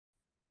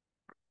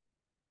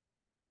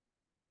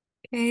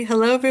Hey,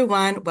 hello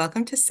everyone.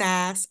 Welcome to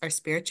Sass, our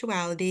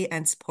spirituality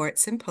and support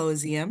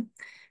symposium.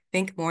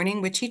 Think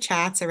morning witchy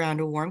chats around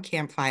a warm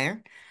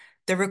campfire.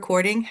 The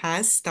recording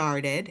has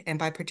started, and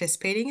by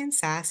participating in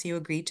Sass, you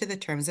agree to the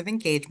terms of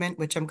engagement,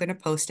 which I'm going to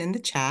post in the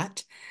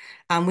chat.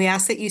 We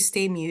ask that you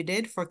stay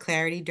muted for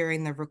clarity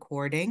during the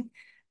recording.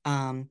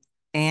 Um,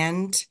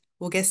 and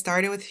we'll get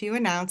started with a few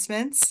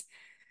announcements.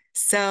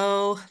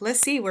 So let's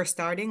see, we're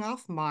starting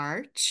off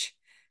March.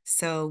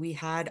 So we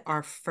had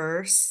our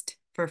first,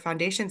 for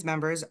Foundations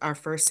members, our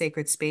first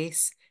Sacred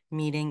Space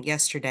meeting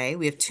yesterday.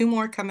 We have two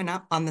more coming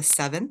up on the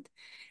 7th.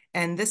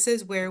 And this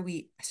is where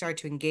we start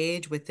to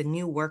engage with the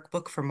new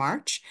workbook for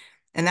March.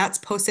 And that's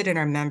posted in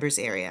our members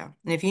area.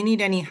 And if you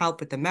need any help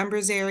with the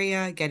members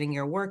area, getting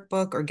your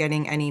workbook or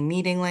getting any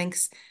meeting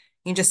links,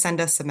 you can just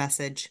send us a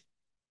message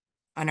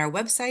on our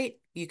website.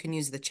 You can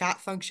use the chat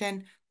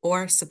function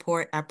or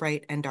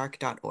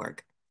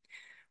support@brightanddark.org.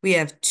 We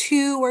have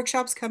two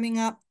workshops coming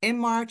up in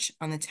March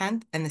on the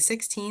 10th and the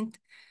 16th.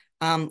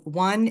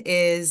 One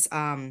is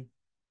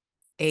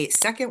a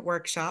second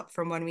workshop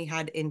from one we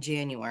had in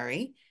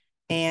January,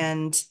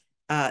 and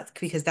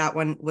because that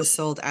one was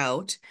sold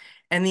out.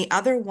 And the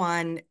other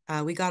one,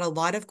 we got a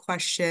lot of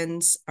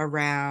questions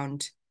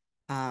around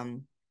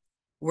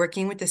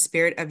working with the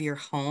spirit of your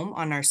home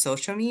on our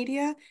social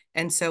media.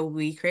 And so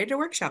we created a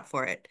workshop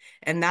for it.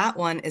 And that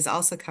one is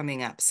also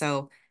coming up.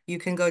 So you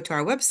can go to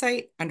our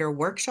website under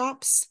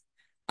workshops,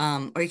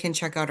 or you can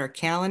check out our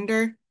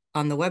calendar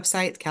on the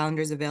website. The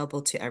calendar is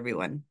available to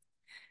everyone.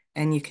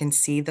 And you can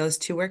see those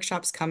two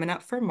workshops coming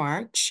up for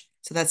March.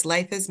 So that's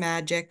Life is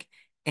Magic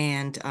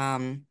and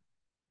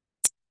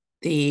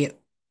the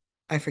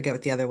I forget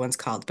what the other one's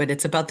called, but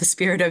it's about the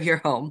spirit of your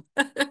home.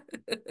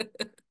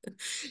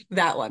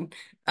 That one.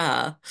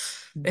 Uh,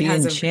 it The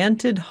has a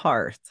Enchanted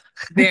Hearth.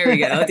 There we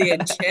go, the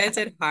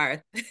Enchanted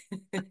Hearth.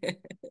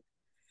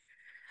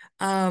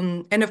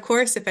 And of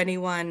course, if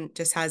anyone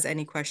just has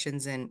any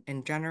questions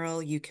in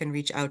general, you can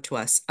reach out to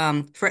us.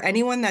 For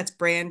anyone that's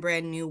brand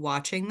new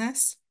watching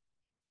this,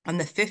 on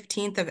the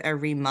 15th of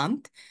every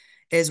month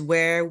is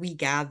where we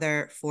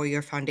gather for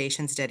your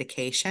foundation's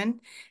dedication.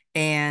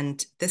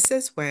 And this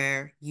is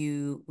where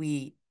you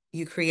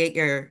create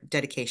your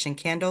dedication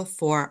candle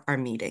for our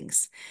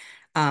meetings.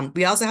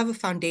 We also have a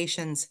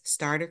foundations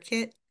starter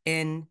kit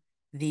in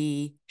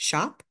the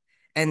shop.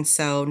 And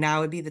so now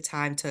would be the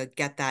time to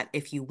get that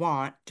if you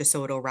want, just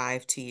so it'll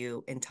arrive to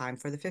you in time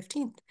for the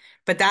 15th.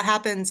 But that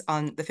happens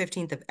on the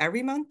 15th of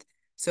every month.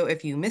 So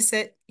if you miss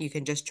it, you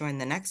can just join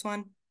the next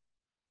one.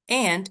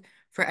 And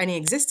for any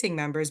existing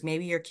members,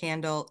 maybe your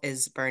candle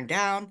is burned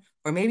down,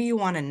 or maybe you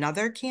want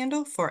another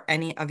candle for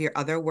any of your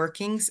other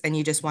workings and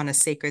you just want a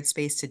sacred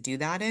space to do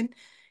that in.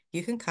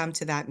 You can come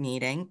to that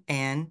meeting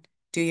and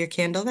do your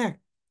candle there.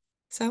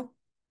 So,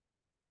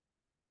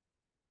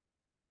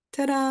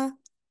 ta-da!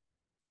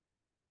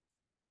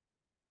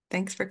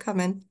 Thanks for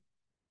coming.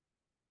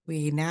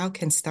 We now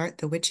can start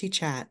the witchy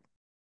chat.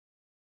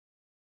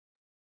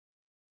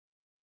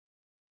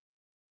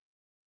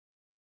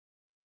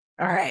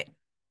 All right.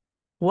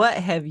 What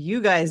have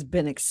you guys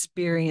been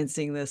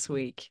experiencing this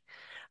week?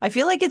 I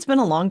feel like it's been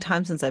a long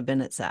time since I've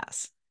been at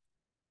SAS.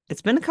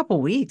 It's been a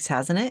couple weeks,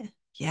 hasn't it?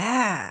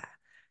 Yeah.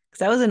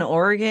 Because I was in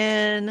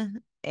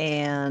Oregon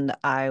and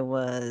I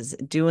was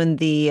doing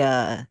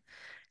the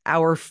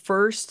our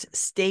first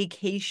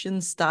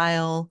staycation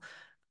style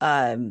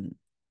um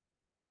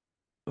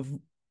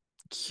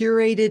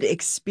curated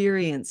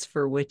experience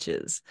for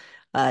witches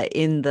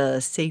in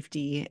the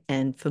safety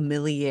and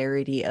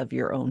familiarity of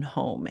your own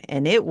home.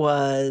 And it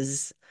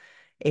was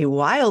a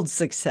wild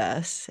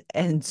success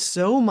and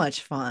so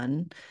much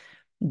fun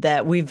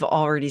that we've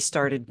already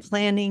started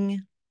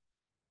planning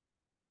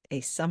a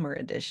summer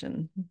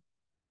edition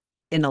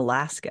in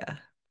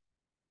Alaska.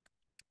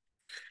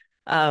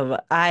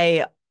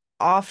 I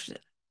often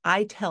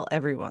I tell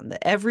everyone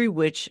that every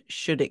witch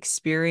should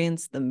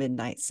experience the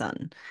midnight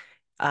sun.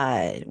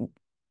 Uh,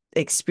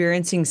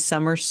 Experiencing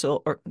summer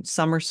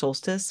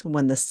solstice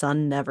when the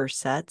sun never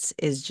sets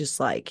is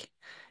just like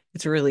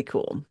it's really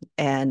cool.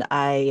 And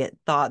I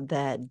thought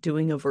that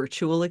doing a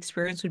virtual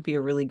experience would be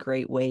a really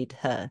great way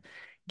to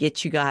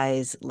get you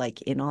guys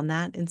like in on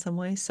that in some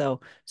way.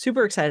 So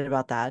super excited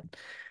about that.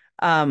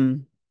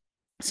 Um,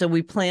 so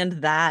we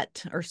planned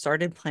that or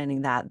started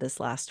planning that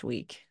this last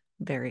week.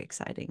 Very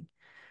exciting.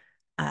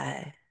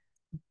 Uh,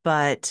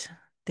 but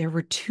there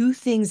were two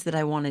things that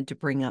I wanted to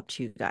bring up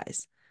to you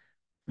guys.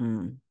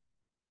 Mm,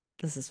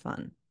 this is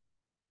fun.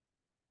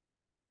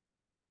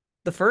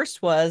 The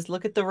first was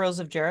look at the Rose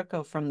of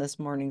Jericho from this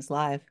morning's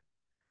live.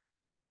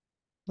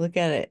 Look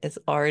at it. It's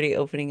already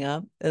opening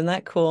up. Isn't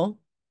that cool?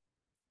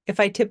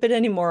 If I tip it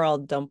anymore, I'll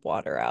dump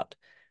water out.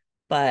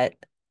 But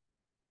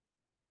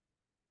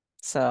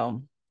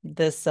so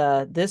this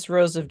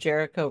Rose of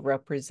Jericho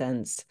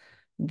represents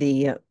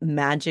the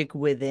magic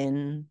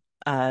within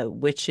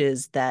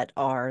witches that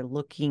are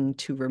looking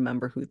to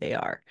remember who they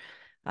are.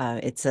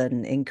 It's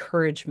an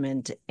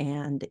encouragement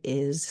and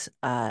is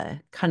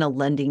kind of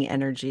lending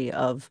energy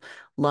of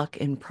luck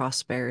and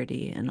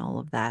prosperity and all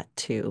of that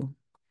to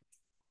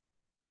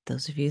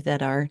those of you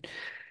that are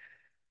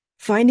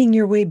finding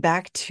your way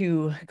back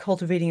to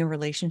cultivating a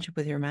relationship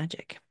with your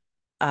magic.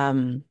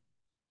 Um,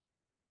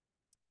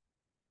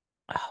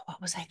 oh,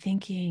 what was I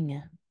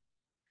thinking?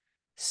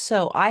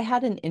 So I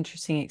had an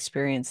interesting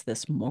experience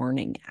this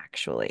morning,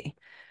 actually,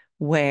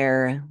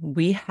 where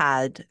we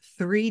had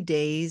 3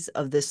 days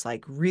of this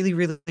like really,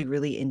 really,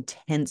 really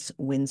intense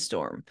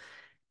windstorm.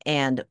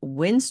 And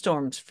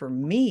windstorms for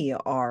me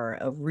are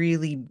a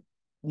really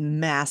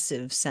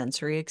massive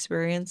sensory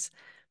experience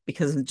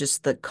because of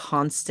just the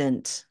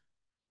constant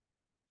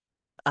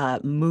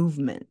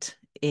movement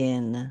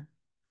in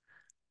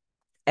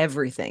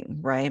everything,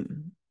 right?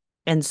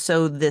 And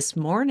so this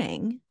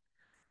morning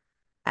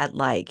at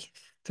like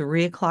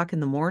 3 o'clock in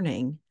the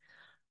morning,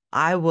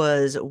 I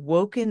was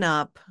woken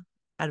up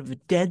out of a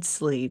dead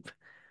sleep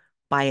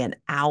by an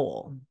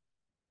owl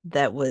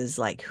that was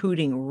like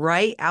hooting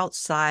right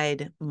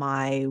outside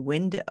my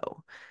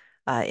window,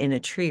 in a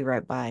tree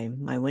right by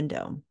my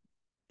window.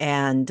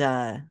 And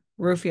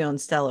Rufio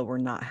and Stella were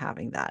not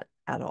having that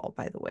at all,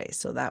 by the way.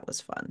 So that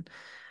was fun.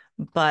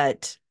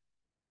 But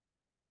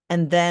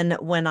and then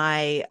when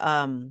I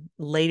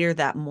later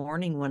that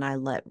morning when I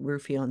let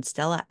Rufio and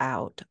Stella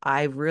out,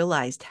 I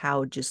realized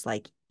how just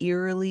like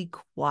eerily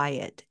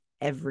quiet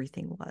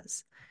everything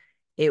was.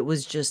 It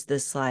was just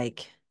this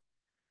like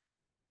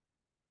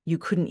you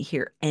couldn't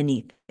hear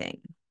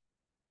anything.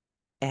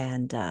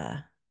 And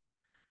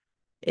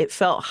it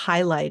felt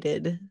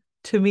highlighted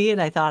to me,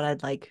 and I thought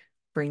I'd like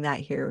bring that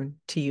here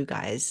to you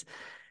guys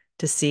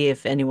to see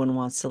if anyone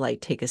wants to like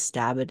take a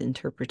stab at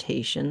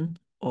interpretation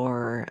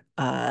or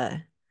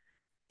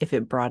if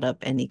it brought up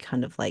any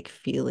kind of like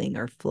feeling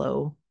or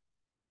flow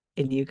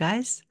in you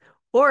guys,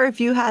 or if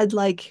you had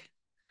like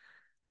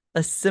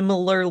a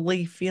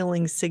similarly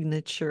feeling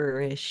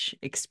signature-ish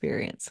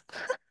experience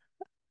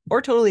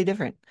or totally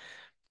different.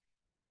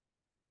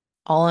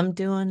 All I'm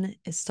doing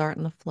is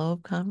starting the flow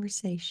of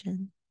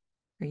conversation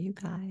for you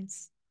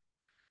guys.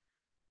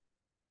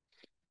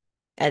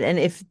 And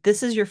if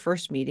this is your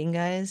first meeting,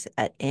 guys,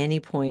 at any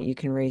point you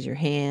can raise your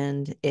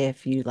hand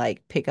if you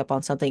like pick up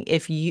on something.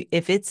 If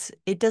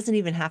it doesn't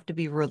even have to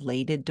be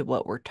related to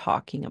what we're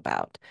talking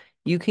about.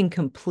 You can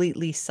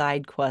completely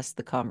side quest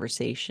the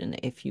conversation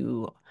if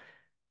you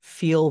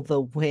feel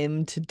the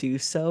whim to do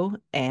so,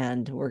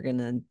 and we're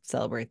gonna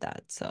celebrate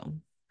that. So,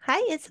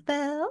 hi,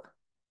 Isabel.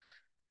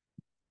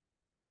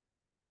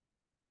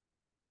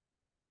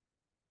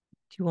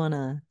 Do you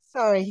wanna?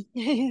 Sorry.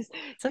 It's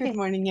Good okay.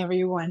 morning,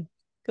 everyone.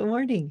 Good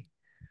morning.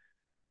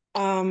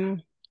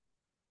 Um,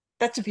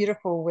 that's a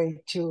beautiful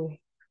way to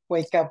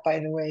wake up, by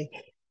the way,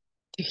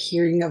 to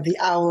hearing of the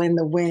owl in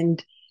the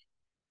wind.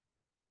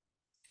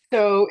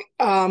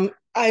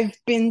 I've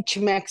been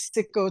to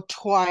Mexico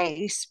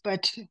twice,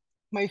 but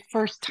my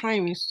first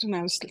time is when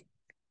I was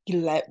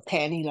 11,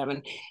 10,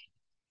 11.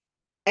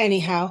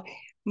 Anyhow,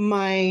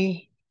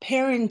 my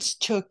parents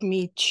took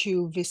me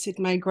to visit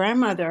my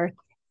grandmother,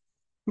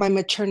 my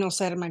maternal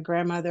side of my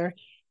grandmother.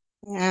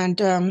 And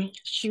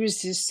she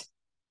was this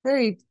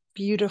very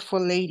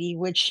beautiful lady,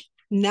 which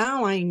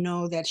now I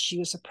know that she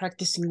was a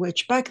practicing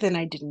witch. Back then,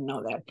 I didn't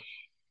know that.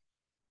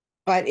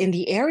 But in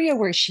the area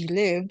where she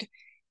lived,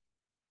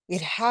 it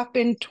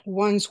happened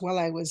once while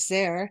I was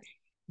there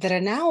that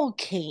an owl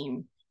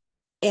came.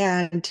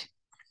 And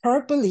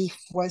her belief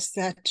was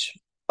that,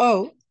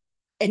 oh,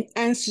 an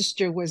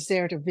ancestor was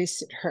there to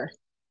visit her.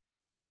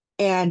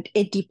 And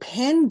it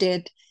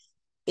depended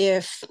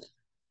if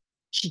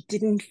she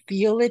didn't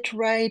feel it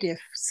right,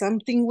 if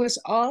something was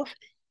off,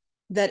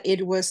 that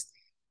it was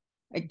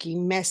like a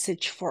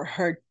message for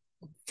her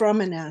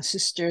from an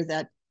ancestor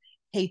that,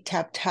 hey,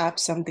 tap, tap,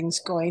 something's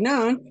going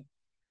on.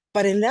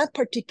 But in that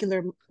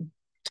particular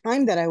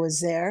time that I was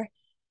there,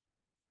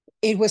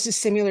 it was a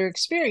similar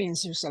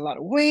experience. There was a lot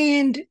of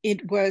wind.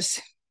 It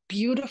was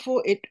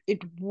beautiful. It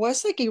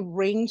was like a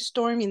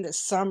rainstorm in the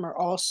summer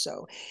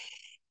also.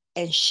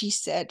 And she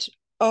said,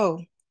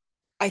 oh,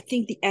 I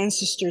think the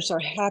ancestors are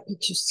happy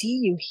to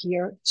see you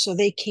here. So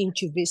they came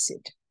to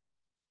visit.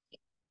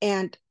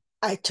 And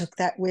I took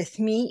that with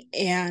me.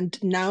 And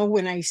now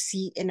when I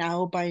see an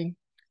owl by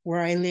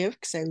where I live,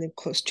 because I live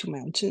close to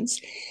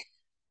mountains,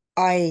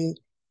 I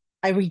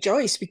I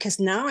rejoice because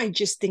now I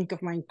just think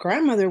of my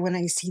grandmother when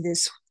I see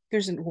this.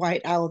 There's a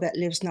white owl that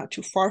lives not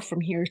too far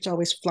from here. It's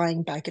always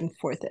flying back and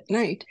forth at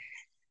night.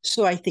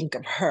 So I think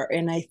of her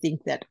and I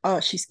think that,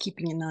 oh, she's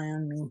keeping an eye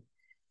on me.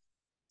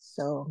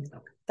 So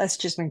that's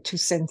just my 2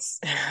 cents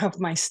of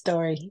my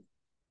story.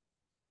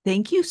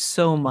 Thank you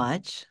so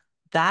much.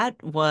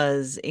 That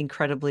was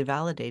incredibly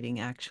validating,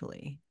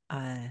 actually.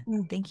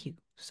 Thank you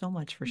so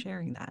much for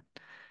sharing that.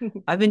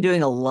 I've been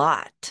doing a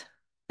lot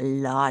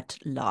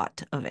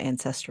of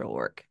ancestral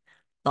work,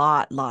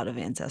 lot of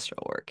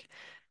ancestral work.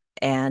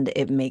 And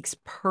it makes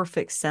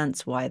perfect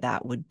sense why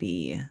that would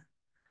be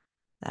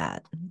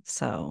that.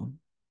 So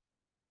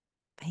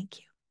thank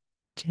you,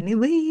 Jenny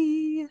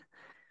Lee.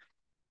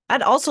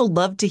 I'd also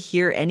love to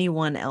hear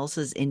anyone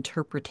else's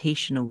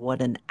interpretation of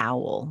what an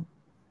owl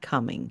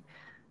coming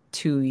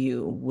to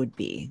you would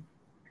be.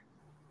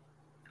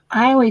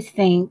 I always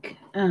think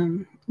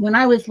when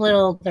I was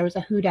little, there was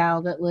a hoot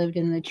owl that lived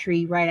in the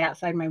tree right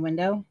outside my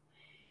window,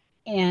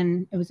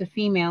 and it was a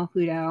female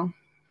hoot owl.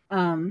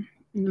 The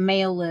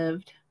male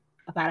lived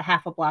about a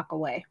half a block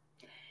away,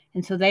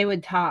 and so they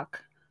would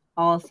talk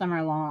all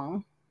summer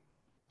long,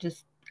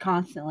 just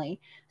constantly.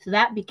 So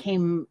that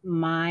became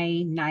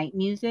my night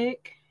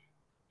music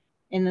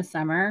in the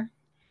summer.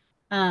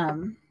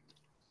 Um,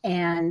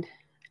 and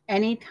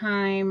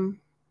anytime,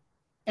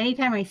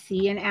 anytime I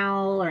see an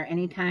owl, or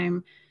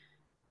anytime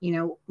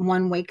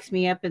one wakes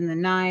me up in the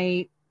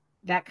night,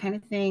 that kind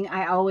of thing,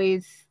 I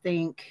always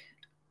think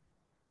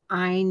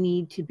I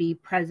need to be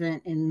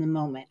present in the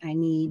moment. I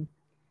need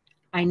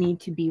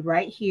to be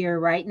right here,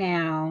 right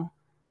now,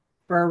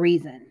 for a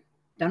reason.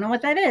 Don't know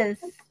what that is,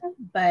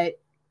 but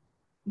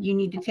you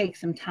need to take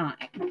some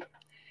time.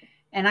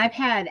 And I've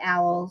had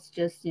owls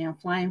just,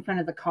 fly in front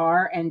of the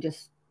car and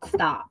just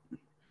stop.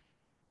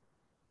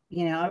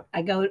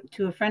 I go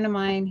to a friend of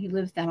mine who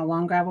lives down a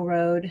long gravel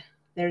road.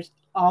 There's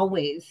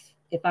always,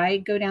 if I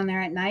go down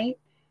there at night,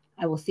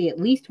 I will see at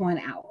least one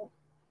owl.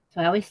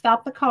 So I always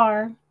stop the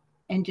car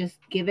and just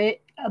give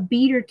it a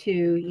beat or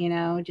two,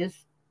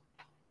 just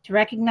to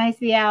recognize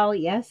the owl.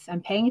 Yes,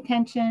 I'm paying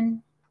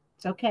attention.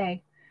 It's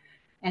okay.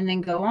 And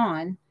then go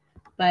on.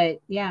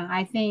 But yeah,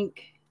 I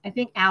think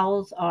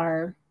owls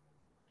are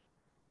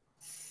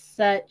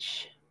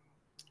such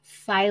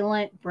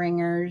silent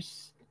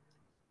bringers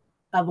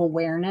of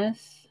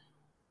awareness.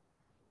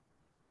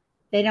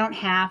 They don't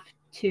have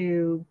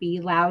to be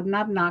loud and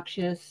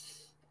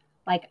obnoxious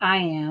like I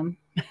am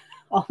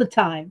all the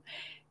time.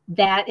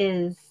 That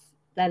is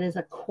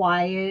a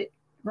quiet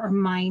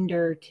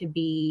reminder to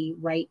be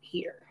right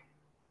here.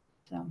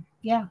 So,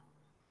 yeah.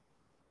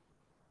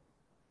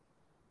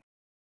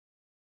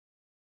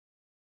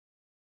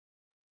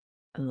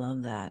 I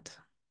love that.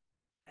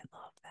 I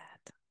love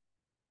that.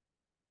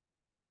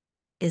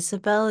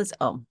 Isabel is,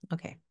 oh,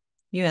 okay.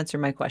 You answered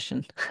my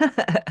question.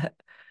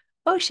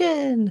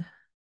 Ocean.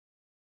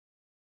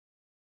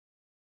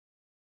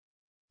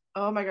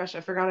 Oh my gosh,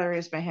 I forgot I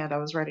raised my hand. I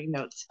was writing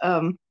notes.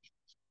 All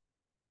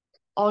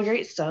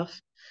great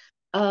stuff.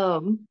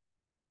 Um,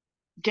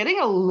 Getting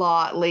a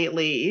lot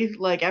lately.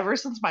 Like ever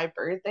since my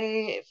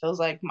birthday, it feels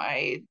like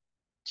my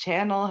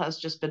channel has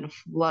just been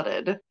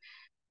flooded.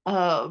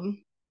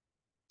 Um,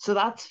 so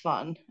that's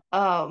fun.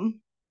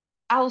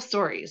 Owl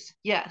stories.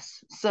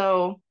 Yes.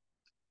 So,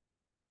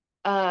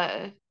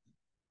 uh,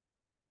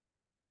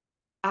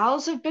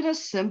 owls have been a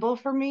symbol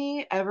for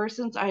me ever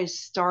since I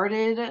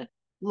started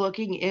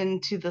looking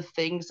into the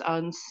things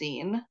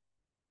unseen.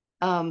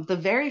 The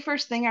very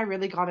first thing I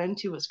really got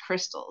into was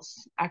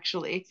crystals,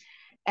 actually.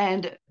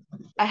 And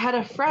I had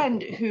a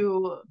friend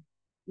who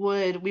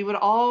we would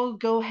all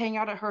go hang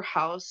out at her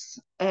house,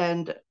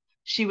 and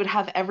she would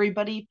have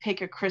everybody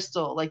pick a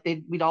crystal. Like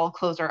we'd all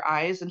close our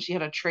eyes, and she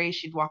had a tray,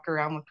 she'd walk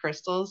around with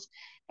crystals,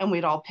 and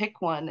we'd all pick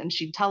one, and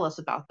she'd tell us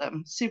about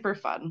them. Super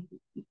fun,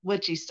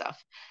 witchy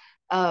stuff.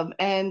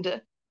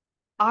 And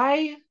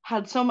I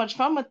had so much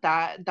fun with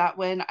that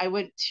when I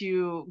went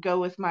to go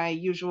with my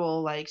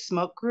usual like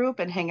smoke group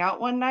and hang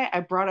out one night,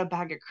 I brought a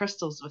bag of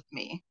crystals with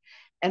me.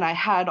 And I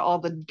had all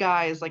the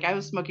guys, like I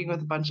was smoking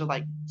with a bunch of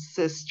like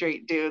cis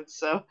straight dudes.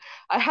 So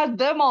I had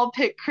them all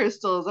pick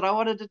crystals and I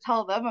wanted to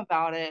tell them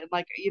about it. And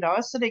like, I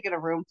was sitting in a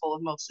room full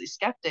of mostly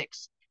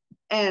skeptics.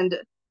 And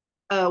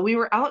we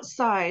were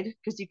outside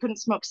because you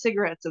couldn't smoke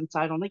cigarettes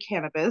inside, only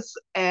cannabis.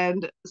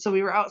 And so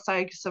we were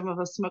outside because some of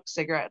us smoked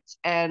cigarettes.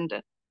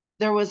 And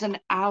there was an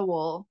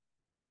owl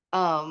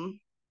um,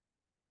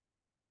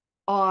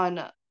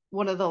 on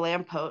one of the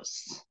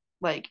lampposts,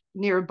 like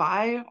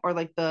nearby, or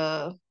like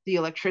the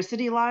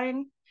electricity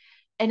line.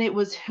 And it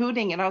was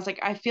hooting. And I was like,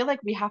 I feel like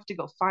we have to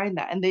go find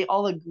that. And they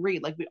all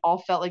agreed. Like we all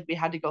felt like we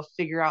had to go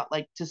figure out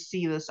like to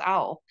see this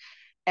owl.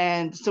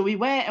 And so we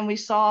went and we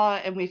saw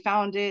and we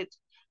found it.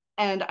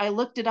 And I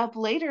looked it up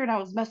later and I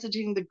was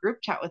messaging the group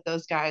chat with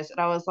those guys. And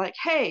I was like,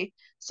 hey,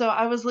 so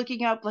I was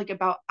looking up like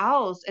about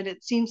owls, and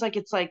it seems like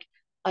it's like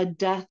a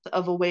death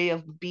of a way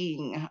of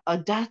being, a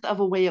death of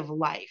a way of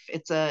life.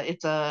 It's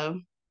a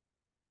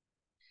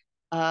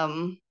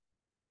um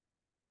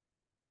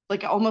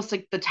like almost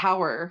like the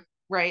tower,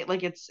 right?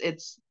 Like it's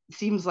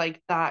seems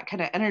like that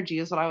kind of energy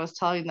is what I was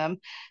telling them.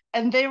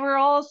 And they were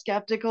all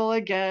skeptical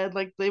again,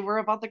 like they were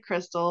about the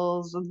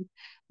crystals, and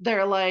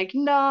they're like,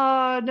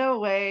 no, no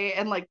way.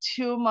 And like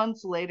 2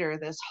 months later,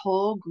 this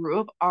whole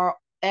group, our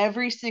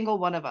every single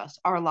one of us,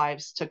 our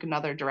lives took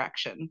another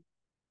direction.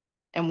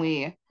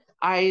 And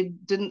I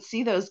didn't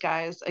see those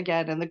guys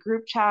again. And the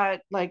group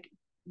chat like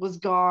was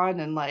gone,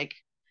 and like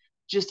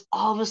just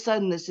all of a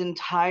sudden this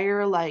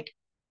entire like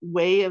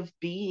way of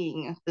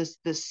being, this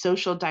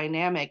social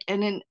dynamic,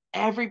 and in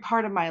every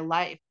part of my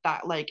life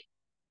that like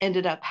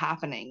ended up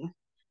happening.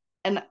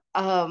 And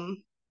I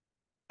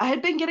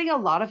had been getting a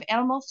lot of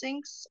animal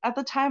syncs at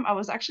the time. I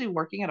was actually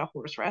working at a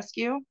horse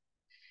rescue,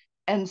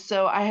 and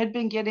so I had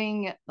been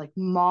getting like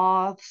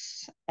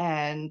moths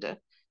and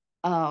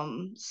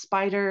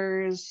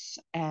spiders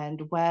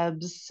and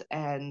webs,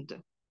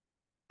 and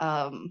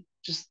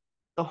just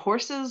the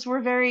horses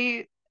were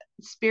very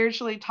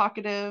spiritually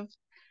talkative.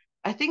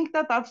 I think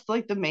that that's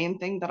like the main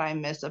thing that I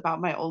miss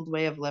about my old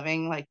way of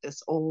living, like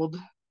this old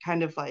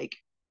kind of like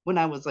when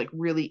I was like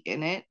really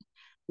in it,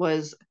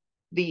 was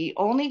the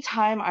only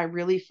time I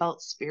really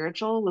felt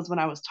spiritual was when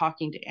I was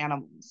talking to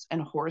animals,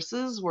 and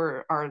horses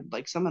were are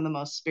like some of the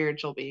most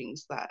spiritual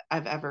beings that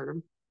I've ever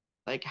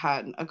like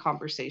had a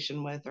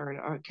conversation with or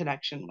a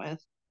connection with.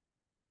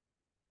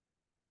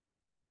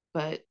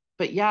 But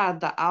yeah,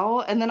 the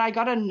owl, and then I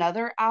got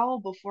another owl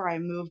before I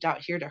moved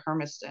out here to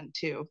Hermiston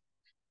too.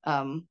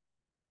 Um,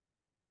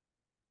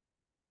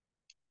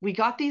 we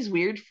got these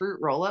weird fruit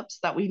roll-ups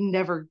that we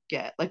never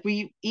get. Like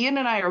we Ian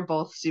and I are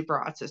both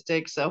super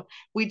autistic, so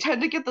we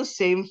tend to get the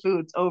same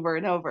foods over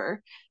and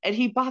over. And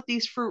he bought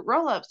these fruit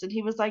roll-ups and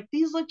he was like,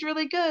 "These looked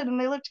really good and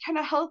they looked kind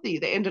of healthy."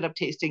 They ended up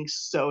tasting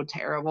so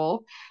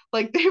terrible.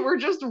 Like they were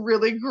just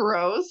really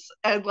gross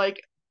and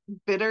like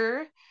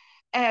bitter.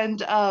 And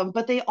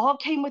but they all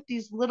came with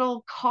these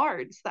little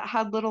cards that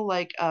had little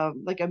like a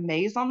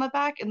maze on the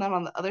back, and then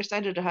on the other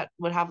side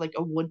would have like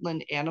a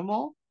woodland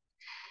animal.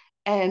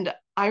 And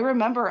I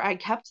remember I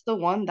kept the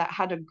one that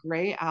had a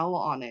gray owl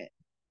on it.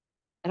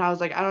 And I was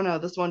like, I don't know,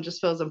 this one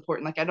just feels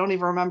important. Like I don't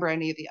even remember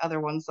any of the other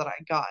ones that I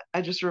got.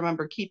 I just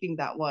remember keeping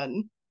that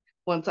one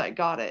once I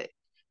got it.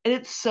 And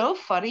it's so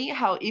funny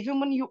how even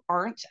when you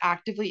aren't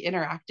actively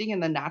interacting in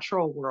the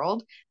natural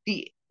world,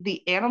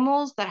 the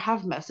animals that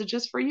have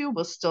messages for you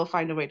will still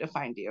find a way to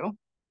find you.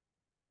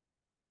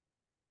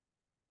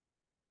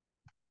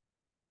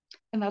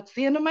 And that's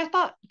the end of my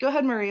thought. Go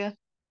ahead, Maria.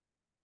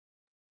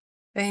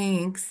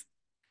 Thanks.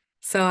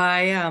 So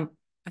I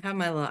have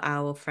my little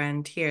owl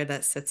friend here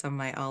that sits on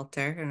my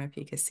altar. I don't know if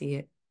you can see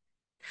it.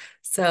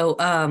 So,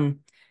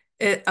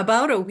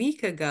 about a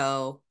week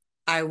ago,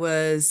 I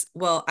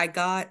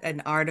got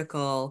an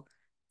article,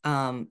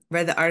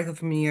 read the article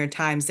from New York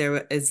Times.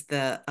 There is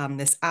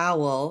this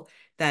owl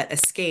that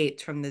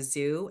escaped from the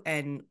zoo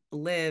and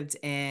lived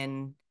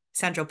in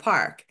Central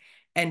Park.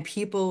 And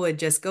people would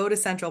just go to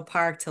Central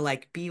Park to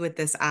like be with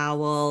this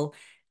owl.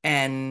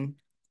 And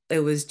it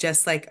was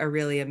just like a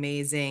really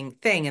amazing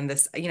thing. And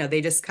this,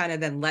 they just kind of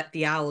then let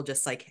the owl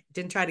just like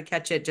didn't try to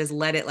catch it, just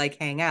let it like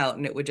hang out,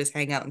 and it would just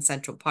hang out in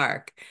Central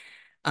Park.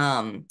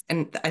 And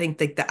I think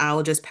like the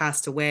owl just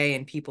passed away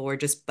and people were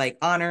just like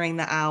honoring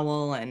the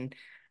owl, and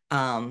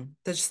I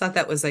just thought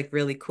that was like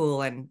really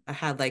cool. And I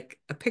had like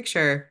a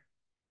picture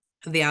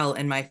of the owl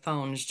in my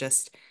phone. Is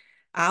just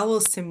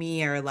owls to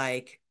me are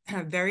like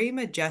very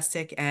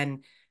majestic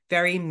and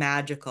very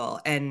magical.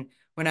 And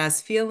when I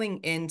was feeling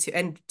into,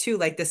 and two,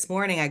 like this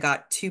morning, I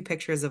got two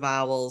pictures of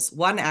owls.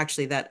 One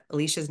actually that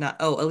Alicia's not,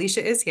 oh,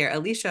 Alicia is here.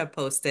 Alicia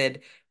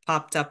posted,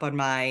 popped up on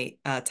my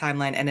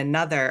timeline, and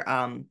another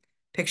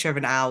picture of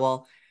an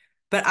owl.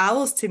 But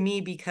owls to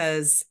me,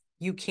 because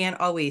you can't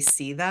always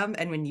see them,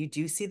 and when you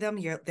do see them,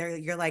 you're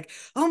like,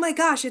 oh my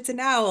gosh, it's an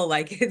owl.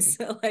 Like it's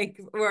like,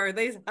 or at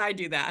least I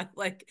do that,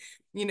 like,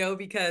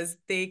 because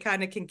they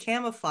kind of can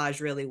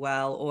camouflage really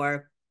well,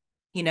 or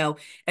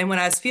and when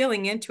I was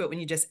feeling into it, when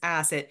you just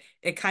asked it,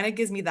 it kind of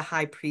gives me the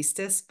high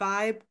priestess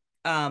vibe.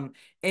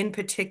 In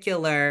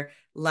particular,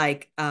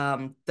 like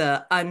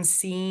the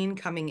unseen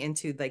coming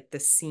into like the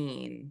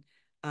scene.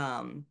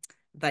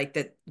 Like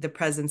the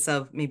presence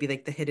of maybe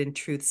like the hidden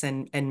truths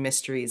and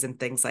mysteries and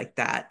things like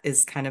that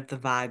is kind of the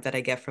vibe that I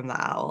get from the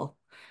owl.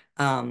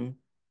 Um,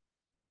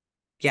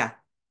 yeah,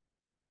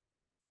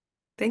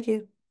 thank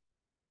you.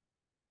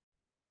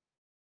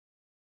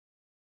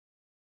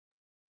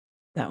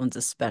 That one's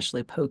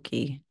especially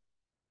pokey.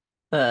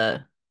 Uh,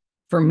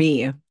 for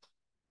me,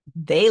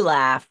 they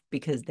laugh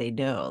because they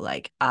know,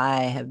 like,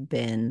 I have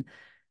been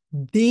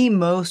the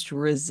most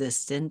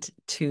resistant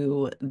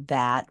to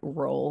that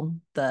role,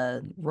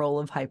 the role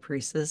of high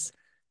priestess.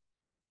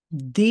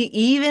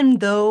 Even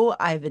though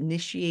I've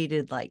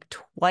initiated like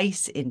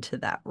twice into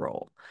that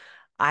role,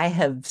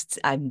 I've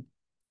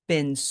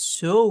been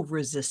so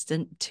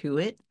resistant to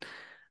it.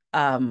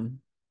 Um,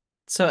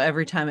 so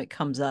every time it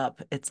comes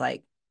up, it's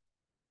like,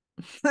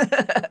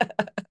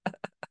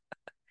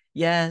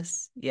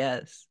 yes,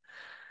 yes.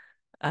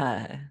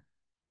 Uh,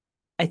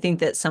 I think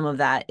that some of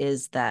that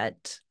is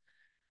that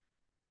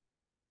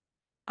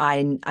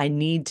I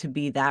need to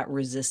be that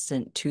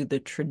resistant to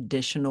the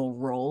traditional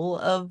role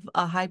of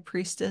a high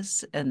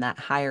priestess and that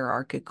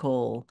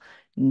hierarchical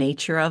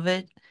nature of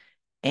it,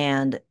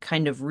 and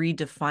kind of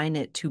redefine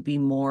it to be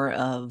more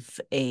of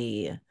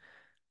a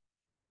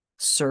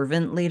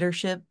servant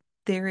leadership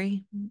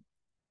theory,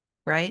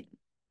 right?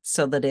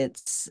 So that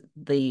it's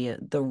the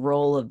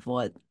role of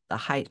what the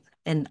high,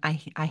 and I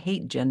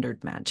hate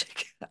gendered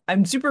magic.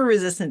 I'm super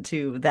resistant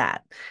to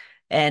that.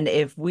 And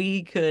if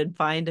we could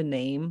find a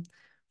name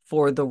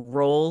for the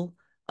role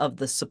of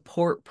the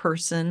support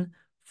person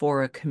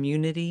for a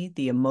community,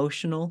 the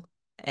emotional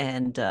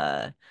and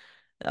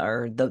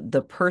or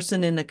the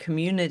person in a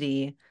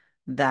community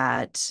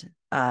that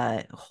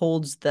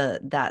holds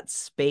that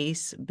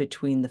space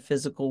between the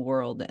physical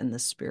world and the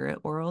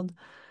spirit world,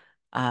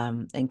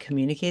 and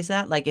communicates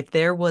that. Like if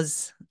there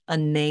was a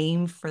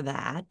name for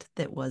that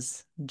that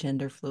was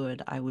gender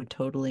fluid, I would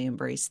totally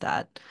embrace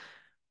that.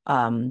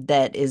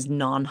 that is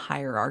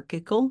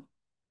non-hierarchical.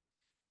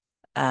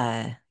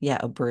 Yeah,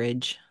 a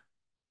bridge.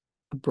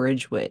 A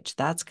bridge witch.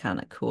 That's kind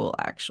of cool,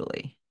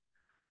 actually.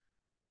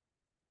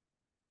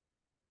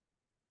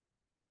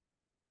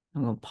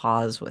 I'm gonna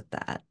pause with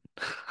that.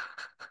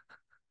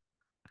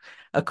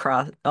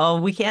 Oh,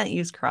 we can't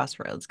use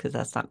crossroads because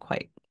that's not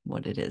quite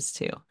what it is,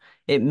 too.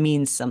 It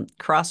means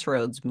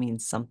crossroads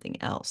means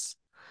something else.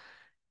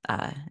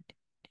 Uh,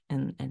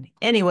 and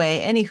anyway,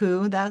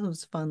 anywho, that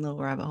was a fun little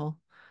rabbit hole.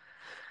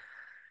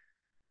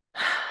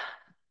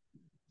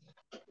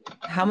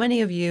 How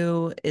many of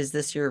you is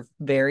this your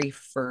very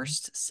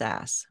first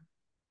Sass?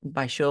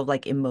 By show of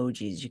like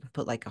emojis, you can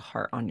put like a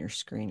heart on your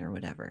screen or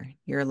whatever.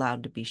 You're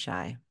allowed to be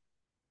shy.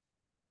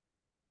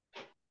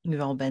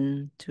 We've all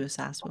been to a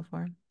Sass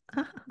before.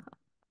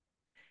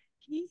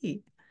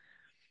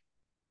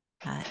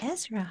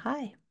 Ezra,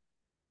 hi.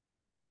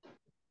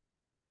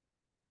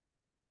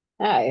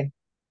 Hi.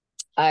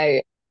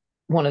 I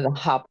wanted to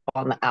hop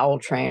on the owl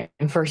train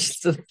for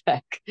just a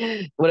sec.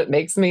 What it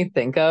makes me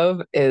think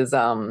of is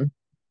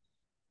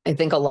I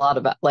think a lot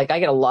about like I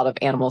get a lot of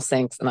animal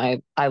syncs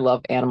and I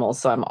love animals,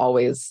 so I'm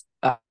always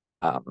um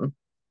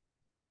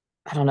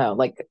I don't know,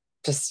 like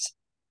just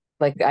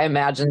like I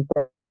imagine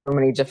so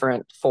many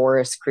different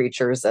forest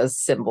creatures as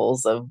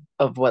symbols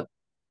of what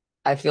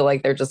I feel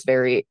like they're just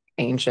very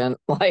ancient,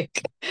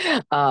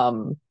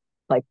 um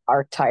like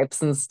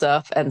archetypes and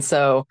stuff. And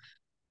so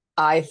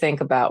I think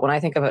about when I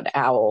think of an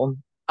owl,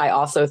 I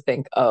also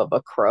think of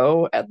a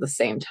crow at the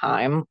same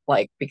time,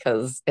 like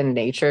because in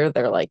nature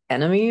they're like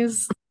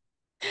enemies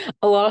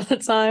a lot of the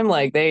time.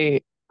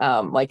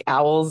 Like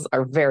owls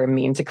are very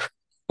mean to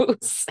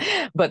crows,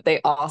 but they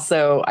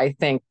also, I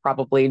think,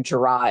 probably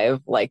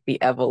drive like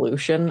the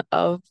evolution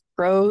of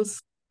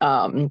crows.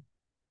 Um,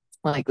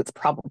 like it's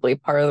probably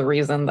part of the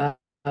reason that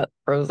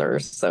crows are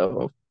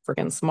so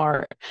freaking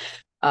smart.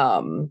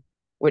 Um,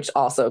 which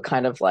also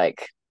kind of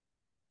like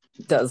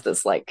does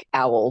this like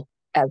owl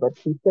as a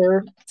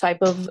teacher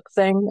type of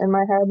thing in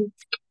my head.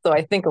 So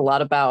I think a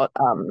lot about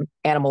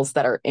animals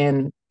that are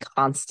in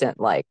constant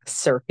like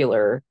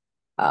circular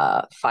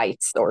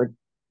fights or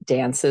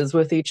dances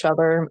with each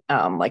other.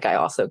 Like I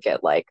also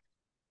get like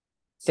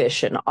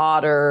fish and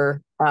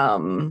otter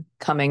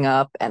coming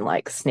up and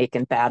like snake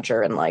and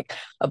badger and like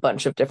a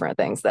bunch of different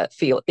things that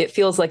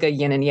feels like a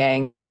yin and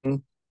yang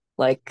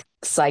like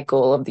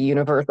cycle of the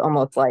universe,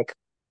 almost like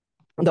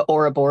the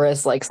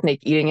Ouroboros like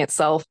snake eating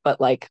itself,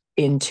 but like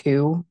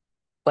into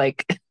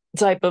like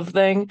type of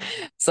thing.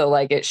 So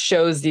like it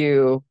shows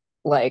you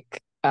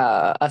like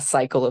a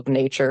cycle of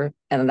nature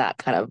and that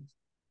kind of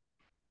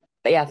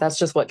yeah, that's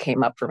just what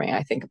came up for me.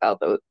 I think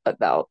about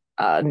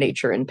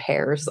nature in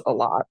pairs a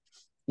lot,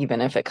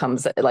 even if it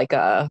comes like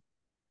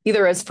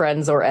either as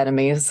friends or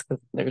enemies, 'cause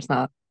there's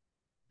not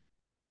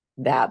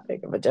that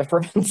big of a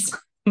difference.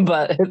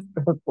 But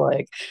it's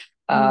like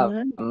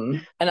and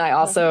I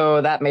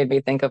also that made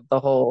me think of the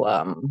whole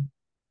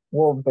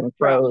wolves and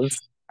crows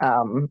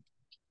um,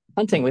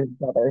 hunting with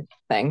each other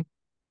thing.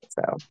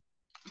 So,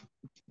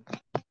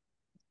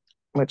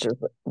 which is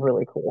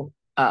really cool.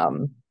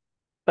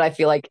 But I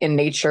feel like in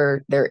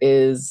nature there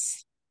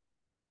is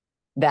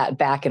that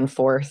back and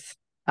forth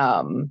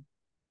that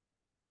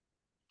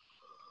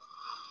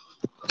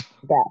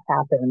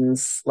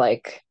happens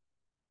like,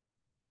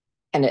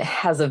 and it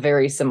has a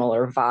very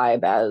similar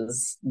vibe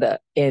as the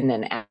in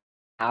and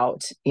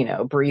out,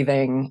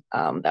 breathing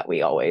that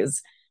we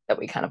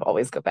kind of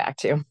always go back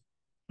to.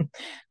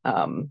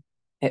 Um,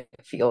 it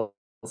feels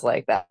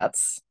like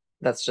that's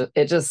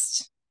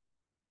just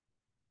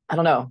I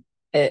don't know.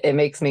 It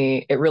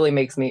really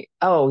makes me,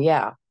 oh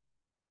yeah,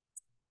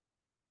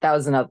 that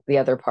was the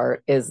other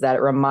part is that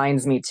it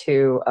reminds me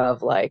too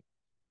of like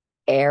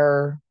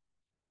air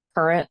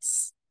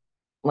currents,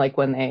 like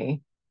when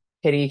they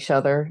hit each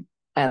other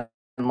and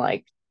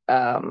like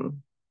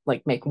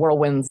make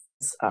whirlwinds,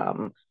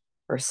 um,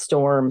 or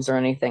storms or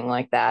anything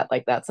like that.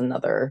 Like that's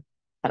another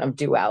kind of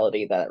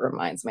duality that it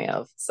reminds me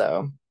of.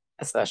 So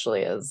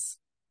especially as,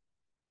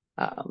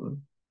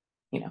 um,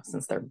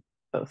 since they're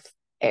both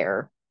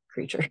air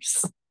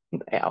creatures,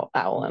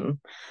 owl and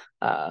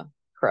uh,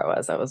 crow,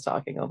 as I was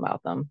talking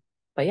about them.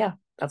 But yeah,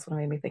 that's what it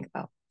made me think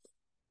about.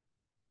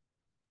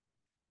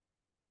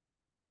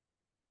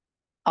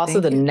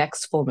 Also, Thank the you.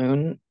 next full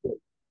moon.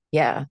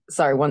 Yeah,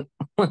 sorry, one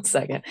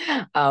second.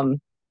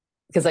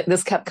 Because like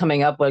this kept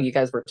coming up while you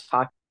guys were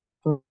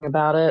talking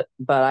about it,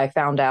 but I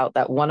found out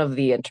that one of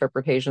the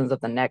interpretations of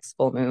the next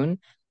full moon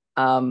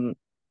um,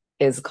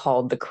 is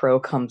called the crow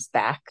comes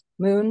back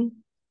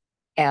moon,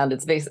 and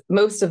it's based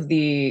most of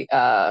the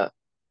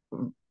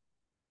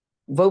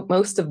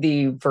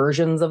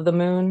versions of the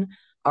moon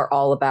are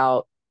all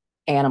about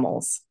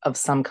animals of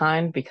some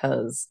kind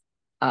because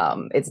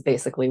it's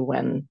basically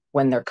when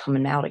they're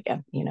coming out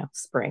again,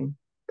 spring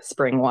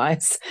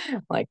wise,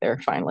 like they're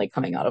finally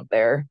coming out of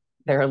their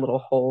little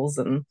holes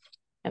and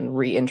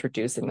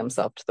reintroducing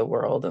themselves to the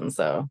world. And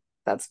so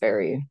that's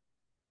very,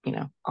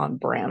 on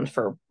brand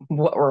for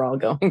what we're all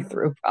going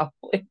through,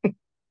 probably.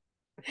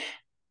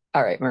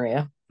 All right,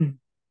 Maria.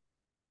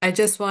 I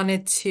just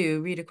wanted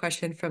to read a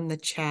question from the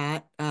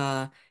chat.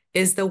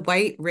 Is the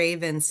white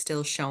raven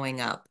still showing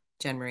up?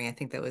 Jen Marie, I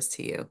think that was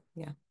to you.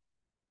 Yeah.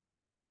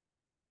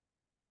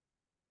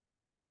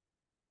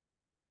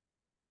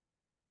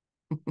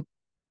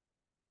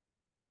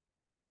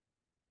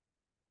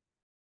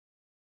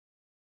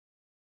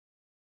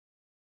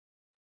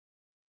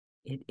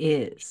 It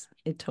is.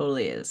 It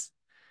totally is.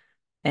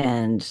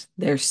 And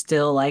there's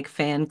still like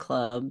fan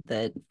club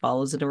that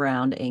follows it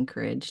around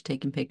Anchorage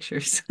taking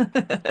pictures.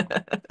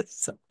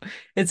 So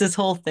it's this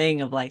whole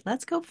thing of like,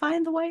 let's go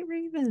find the white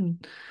raven.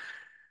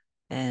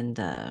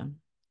 And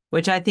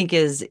which I think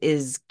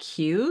is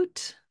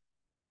cute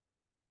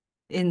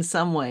in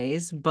some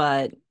ways,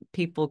 but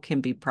people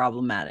can be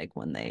problematic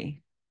when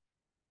they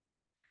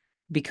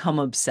become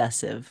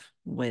obsessive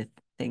with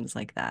things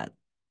like that.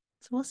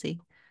 So we'll see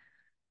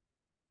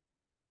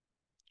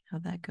how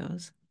that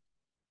goes.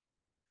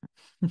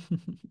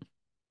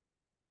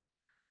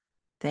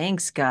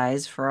 Thanks,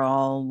 guys, for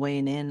all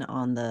weighing in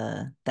on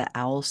the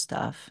owl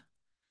stuff.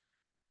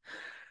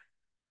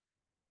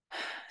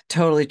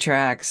 Totally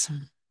tracks.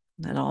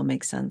 That all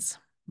makes sense.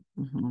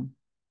 Hmm.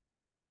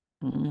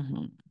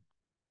 Hmm.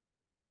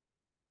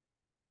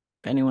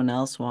 If anyone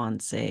else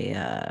wants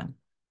a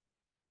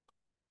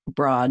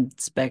broad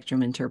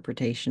spectrum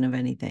interpretation of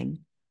anything,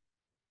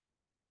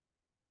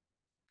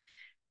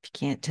 if you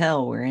can't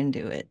tell, we're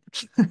into it.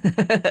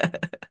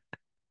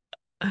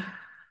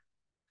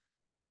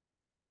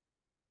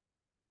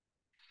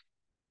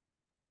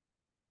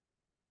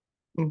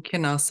 You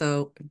can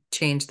also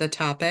change the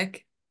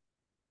topic.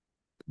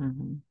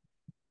 Mhm.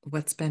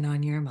 What's been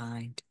on your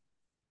mind?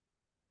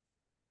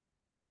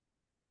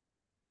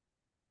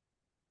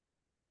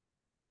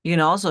 You can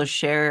also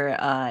share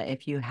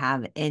if you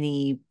have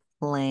any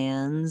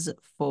plans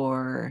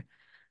for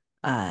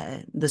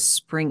the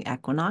spring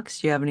equinox.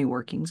 Do you have any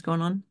workings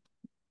going on?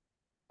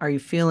 Are you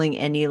feeling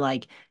any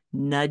like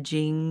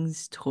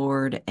nudgings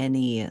toward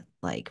any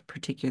like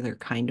particular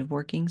kind of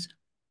workings?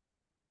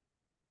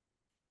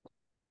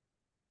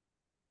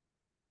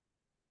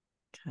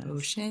 'Cause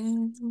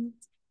Ocean.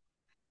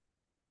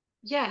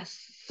 Yes.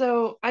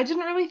 So I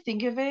didn't really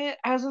think of it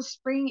as a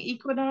spring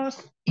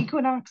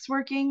equinox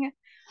working.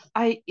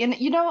 And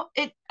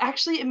it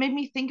actually it made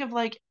me think of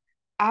like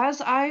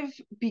as I've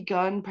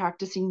begun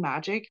practicing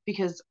magic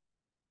because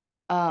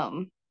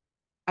um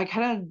I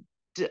kind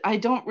of I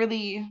don't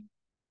really,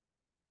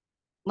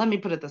 let me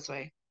put it this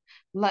way.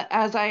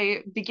 As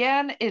I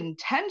began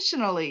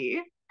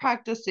intentionally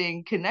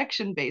practicing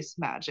connection-based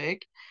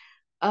magic,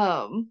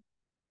 um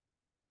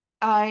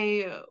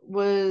I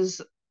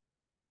was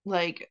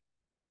like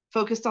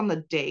focused on the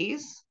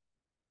days,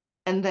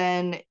 and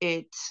then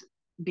it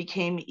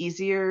became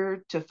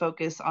easier to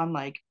focus on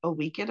like a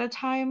week at a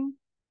time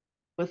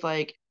with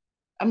like,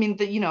 I mean,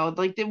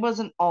 like it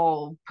wasn't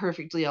all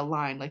perfectly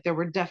aligned. Like there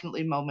were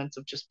definitely moments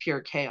of just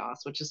pure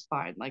chaos, which is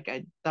fine. Like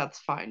that's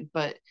fine.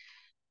 But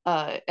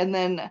and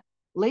then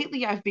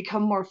lately I've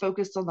become more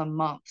focused on the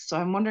months. So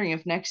I'm wondering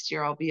if next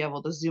year I'll be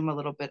able to zoom a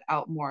little bit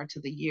out more to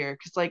the year.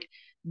 Cause like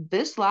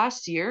this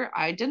last year,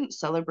 I didn't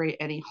celebrate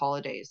any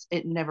holidays.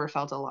 It never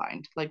felt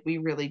aligned. Like we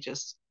really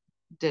just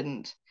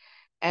didn't.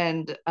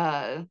 And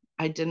I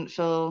didn't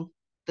feel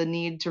the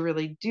need to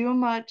really do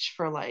much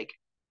for like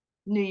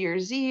New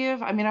Year's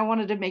Eve. I mean, I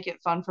wanted to make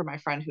it fun for my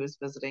friend who was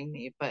visiting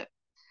me, but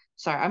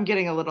sorry, I'm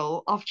getting a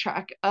little off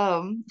track.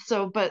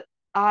 But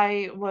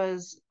I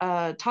was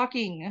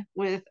talking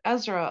with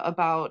Ezra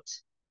about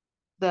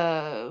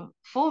the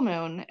full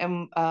moon,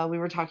 and we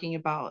were talking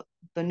about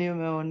the new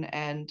moon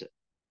and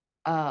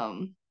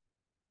um,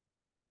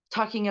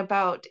 talking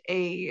about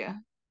a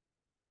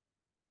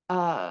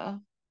uh,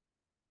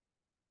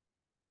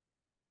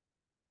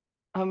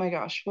 oh my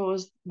gosh, what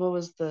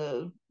was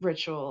the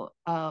ritual?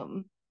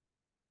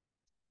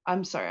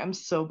 I'm sorry, I'm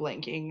so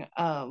blanking.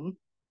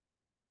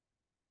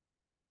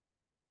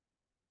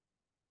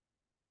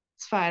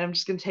 It's fine. I'm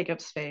just gonna take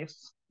up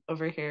space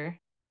over here.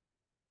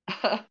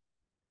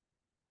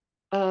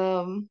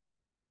 um,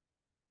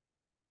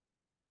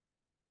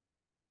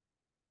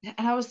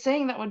 and I was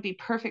saying that would be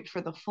perfect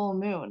for the full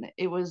moon.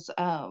 It was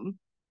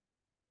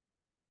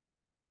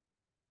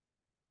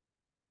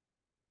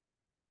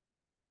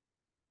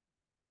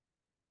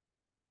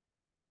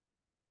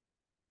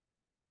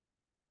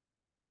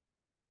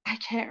I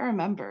can't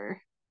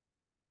remember.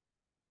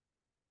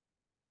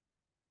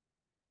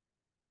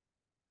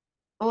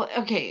 Well,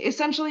 okay,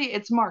 essentially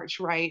it's March,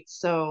 right?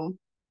 So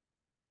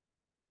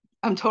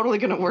I'm totally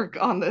gonna work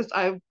on this.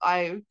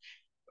 I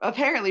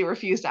apparently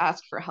refuse to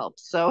ask for help.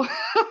 So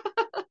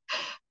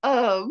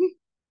um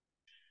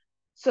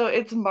so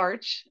it's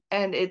March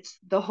and it's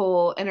the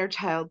whole inner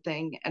child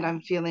thing, and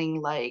I'm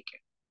feeling like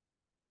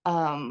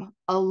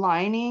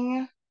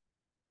aligning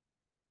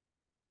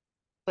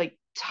like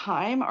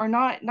time, or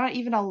not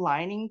even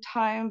aligning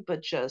time,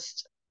 but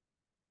just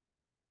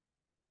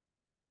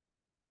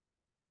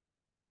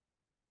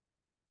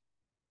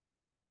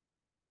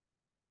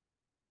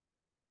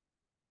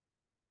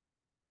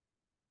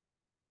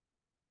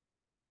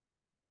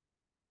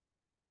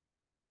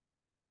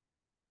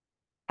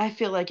I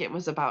feel like it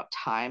was about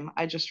time.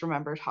 I just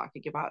remember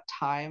talking about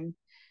time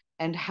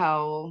and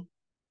how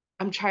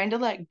I'm trying to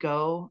let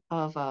go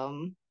of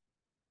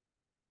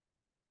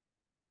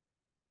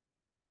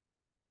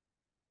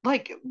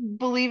like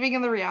believing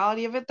in the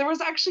reality of it. There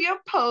was actually a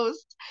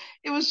post.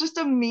 It was just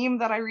a meme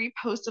that I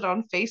reposted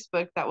on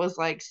Facebook that was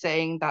like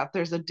saying that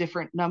there's a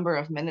different number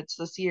of minutes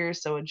this year,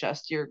 so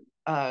adjust your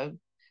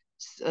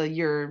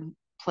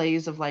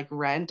plays of like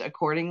rent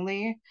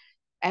accordingly.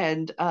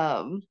 And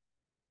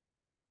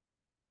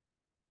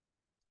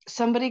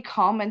somebody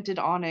commented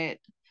on it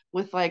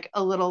with like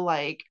a little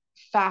like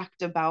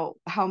fact about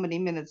how many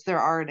minutes there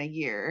are in a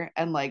year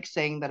and like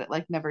saying that it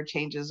like never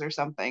changes or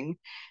something.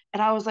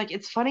 And I was like,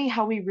 it's funny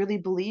how we really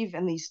believe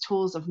in these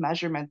tools of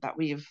measurement that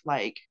we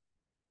like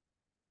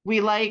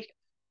we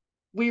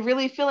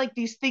really feel like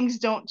these things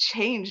don't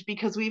change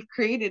because we've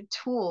created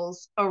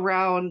tools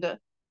around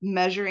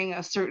measuring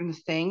a certain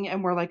thing,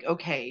 and we're like,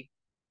 okay,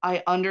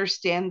 I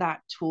understand that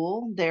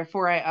tool,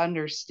 therefore I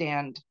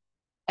understand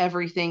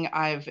everything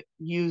I've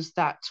used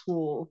that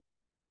tool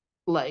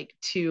like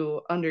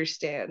to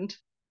understand.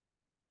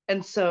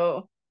 And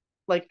so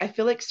like I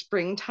feel like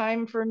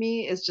springtime for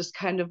me is just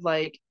kind of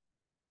like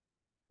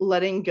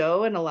letting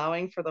go and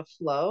allowing for the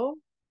flow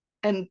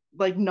and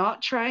like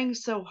not trying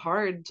so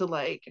hard to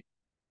like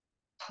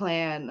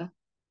plan,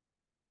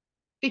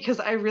 because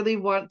I really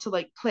want to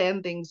like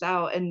plan things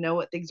out and know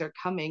what things are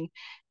coming.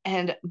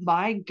 And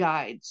my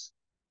guides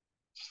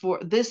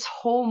for this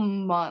whole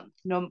month,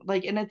 no,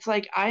 like, and it's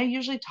like I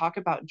usually talk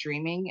about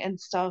dreaming and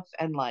stuff,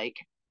 and like,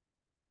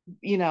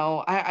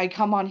 I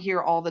come on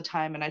here all the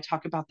time and I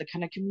talk about the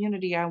kind of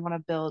community I want to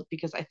build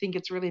because I think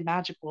it's really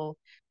magical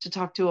to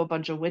talk to a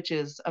bunch of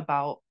witches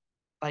about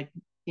like,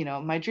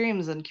 my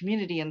dreams and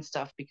community and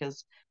stuff,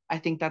 because I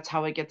think that's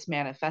how it gets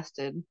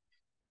manifested.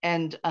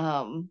 And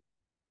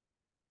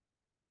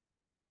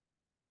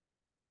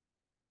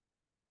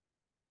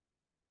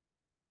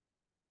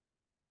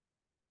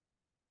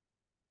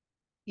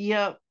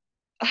yep.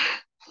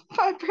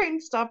 My brain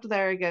stopped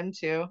there again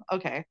too.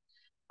 Okay.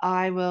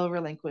 I will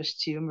relinquish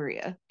to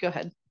Maria. Go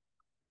ahead.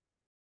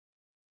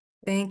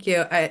 Thank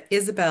you.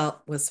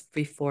 Isabel was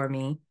before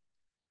me.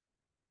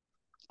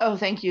 Oh,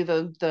 thank you.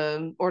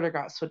 The order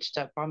got switched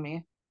up on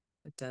me.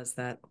 It does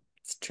that.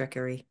 It's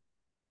trickery.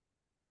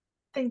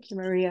 Thank you,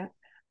 Maria.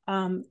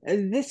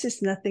 This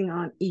is nothing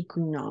on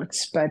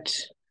equinox, but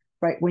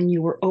right when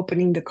you were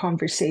opening the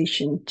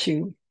conversation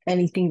to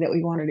anything that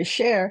we wanted to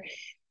share,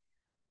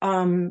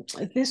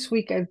 this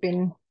week I've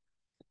been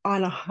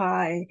on a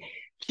high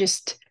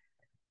just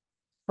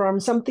from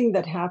something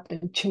that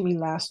happened to me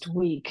last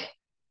week.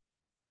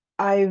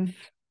 I've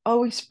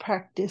always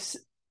practiced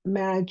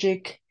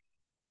magic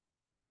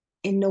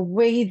in a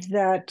way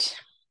that,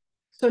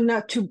 so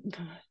not to,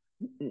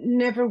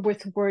 never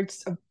with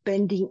words of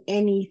bending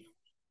anyone's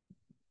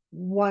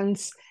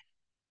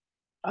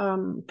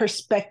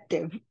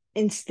perspective,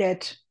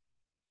 instead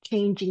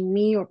changing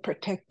me or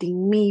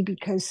protecting me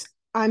because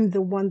I'm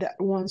the one that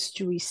wants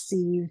to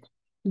receive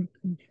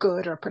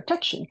good or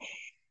protection.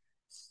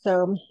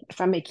 So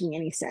if I'm making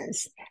any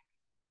sense.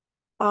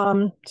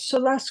 So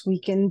last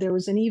weekend there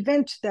was an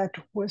event that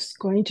was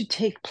going to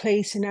take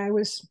place, and I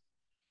was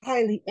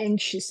highly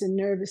anxious and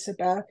nervous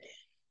about.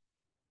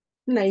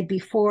 The night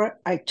before,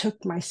 I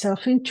took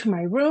myself into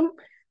my room.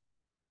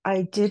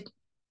 I did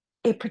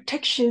a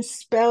protection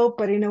spell,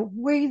 but in a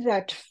way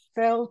that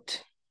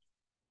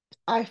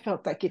I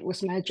felt like it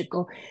was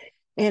magical.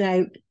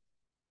 And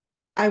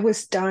I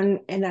was done,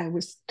 and I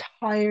was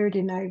tired,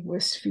 and I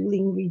was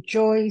feeling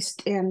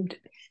rejoiced. And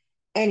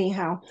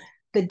anyhow,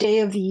 the day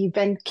of the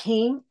event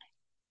came,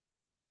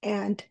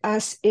 and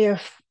as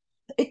if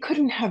it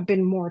couldn't have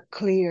been more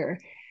clear,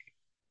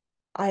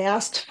 I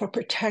asked for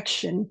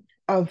protection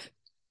of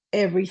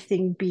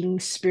everything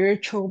being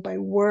spiritual by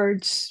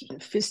words,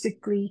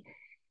 physically,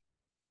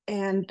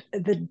 and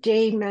the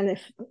day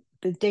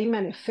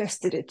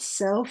manifested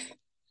itself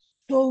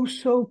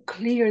so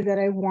clear that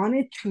I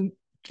wanted to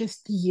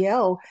just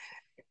yell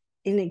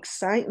in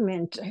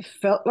excitement. I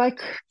felt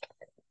like,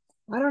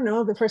 I don't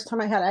know, the first time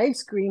I had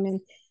ice cream,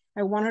 and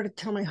I wanted to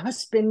tell my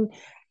husband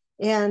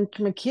and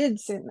my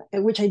kids, and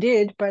which I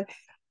did, but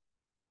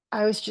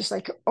I was just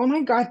like, oh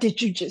my God,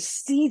 did you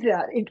just see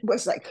that? It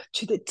was like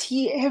to the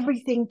T,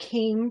 everything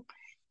came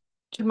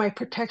to my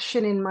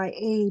protection and my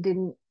aid.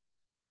 And,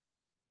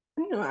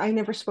 I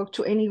never spoke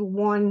to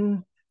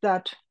anyone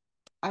that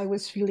I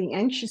was feeling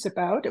anxious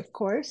about, of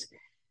course.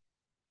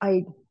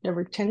 I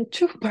never tend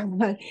to,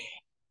 but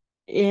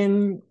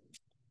in,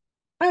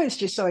 I was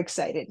just so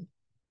excited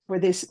for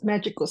this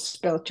magical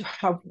spell to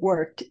have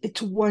worked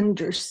its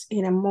wonders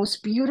in a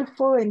most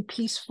beautiful and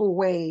peaceful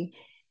way.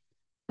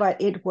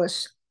 But it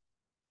was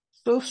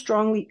so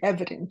strongly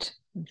evident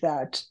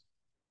that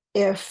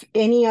if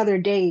any other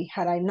day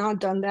had I not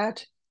done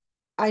that,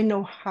 I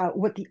know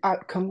what the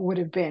outcome would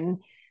have been,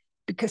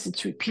 because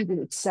it's repeated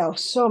itself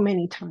so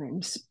many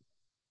times.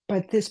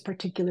 But this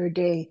particular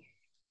day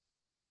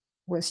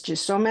was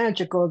just so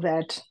magical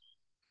that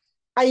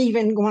I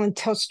even want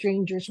to tell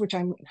strangers, which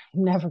I'm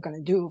never going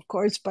to do, of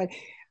course, but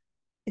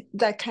it's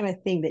that kind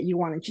of thing that you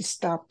want to just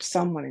stop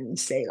someone and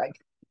say like,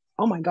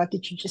 oh my God,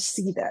 did you just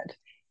see that?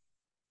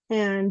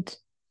 And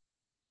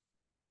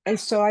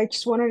so I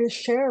just wanted to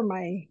share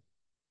my,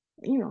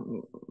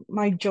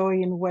 my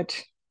joy in what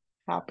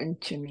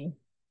happened to me.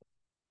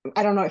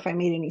 I don't know if I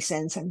made any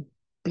sense. I'm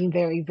being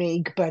very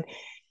vague, but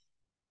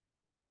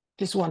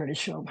just wanted to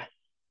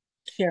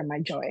share my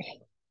joy.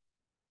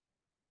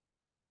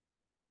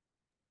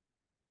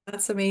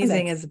 That's And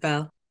amazing, that's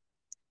Isabel.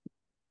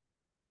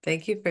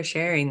 Thank you for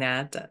sharing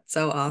that. That's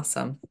so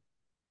awesome.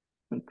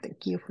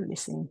 thank you for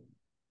listening.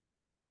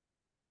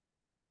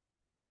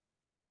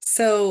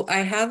 So I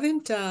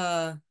haven't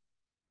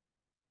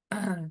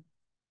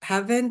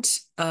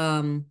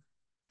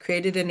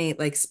created any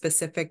like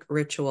specific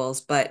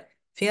rituals, but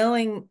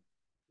feeling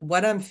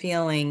what I'm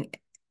feeling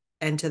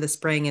into the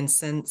spring, and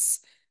since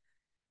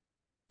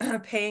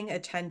paying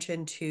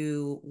attention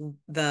to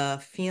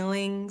the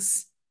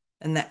feelings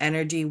and the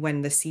energy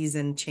when the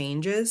season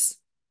changes.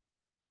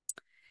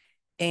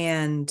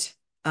 And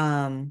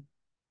um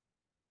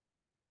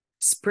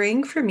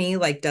spring for me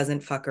like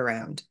doesn't fuck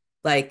around.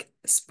 Like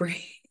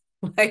spring,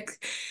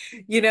 like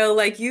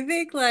like you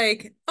think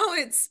like, oh,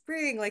 it's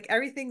spring, like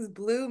everything's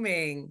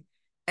blooming,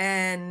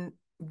 and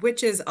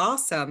which is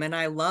awesome. And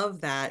I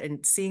love that.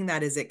 And seeing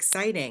that is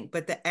exciting.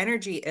 But the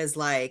energy is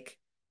like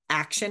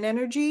action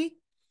energy.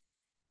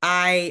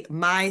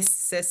 My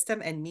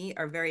system and me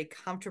are very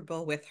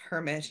comfortable with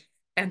hermit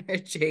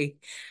energy.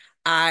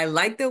 I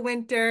like the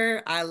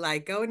winter. I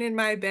like going in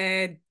my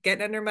bed,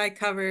 getting under my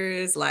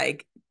covers,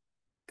 like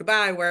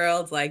goodbye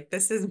world. Like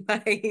this is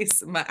my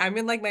I'm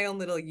in like my own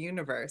little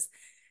universe.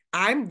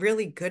 I'm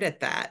really good at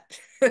that.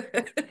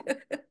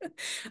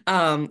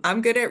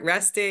 I'm good at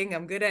resting.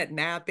 I'm good at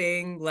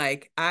napping.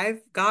 Like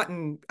I've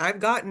gotten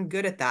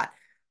good at that.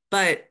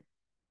 But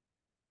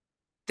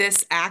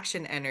this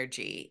action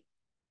energy,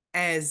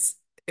 as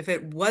if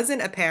it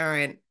wasn't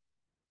apparent,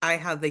 I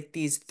had like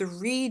these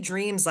three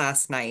dreams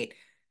last night,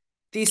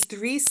 these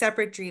three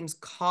separate dreams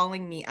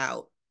calling me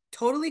out,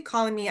 totally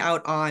calling me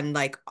out on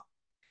like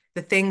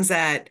the things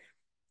that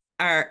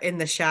are in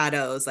the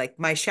shadows, like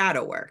my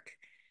shadow work.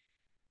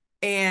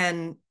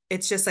 And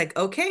it's just like,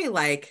 okay,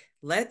 like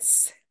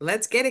let's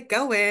get it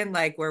going.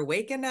 Like we're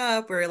waking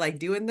up, we're like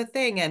doing the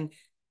thing. And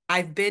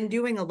I've been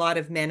doing a lot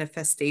of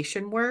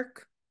manifestation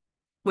work,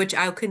 which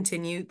I'll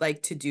continue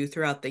like to do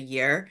throughout the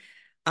year.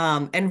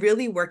 And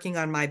really working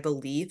on my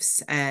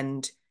beliefs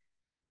and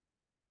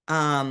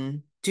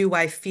do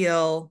I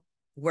feel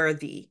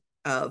worthy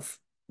of,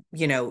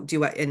 do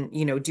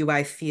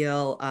I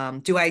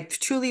feel, do I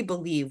truly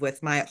believe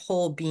with my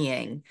whole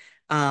being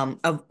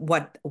of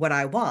what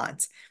I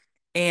want?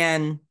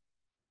 And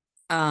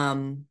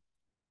um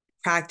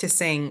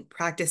practicing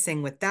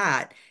with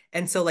that.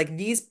 And so like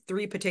these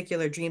three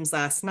particular dreams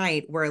last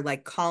night were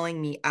like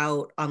calling me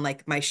out on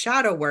like my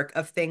shadow work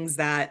of things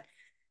that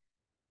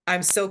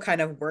I'm still kind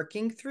of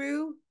working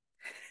through.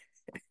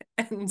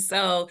 And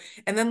so,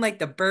 and then like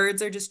the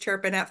birds are just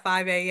chirping at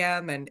 5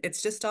 a.m. and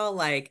it's just all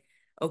like,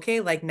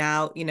 okay, like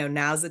now,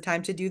 now's the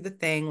time to do the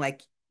thing.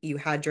 Like you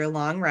had your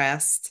long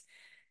rest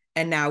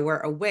and now we're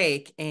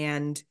awake.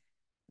 And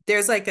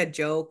there's like a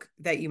joke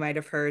that you might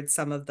have heard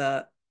some of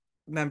the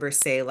members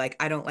say, like,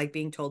 I don't like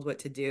being told what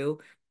to do.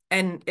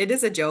 And it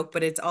is a joke,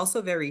 but it's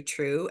also very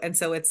true. And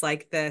so it's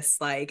like this,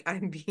 like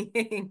I'm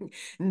being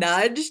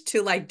nudged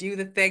to like do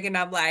the thing. And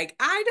I'm like,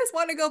 I just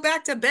want to go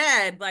back to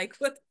bed. Like,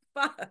 what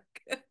the fuck?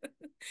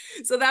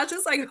 So that's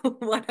just like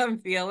what I'm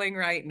feeling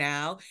right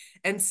now.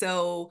 And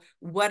so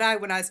when I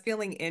was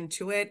feeling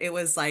into it, it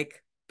was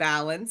like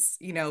balance,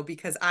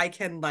 because I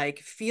can like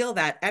feel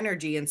that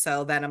energy. And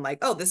so then I'm like,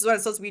 oh, this is what I'm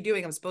supposed to be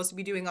doing. I'm supposed to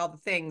be doing all the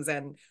things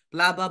and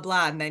blah, blah,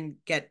 blah, and then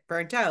get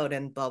burnt out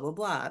and blah, blah,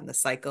 blah. And the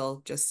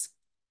cycle just,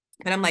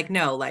 and I'm like,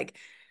 no, like,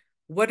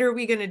 what are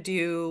we going to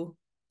do?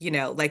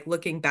 Like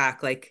looking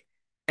back, like,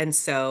 and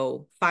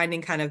so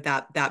finding kind of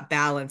that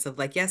balance of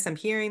like, yes, I'm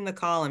hearing the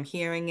call, I'm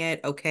hearing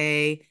it.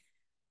 Okay.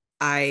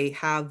 I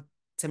have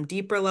some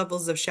deeper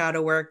levels of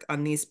shadow work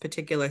on these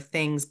particular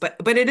things, but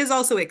it is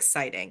also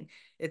exciting.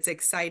 It's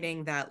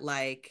exciting that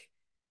like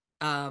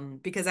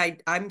because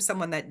I'm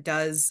someone that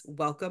does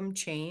welcome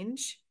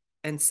change,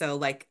 and so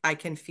like I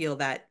can feel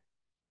that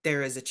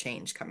there is a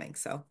change coming.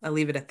 So I'll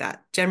leave it at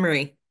that. Jen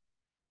Marie.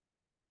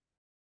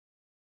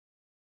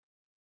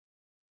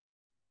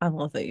 I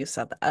love that you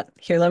said that.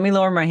 Here, let me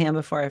lower my hand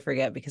before I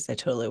forget because I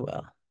totally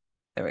will.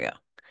 There we go.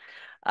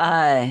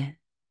 Uh,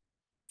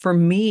 for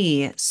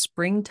me,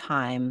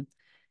 springtime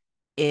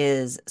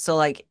is so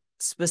like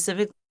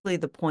specifically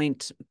the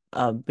point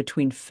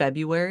between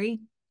February,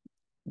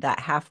 that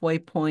halfway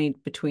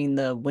point between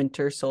the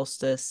winter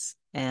solstice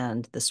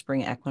and the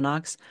spring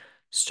equinox.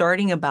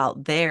 Starting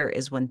about there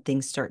is when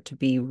things start to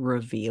be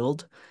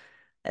revealed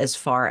as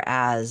far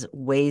as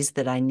ways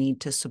that I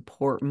need to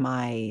support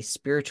my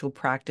spiritual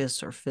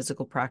practice or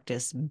physical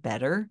practice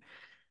better.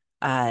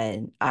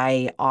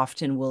 I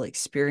often will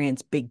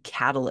experience big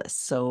catalysts.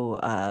 So,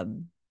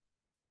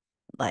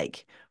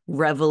 like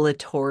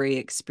revelatory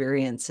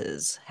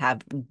experiences,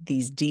 have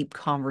these deep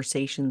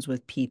conversations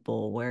with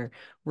people where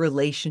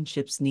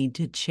relationships need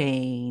to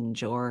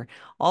change, or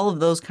all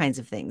of those kinds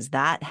of things.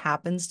 That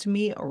happens to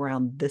me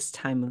around this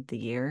time of the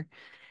year.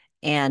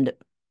 And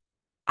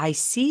I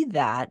see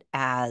that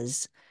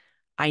as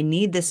I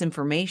need this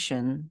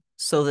information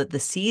so that the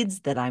seeds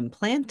that I'm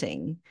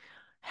planting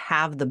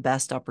have the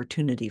best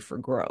opportunity for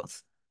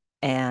growth.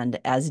 And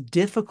as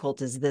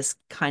difficult as this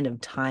kind of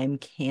time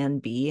can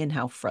be and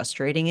how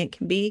frustrating it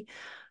can be,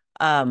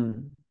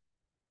 um,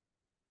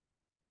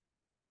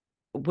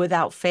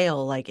 without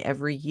fail, like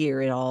every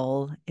year,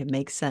 it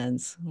makes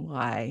sense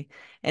why.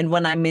 And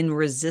when I'm in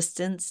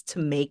resistance to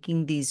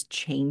making these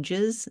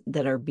changes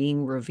that are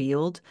being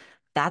revealed,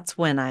 that's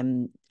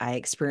when I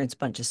experience a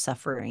bunch of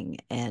suffering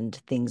and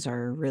things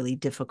are really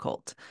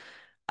difficult.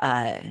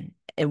 Uh,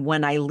 and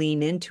when I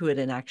lean into it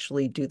and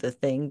actually do the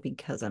thing,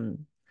 because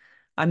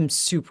I'm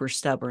super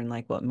stubborn,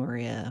 like what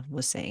Maria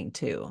was saying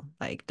too.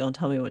 Like, don't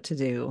tell me what to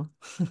do.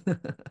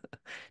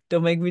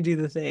 Don't make me do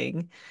the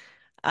thing.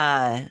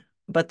 Uh,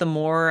 but the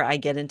more I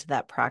get into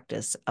that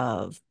practice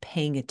of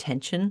paying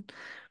attention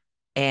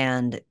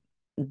and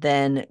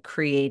then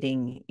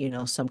creating,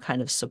 some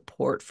kind of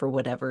support for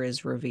whatever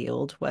is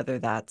revealed, whether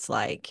that's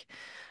like,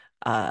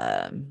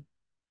 um,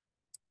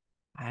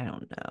 I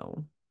don't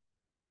know,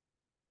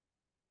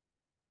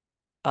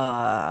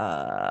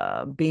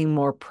 being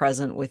more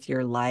present with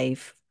your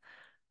life,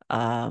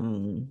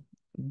 um,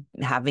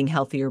 having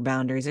healthier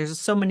boundaries. There's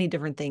so many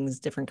different things,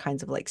 different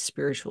kinds of like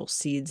spiritual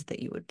seeds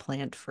that you would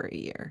plant for a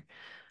year.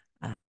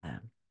 Uh,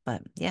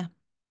 but yeah,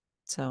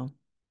 so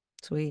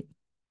sweet.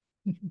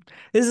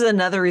 This is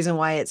another reason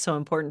why it's so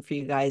important for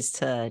you guys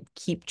to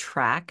keep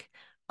track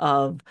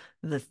of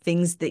the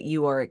things that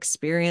you are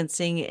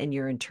experiencing and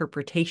your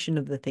interpretation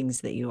of the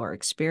things that you are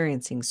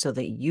experiencing so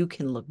that you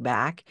can look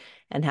back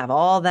and have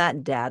all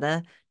that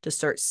data to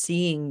start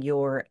seeing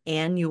your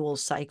annual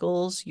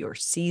cycles, your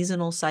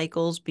seasonal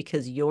cycles,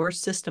 because your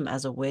system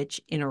as a witch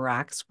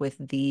interacts with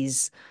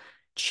these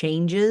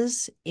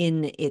changes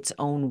in its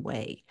own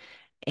way.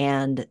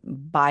 And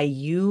by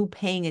you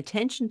paying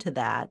attention to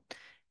that,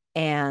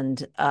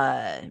 and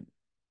kind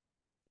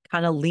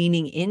of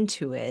leaning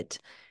into it,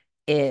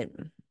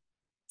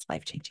 it's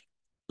life changing.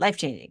 Life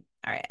changing.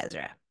 All right,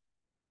 Ezra,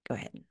 go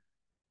ahead.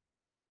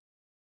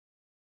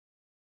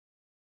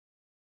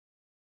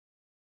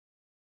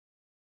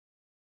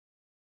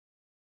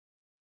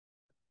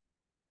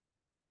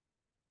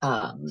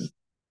 Um,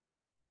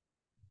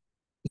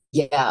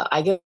 yeah,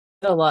 I get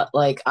a lot.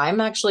 Like, I'm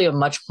actually a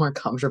much more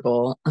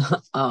comfortable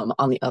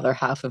on the other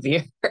half of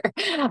you.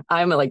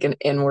 I'm like an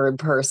inward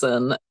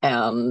person,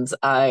 and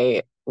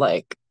I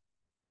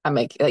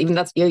make even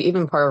that's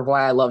even part of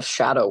why I love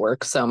shadow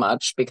work so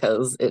much,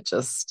 because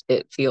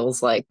it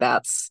feels like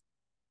that's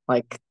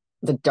like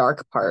the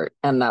dark part,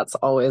 and that's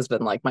always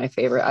been like my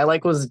favorite. I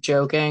like was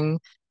joking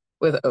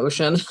with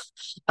Ocean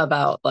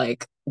about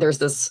like there's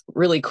this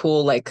really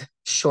cool like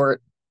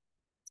short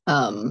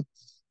um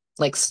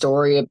like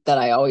story that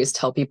I always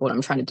tell people when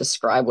I'm trying to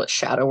describe what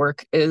shadow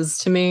work is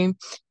to me.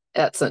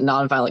 That's a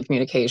nonviolent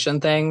communication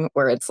thing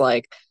where it's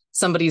like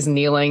somebody's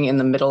kneeling in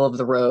the middle of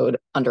the road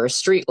under a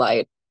street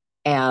light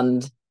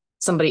and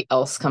somebody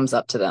else comes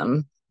up to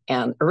them.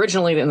 And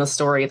originally in the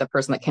story, the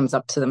person that comes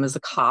up to them is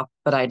a cop,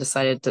 but I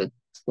decided to,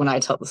 when I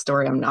tell the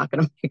story, I'm not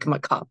going to make him a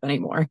cop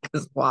anymore,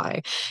 because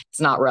why? It's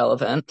not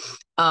relevant.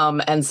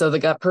 And so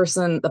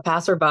the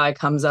passerby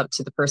comes up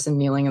to the person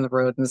kneeling in the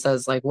road and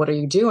says, like, what are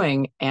you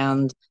doing?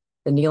 And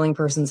the kneeling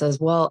person says,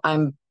 well,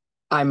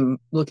 I'm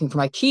looking for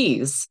my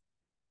keys.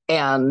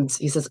 And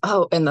he says,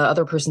 oh, and the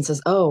other person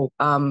says, oh,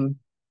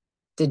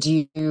 did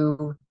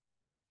you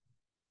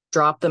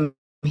drop them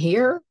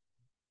here?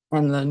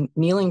 And the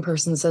kneeling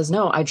person says,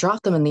 no, I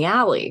dropped them in the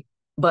alley,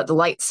 but the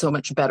light's so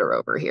much better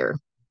over here.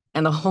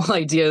 And the whole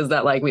idea is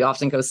that like we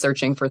often go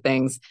searching for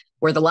things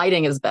where the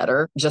lighting is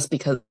better just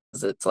because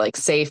it's like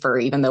safer,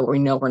 even though we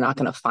know we're not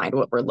going to find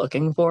what we're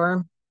looking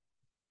for.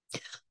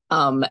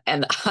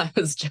 And I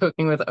was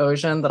joking with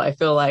Ocean that I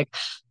feel like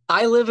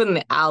I live in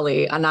the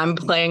alley and I'm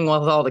playing with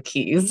all the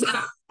keys.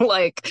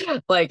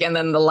 And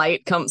then the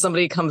light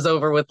somebody comes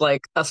over with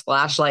like a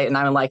flashlight and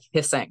I'm like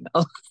hissing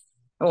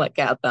like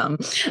at them.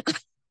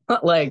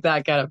 Like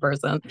that kind of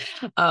person.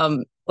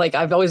 Like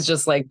I've always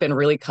just like been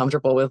really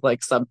comfortable with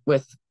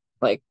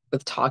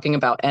with talking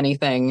about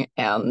anything,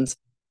 and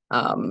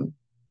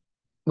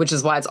which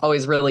is why it's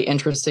always really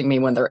interesting me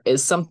when there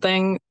is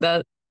something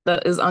that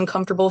is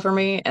uncomfortable for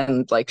me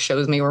and like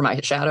shows me where my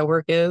shadow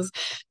work is,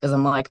 because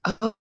I'm like,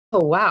 oh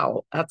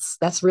wow,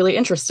 that's really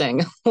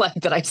interesting. Like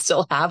that I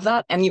still have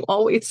that, and you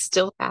always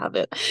still have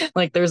it.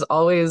 Like there's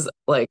always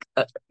like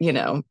a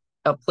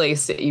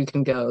place that you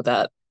can go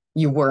that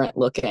you weren't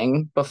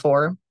looking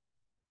before,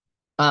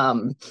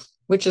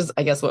 which is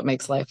I guess what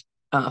makes life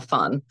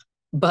fun.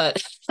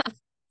 But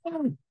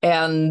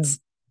and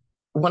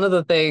one of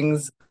the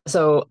things,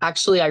 so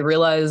actually I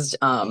realized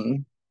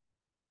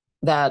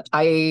that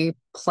I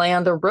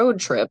planned a road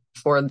trip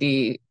for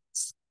the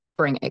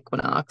spring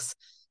equinox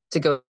to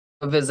go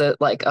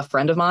visit like a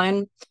friend of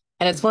mine.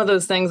 And it's one of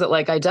those things that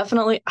like I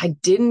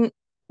didn't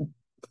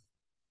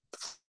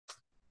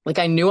like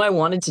I knew I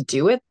wanted to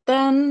do it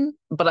then,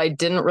 but I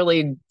didn't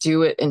really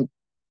do it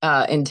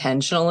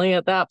intentionally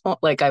at that point.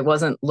 Like I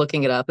wasn't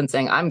looking it up and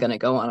saying I'm going to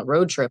go on a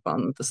road trip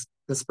on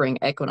the spring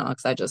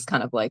equinox. I just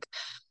kind of like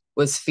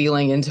was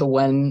feeling into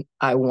when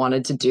I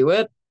wanted to do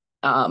it.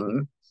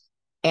 And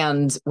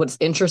what's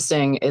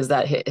interesting is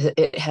that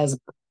it has,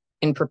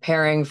 in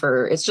preparing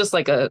for, it's just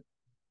like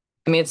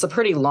it's a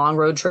pretty long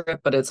road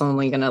trip, but it's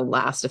only going to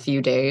last a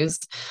few days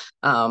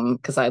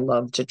because I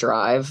love to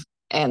drive.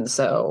 And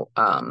so,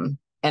 and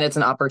it's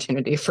an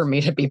opportunity for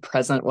me to be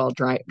present while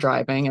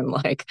driving and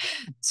like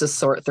to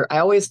sort through. I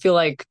always feel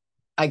like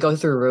I go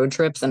through road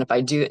trips, and if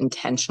I do it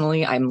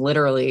intentionally, I'm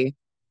literally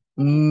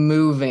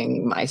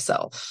moving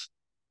myself.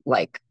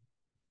 Like,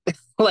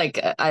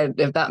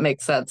 if that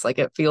makes sense, like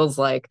it feels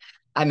like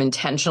I'm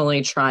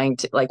intentionally trying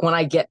to, like when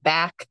I get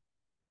back,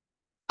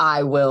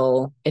 I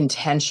will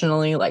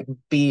intentionally like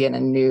be in a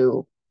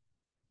new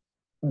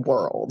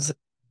world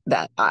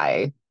that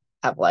I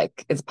have,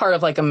 like it's part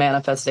of like a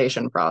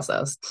manifestation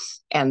process.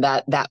 And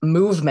that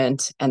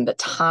movement and the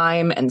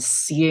time and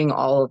seeing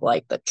all of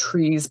like the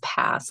trees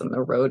pass and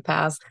the road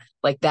pass,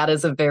 like that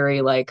is a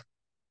very like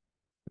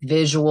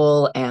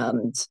visual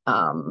and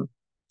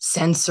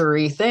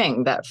sensory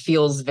thing that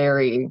feels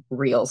very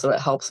real. So it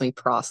helps me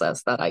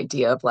process that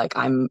idea of like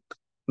I'm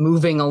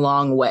moving a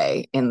long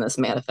way in this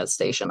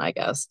manifestation, I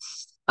guess.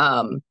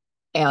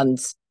 And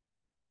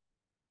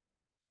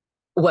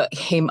what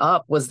came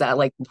up was that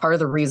like part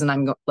of the reason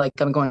I'm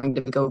going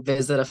to go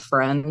visit a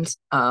friend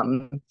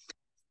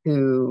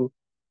who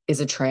is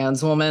a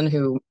trans woman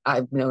who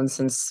I've known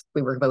since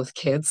we were both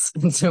kids,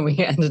 and so we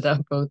ended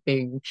up both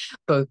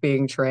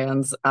being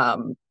trans,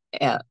 and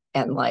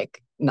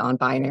like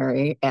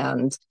non-binary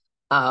and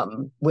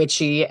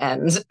witchy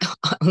and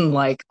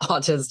like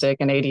autistic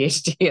and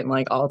ADHD and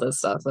like all this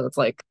stuff. So it's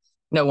like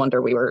no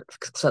wonder we were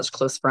such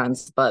close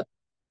friends. But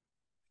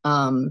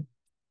um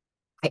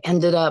I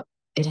ended up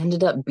it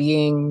ended up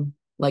being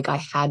like I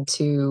had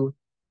to,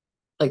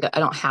 like I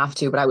don't have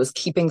to, but I was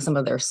keeping some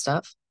of their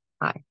stuff.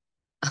 Hi.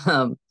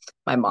 Um,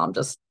 my mom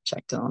just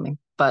checked in on me,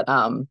 but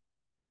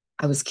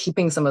I was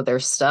keeping some of their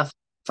stuff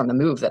from the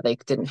move that they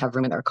didn't have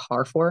room in their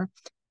car for.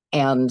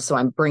 And so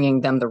I'm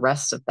bringing them the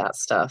rest of that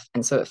stuff.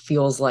 And so it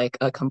feels like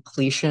a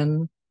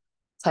completion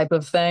type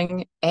of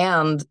thing.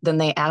 And then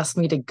they asked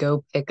me to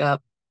go pick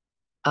up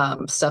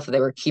stuff that they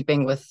were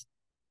keeping with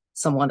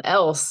someone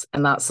else.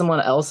 And that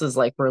someone else is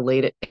like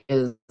related,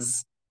 is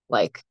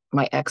like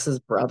my ex's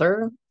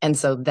brother. And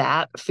so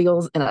that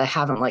feels, and I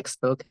haven't like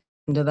spoken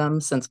to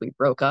them since we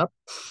broke up.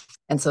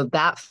 And so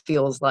that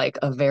feels like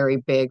a very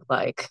big,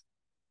 like,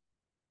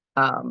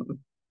 um,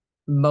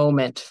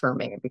 moment for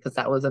me because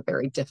that was a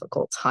very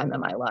difficult time in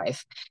my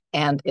life.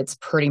 And it's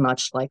pretty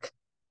much like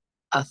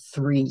a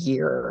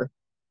 3-year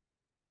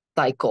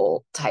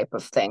cycle type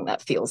of thing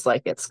that feels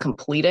like it's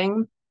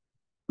completing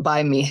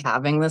by me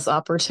having this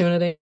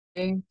opportunity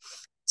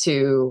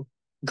to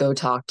go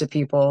talk to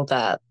people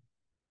that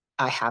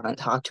I haven't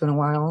talked to in a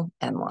while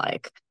and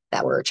like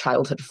that were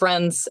childhood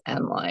friends.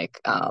 And like,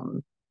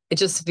 it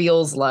just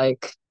feels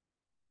like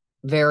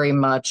very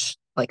much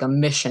like a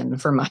mission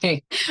for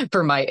my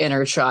for my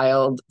inner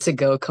child to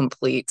go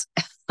complete.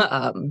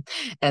 um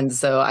and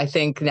so I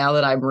think now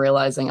that I'm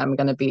realizing I'm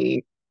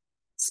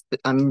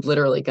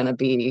literally going to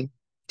be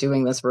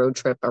doing this road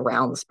trip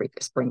around the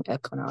spring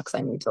equinox,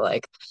 I need to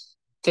like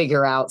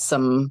figure out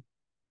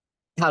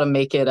how to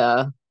make it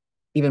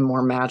even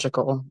more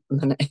magical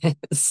than it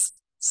is.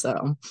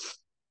 So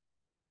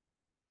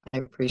I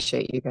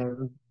appreciate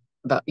you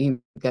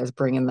guys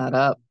bringing that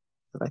up,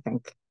 because I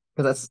think,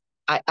 because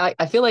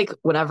I feel like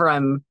whenever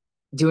I'm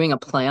doing a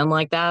plan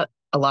like that,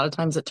 a lot of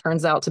times it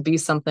turns out to be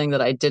something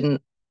that I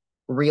didn't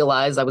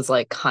realize I was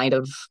like kind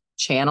of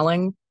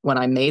channeling when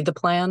I made the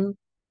plan.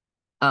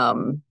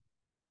 Um,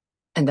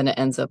 and then it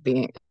ends up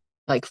being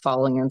like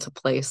falling into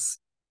place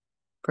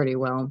pretty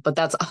well. But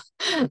that's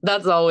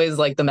always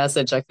like the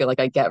message I feel like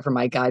I get from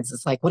my guides.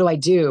 It's like, what do I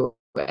do?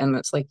 And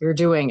it's like, you're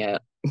doing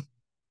it.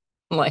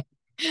 Like,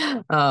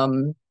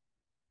 um,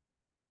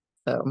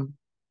 so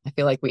I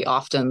feel like we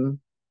often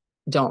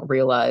don't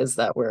realize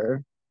that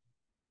we're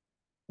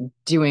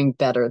doing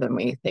better than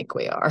we think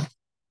we are.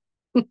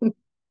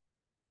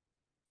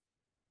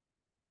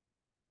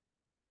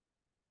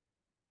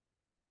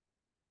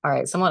 All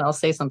right, someone else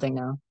say something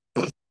now.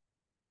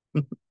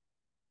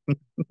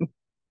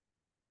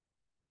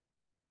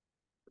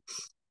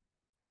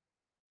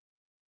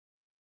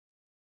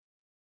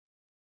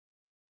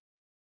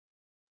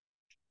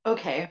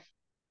 Okay.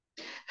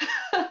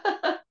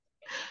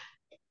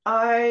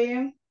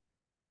 I,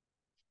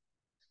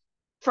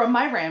 from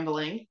my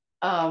rambling,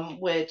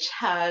 which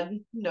had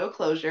no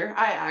closure,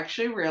 I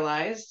actually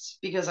realized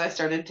because I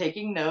started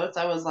taking notes,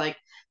 I was like,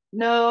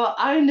 no,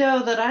 I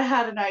know that I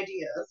had an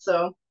idea.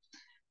 So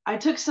I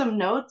took some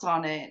notes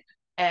on it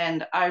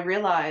and I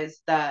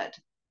realized that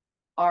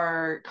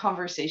our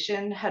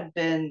conversation had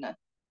been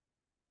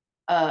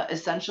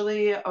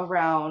essentially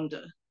around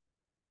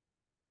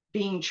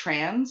being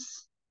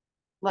trans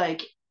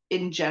like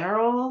in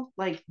general,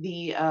 like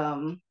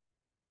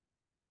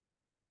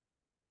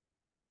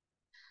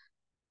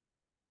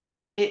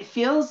it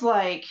feels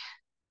like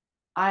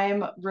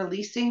I'm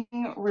releasing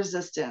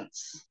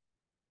resistance.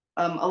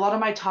 A lot of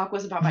my talk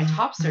was about my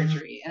top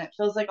surgery, and it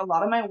feels like a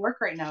lot of my work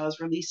right now is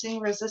releasing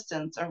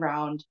resistance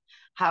around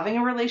having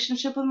a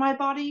relationship with my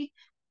body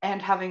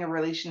and having a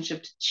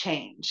relationship to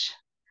change.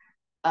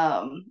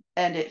 And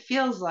it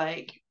feels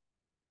like,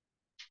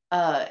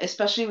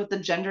 especially with the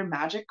gender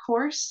magic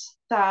course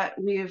that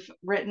we've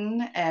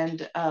written,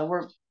 and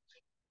we're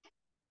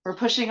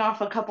pushing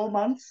off a couple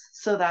months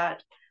so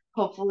that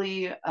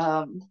hopefully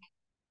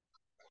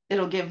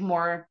it'll give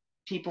more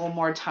people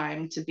more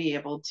time to be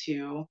able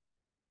to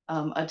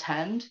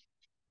attend.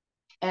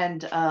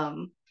 And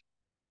I'm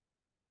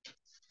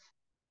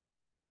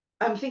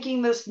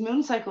thinking this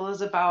moon cycle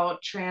is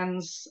about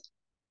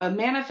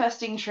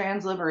manifesting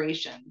trans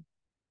liberation,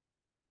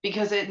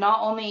 because it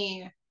not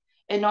only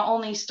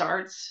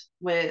starts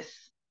with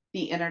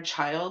the inner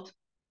child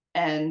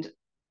and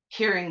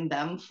hearing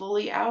them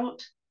fully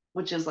out,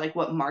 which is like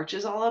what March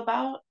is all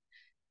about,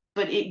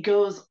 but it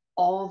goes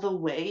all the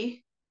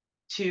way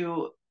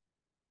to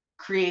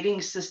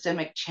creating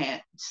systemic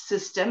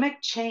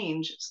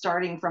change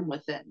starting from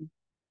within.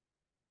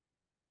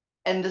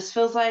 And this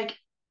feels like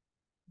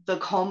the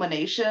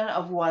culmination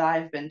of what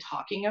I've been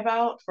talking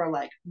about for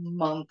like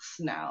months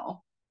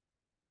now.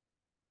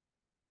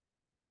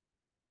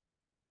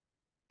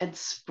 And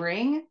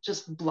spring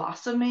just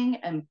blossoming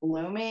and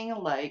blooming,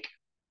 like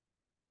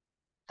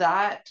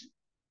that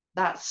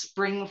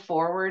spring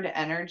forward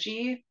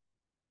energy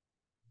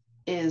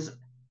is,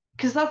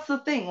 because that's the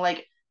thing,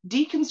 like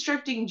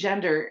deconstructing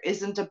gender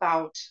isn't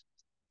about,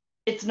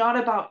 it's not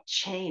about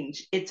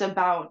change, it's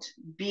about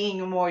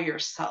being more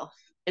yourself.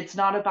 It's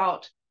not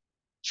about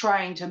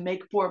trying to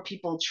make more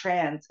people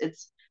trans,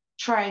 it's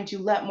trying to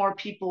let more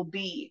people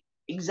be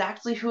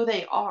exactly who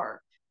they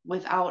are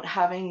without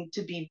having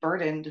to be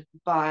burdened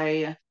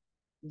by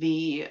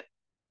the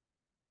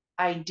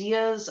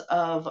ideas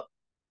of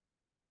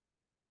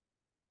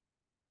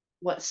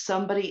what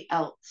somebody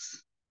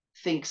else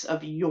thinks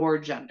of your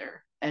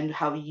gender and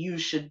how you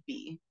should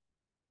be.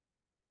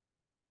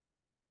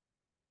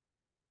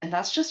 And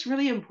that's just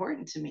really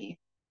important to me.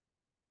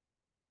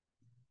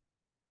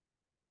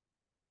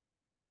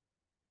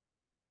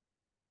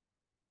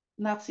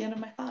 And that's the end of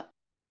my thought.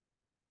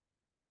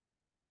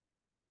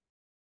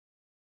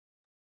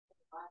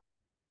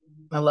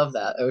 I love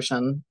that,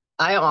 Ocean.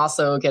 I am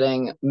also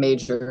getting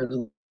major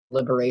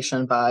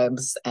liberation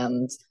vibes,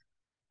 and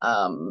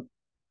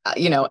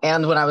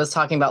and when I was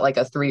talking about like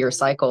a 3-year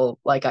cycle,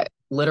 like I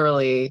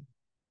literally,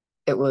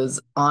 it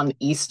was on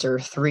Easter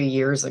 3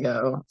 years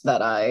ago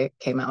that I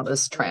came out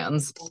as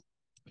trans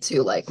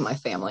to like my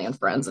family and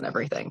friends and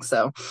everything.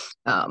 So,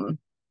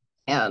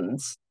 and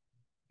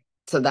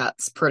so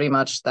that's pretty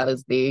much,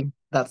 that's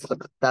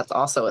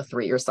also a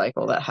 3-year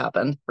cycle that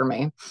happened for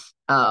me.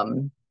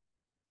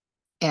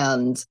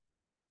 And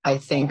I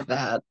think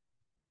that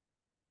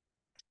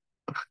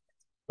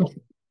my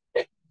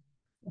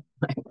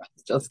breath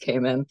just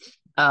came in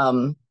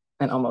and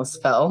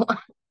almost fell.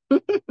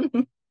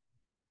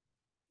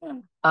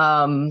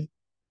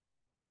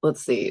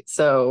 Let's see.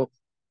 So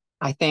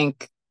I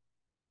think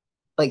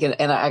like, and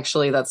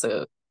actually that's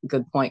a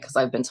good point, because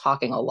I've been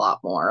talking a lot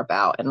more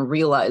about and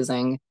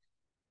realizing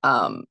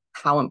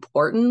how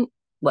important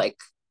like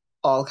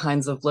all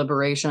kinds of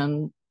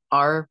liberation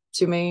are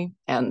to me,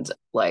 and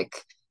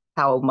like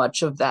how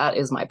much of that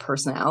is my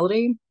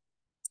personality,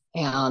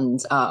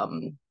 and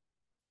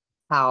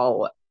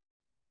how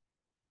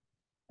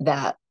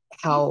that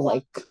how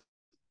like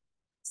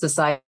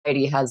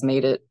society has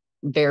made it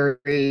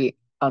very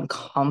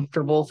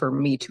uncomfortable for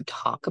me to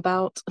talk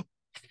about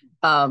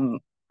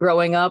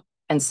growing up.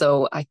 And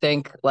so I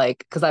think like,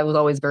 because I was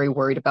always very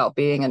worried about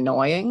being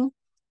annoying,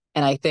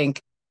 and I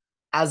think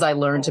as I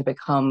learned to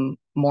become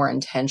more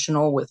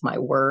intentional with my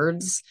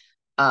words,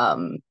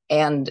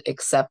 and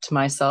accept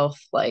myself,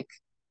 like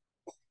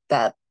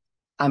that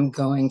I'm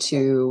going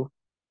to,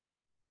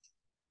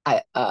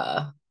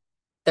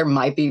 there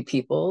might be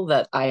people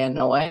that I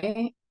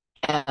annoy,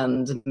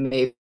 and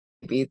maybe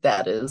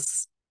that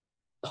is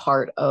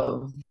part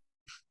of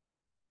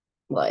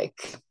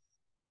like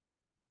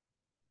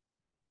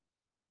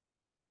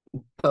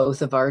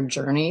both of our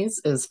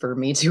journeys, is for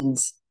me to,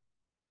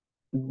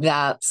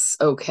 that's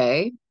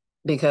okay,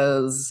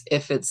 because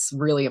if it's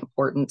really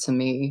important to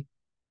me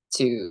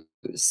to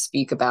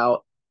speak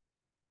about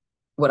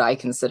what I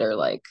consider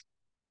like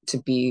to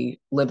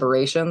be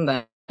liberation,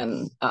 then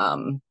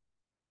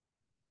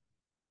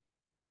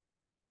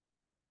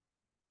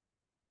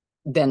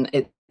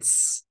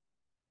it's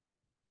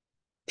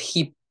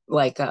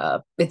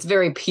it's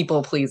very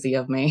people pleasy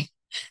of me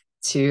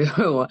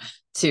to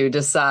to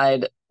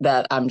decide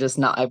that I'm just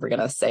not ever going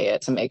to say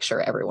it to make sure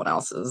everyone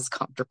else is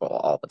comfortable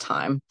all the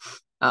time.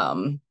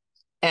 And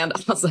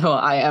also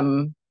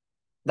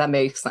that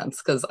makes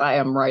sense, because I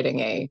am writing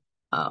a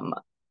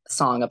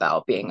song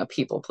about being a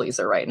people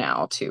pleaser right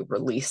now to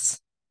release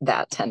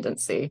that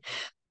tendency.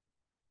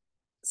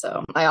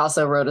 So I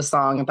also wrote a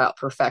song about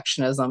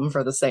perfectionism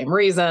for the same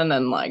reason,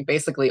 and like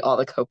basically all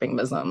the coping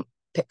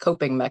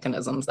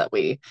mechanisms that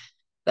we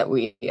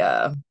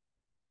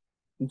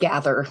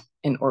gather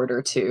in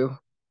order to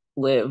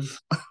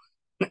live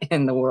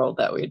in the world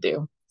that we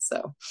do.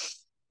 So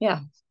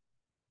yeah,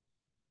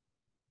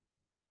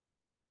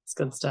 it's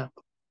good stuff.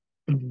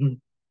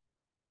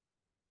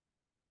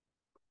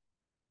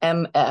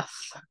 MF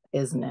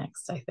is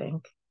next, I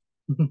think.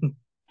 Hey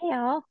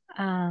y'all.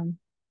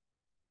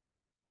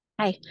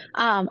 Hi.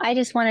 I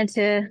just wanted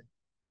to,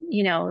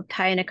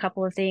 tie in a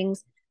couple of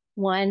things.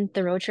 One,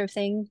 the road trip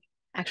thing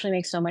actually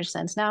makes so much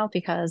sense now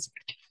because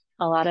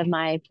a lot of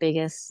my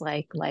biggest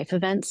like life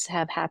events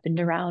have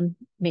happened around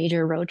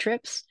major road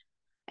trips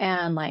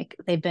and like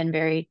they've been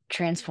very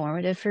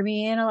transformative for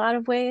me in a lot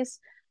of ways.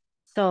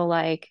 So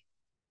like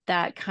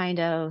that kind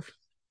of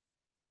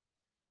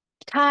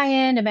tie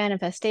in to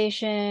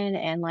manifestation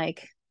and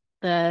like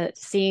the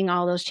seeing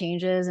all those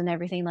changes and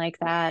everything like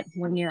that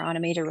when you're on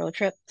a major road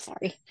trip,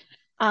 sorry,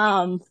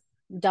 um,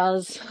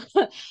 does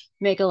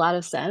make a lot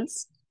of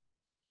sense.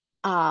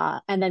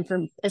 And then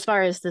from as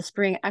far as the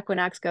spring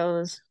equinox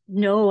goes,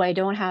 no, I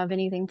don't have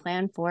anything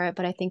planned for it,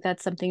 but I think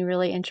that's something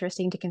really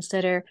interesting to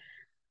consider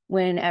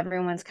when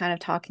everyone's kind of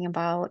talking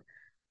about,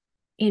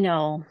 you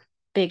know,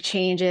 big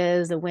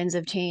changes, the winds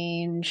of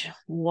change,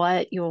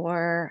 what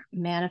you're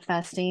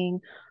manifesting,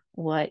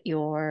 what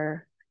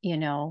you're,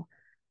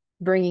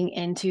 bringing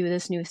into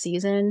this new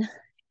season.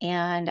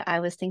 And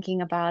I was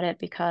thinking about it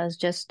because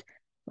just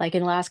like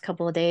in the last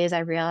couple of days, I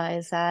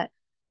realized that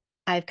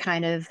I've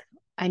kind of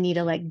I need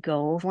to let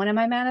go of one of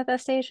my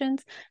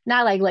manifestations.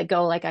 Not like let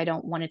go like I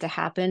don't want it to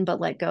happen, but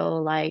let go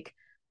like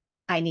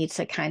I need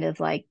to kind of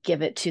like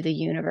give it to the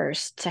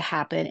universe to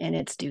happen in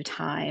its due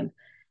time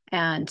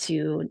and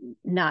to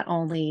not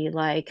only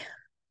like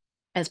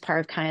as part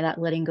of kind of that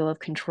letting go of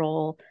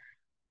control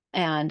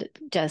and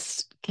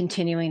just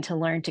continuing to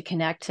learn to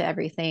connect to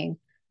everything,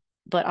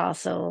 but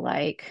also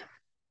like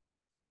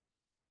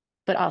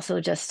but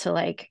also just to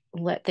like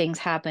let things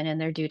happen in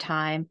their due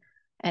time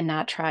and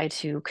not try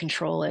to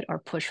control it or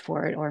push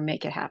for it or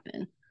make it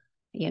happen,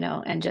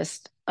 and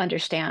just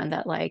understand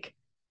that like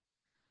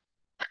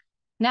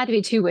not to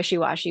be too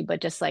wishy-washy, but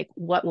just like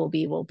what will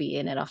be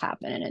and it'll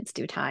happen in its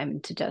due time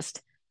and to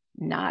just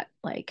not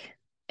like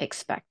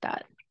expect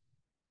that.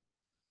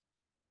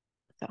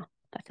 So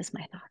that is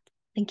my thought.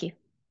 Thank you.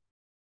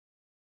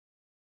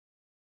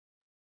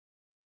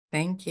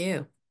 Thank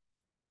you.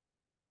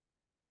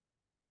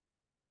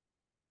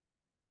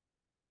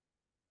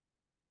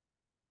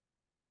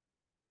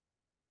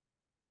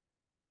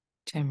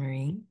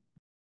 Jean-Marie.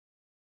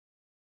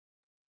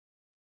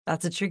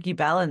 That's a tricky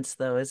balance,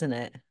 though, isn't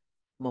it,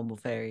 Mumble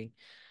Fairy?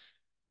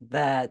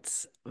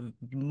 That's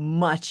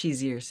much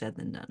easier said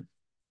than done,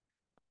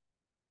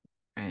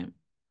 right?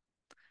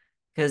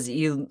 Because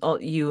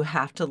you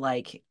have to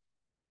like,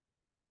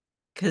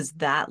 because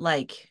that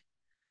like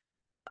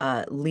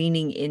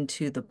leaning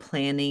into the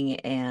planning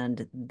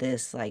and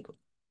this like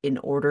in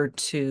order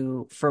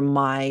to for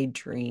my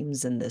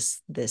dreams and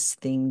this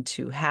thing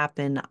to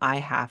happen, I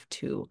have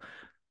to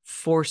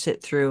force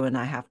it through and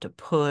I have to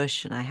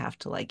push and I have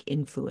to like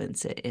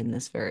influence it in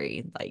this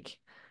very like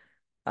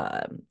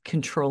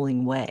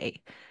controlling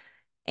way.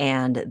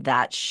 And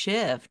that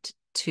shift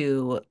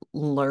to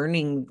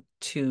learning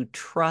to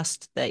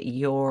trust that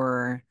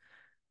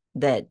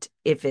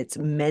if it's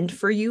meant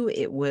for you,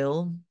 it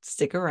will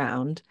stick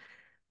around,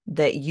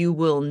 that you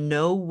will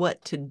know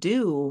what to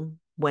do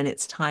when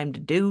it's time to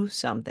do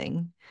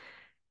something,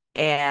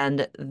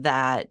 and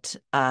that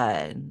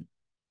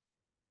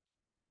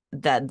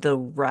the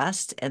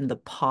rest and the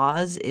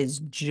pause is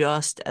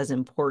just as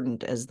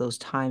important as those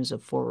times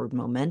of forward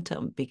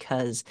momentum,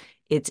 because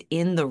it's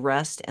in the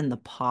rest and the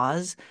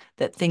pause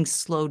that things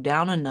slow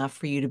down enough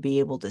for you to be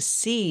able to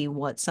see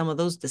what some of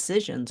those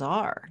decisions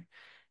are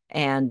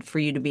and for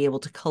you to be able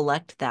to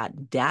collect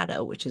that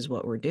data, which is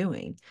what we're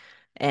doing,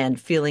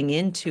 and feeling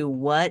into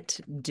what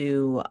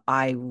do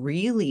I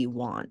really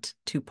want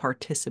to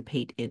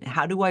participate in?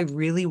 How do I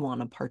really want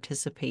to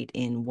participate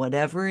in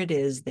whatever it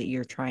is that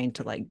you're trying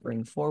to like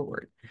bring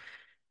forward?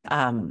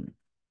 And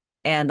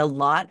a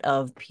lot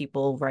of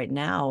people right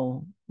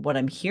now, what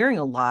I'm hearing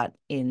a lot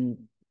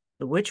in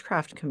the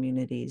witchcraft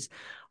communities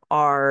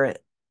are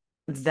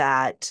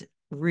that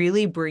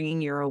really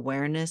bringing your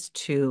awareness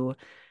to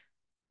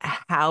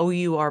how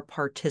you are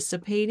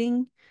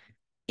participating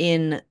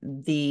in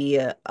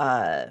the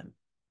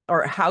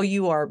or how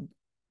you are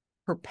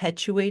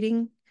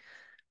perpetuating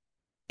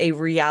a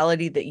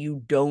reality that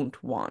you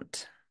don't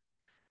want.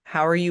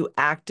 How are you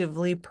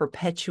actively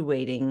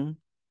perpetuating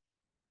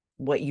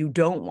what you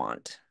don't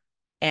want?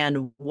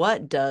 And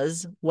what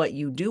does what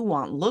you do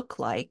want look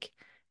like?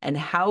 And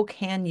how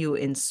can you,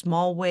 in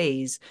small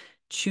ways,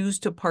 choose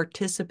to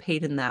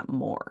participate in that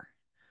more?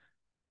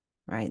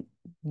 Right?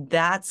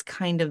 That's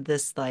kind of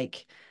this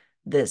like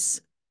this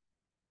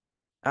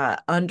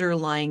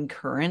underlying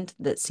current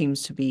that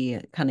seems to be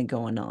kind of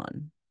going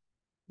on.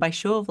 By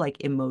show of like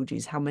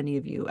emojis, how many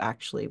of you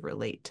actually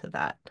relate to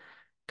that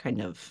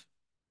kind of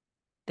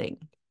thing?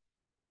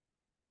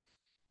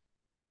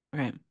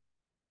 Right.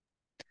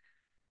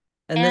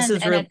 And this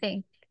is And I real.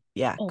 think,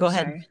 Yeah, oh, go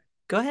ahead. sorry.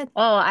 Go ahead.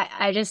 Oh,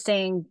 I just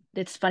saying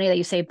it's funny that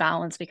you say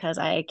balance because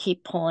I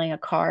keep pulling a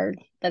card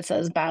that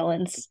says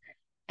balance.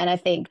 And I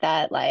think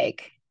that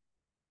like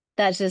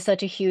that's just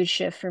such a huge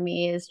shift for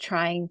me is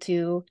trying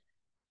to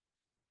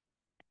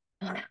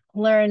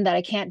learn that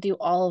I can't do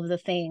all of the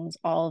things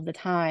all of the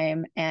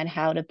time and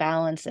how to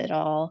balance it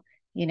all,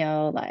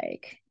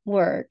 like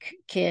work,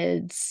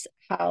 kids,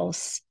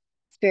 house,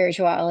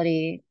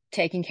 spirituality,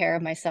 taking care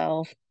of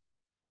myself,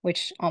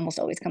 which almost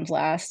always comes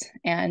last,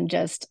 and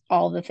just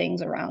all the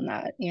things around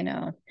that.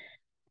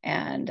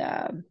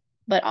 And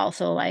but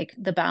also like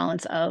the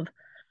balance of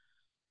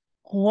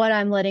what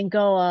I'm letting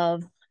go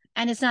of.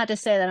 And it's not to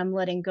say that I'm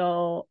letting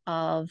go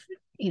of,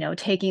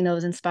 taking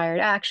those inspired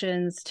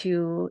actions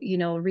to,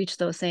 reach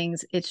those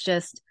things. It's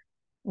just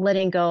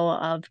letting go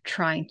of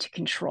trying to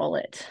control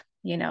it,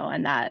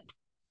 and that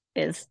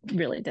is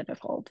really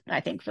difficult,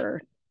 I think,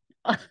 for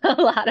a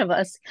lot of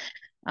us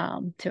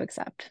to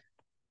accept.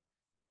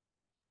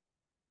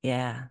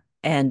 Yeah.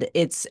 And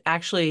it's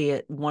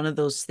actually one of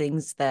those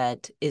things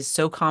that is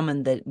so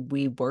common that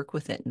we work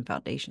with it in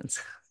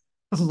foundations.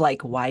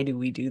 Like, why do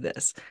we do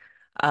this?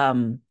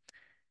 Um,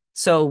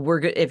 so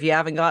if you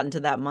haven't gotten to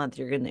that month,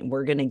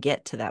 we're gonna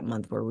get to that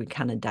month where we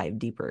kind of dive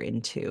deeper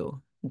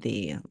into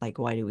the like,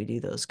 why do we do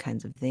those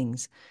kinds of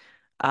things?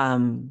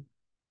 Um,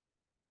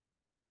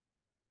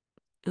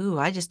 ooh,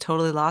 I just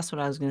totally lost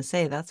what I was gonna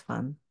say. That's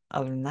fun.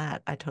 Other than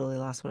that, I totally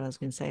lost what I was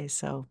gonna say.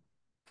 So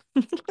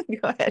go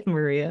ahead,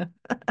 Maria.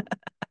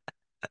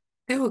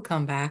 It will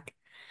come back.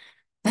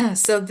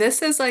 So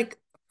this is like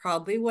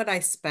probably what I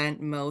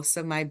spent most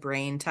of my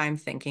brain time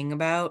thinking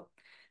about,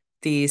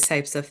 these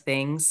types of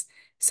things.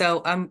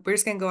 So we're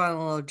just gonna go on a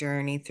little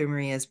journey through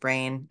Maria's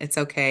brain. It's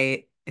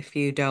okay if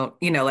you don't,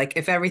 like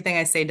if everything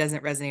I say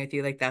doesn't resonate with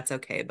you, like that's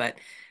okay. But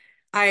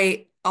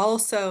I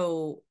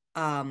also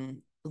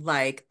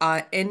like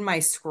in my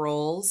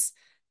scrolls,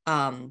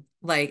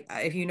 like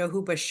if you know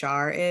who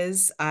Bashar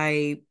is,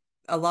 I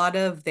a lot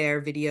of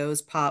their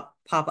videos pop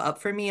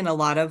up for me, and a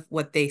lot of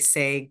what they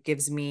say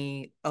gives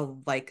me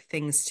like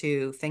things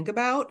to think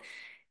about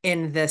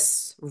in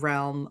this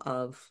realm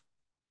of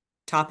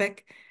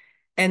topic.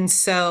 And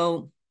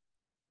so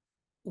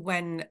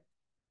when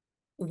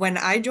when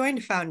I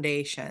joined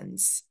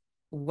Foundations,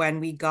 when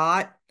we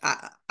got,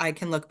 I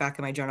can look back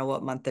in my journal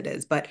what month it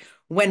is, but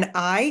when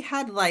I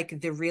had like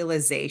the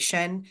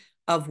realization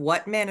of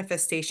what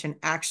manifestation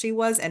actually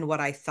was and what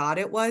I thought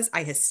it was,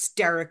 I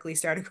hysterically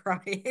started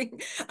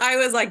crying. I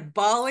was like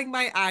bawling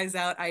my eyes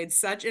out. I had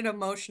such an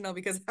emotional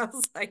because I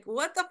was like,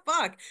 what the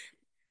fuck?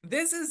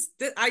 This is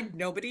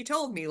nobody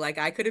told me like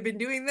I could have been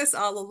doing this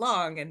all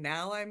along and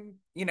now I'm,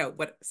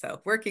 what so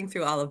working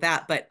through all of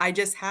that, but I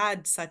just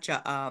had such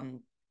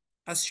a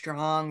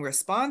strong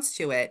response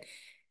to it.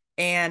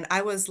 And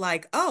I was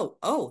like,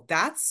 oh,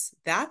 that's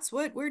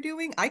what we're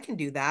doing. I can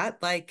do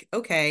that. Like,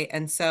 okay.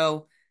 And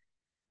so,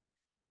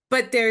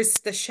 but there's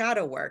the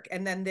shadow work.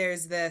 And then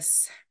there's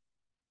this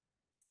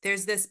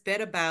bit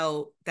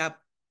about that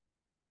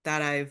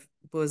I've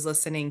was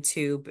listening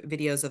to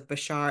videos of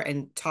Bashar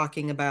and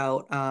talking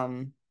about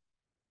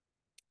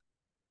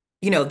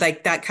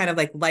like that kind of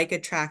like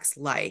attracts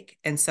like.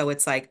 And so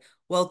it's like,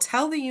 well,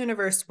 tell the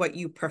universe what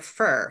you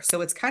prefer.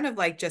 So it's kind of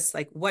like just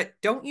like, what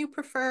don't you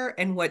prefer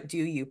and what do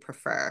you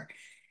prefer?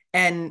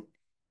 And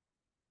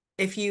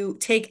if you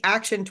take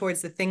action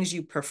towards the things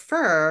you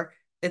prefer,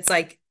 it's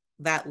like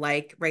that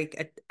like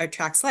right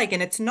attracts like,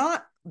 and it's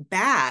not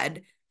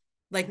bad.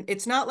 Like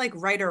it's not like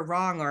right or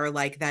wrong or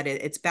like that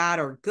it's bad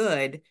or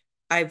good.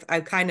 I've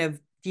kind of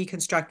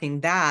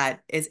deconstructing that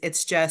is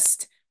it's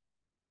just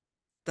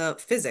the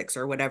physics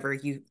or whatever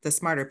the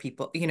smarter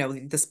people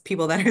the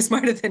people that are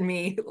smarter than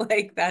me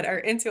like that are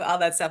into all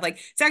that stuff like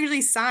it's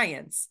actually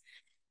science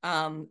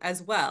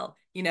as well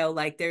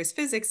like there's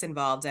physics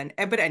involved and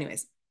but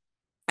anyways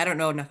I don't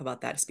know enough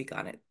about that to speak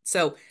on it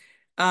so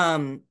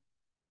um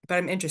but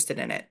I'm interested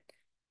in it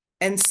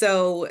and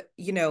so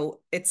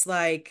it's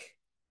like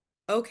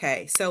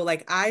okay so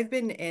like I've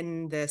been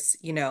in this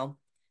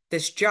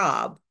this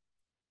job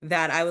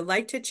that I would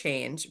like to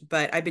change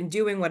but I've been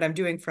doing what I'm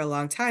doing for a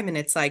long time and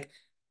it's like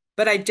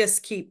but I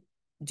just keep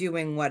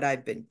doing what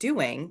I've been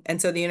doing. And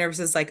so the universe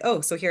is like,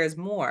 oh, so here's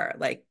more,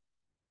 like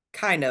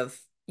kind of,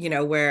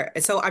 where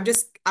so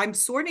I'm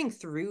sorting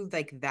through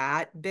like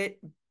that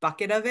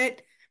bucket of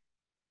it.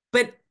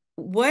 But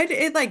what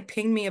it like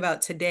pinged me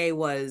about today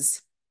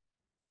was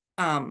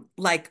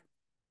like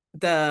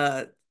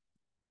the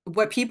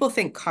what people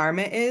think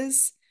karma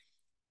is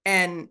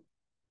and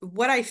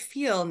what I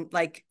feel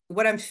like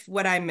what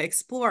I'm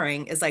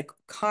exploring is like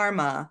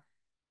karma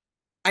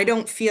I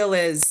don't feel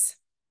is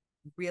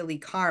really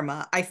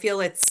karma. I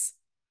feel it's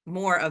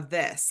more of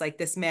this, like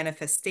this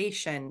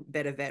manifestation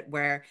bit of it,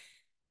 where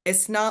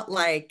it's not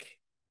like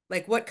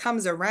what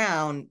comes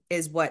around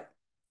is what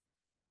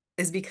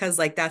is because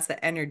like that's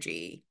the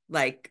energy,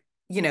 like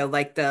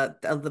like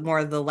the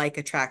more the like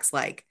attracts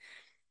like,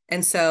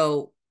 and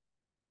so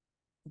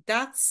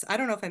that's I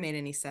don't know if I made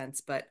any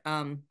sense, but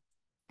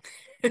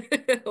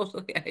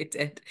I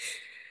did.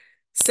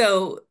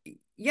 So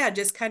yeah,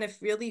 just kind of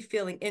really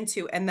feeling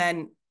into, and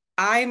then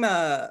I'm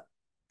a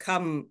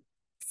come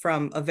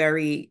from a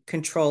very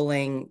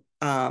controlling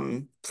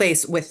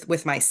place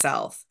with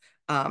myself,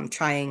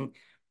 trying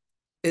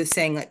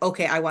saying like,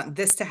 okay, I want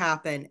this to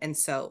happen. And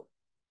so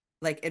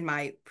like in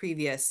my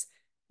previous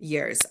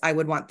years, I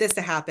would want this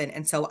to happen.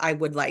 And so I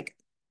would like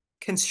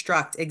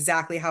construct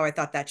exactly how I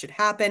thought that should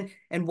happen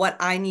and what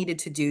I needed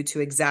to do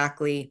to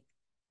exactly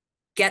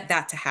get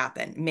that to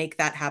happen, make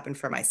that happen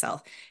for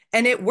myself.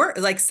 And it worked.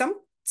 Like some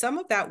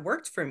of that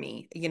worked for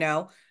me, you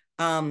know.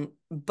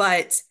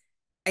 But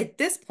at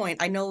this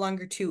point, I no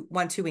longer to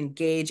want to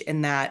engage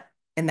in that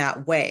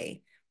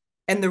way.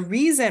 And the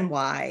reason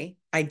why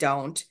I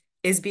don't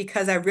is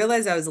because I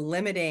realized I was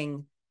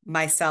limiting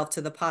myself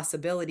to the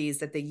possibilities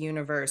that the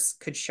universe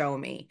could show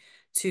me,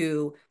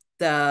 to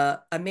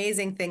the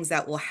amazing things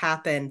that will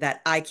happen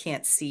that I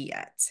can't see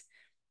yet.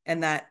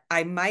 And that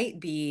I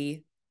might,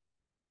 you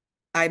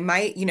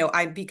know,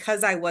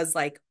 because I was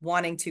like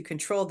wanting to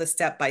control the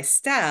step by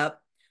step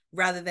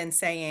rather than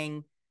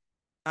saying,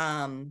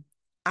 um,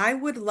 I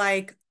would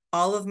like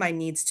all of my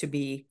needs to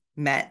be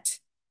met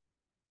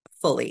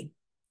fully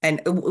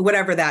and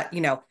whatever that,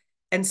 you know.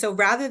 And so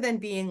rather than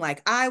being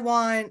like, I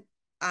want,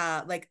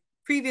 like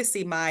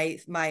previously my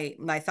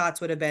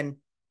thoughts would have been,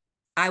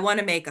 I want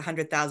to make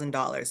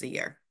 $100,000 a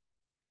year.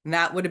 And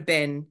that would have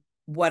been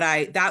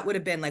that would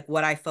have been like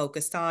what I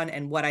focused on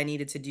and what I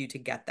needed to do to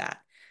get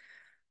that.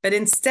 But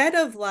instead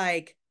of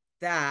like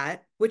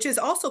that, which is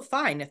also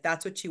fine if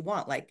that's what you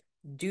want, like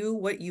do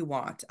what you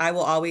want. I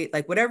will always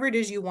like whatever it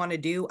is you want to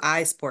do,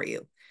 I support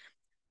you.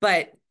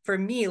 But for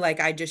me, like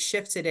I just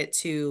shifted it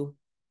to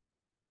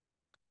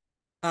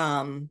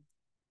um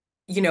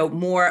you know,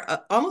 more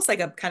almost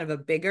like a kind of a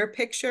bigger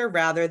picture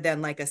rather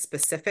than like a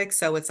specific.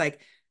 So it's like,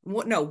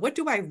 no, what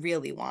do I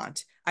really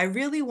want? I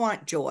really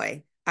want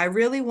joy. I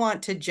really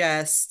want to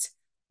just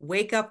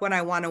wake up when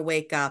I want to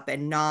wake up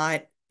and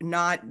not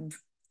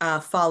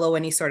follow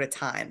any sort of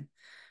time.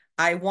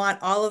 I want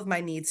all of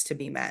my needs to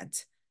be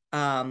met.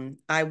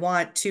 I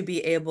want to be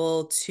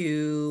able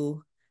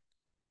to,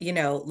 you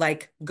know,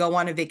 like go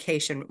on a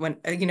vacation when,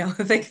 you know,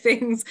 like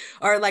things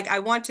are like, I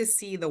want to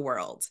see the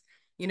world,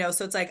 you know,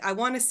 so it's like, I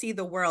want to see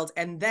the world.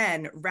 And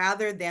then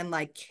rather than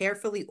like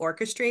carefully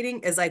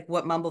orchestrating is like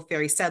what Mumble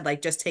Fairy said,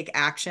 like just take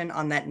action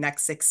on that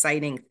next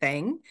exciting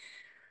thing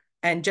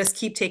and just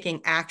keep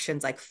taking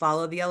actions, like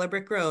follow the yellow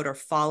brick road or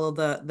follow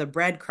the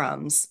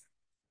breadcrumbs.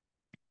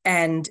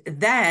 And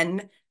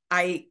then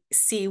I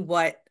see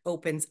what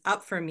opens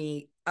up for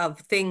me of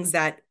things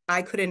that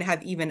I couldn't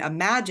have even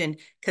imagined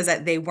because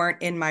they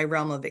weren't in my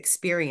realm of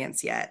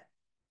experience yet.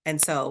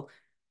 And so,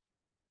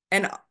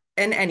 and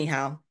and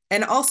anyhow,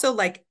 and also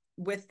like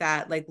with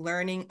that, like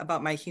learning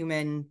about my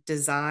human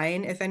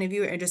design, if any of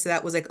you are interested,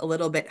 that was like a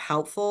little bit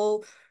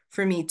helpful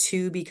for me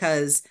too,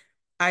 because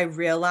I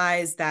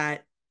realized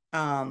that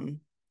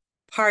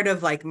part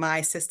of like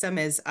my system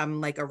is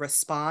I'm like a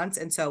response.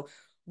 And so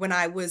when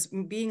I was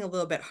being a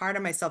little bit hard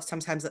on myself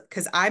sometimes,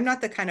 because I'm not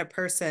the kind of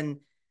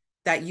person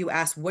that you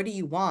ask, what do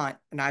you want?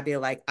 And I'd be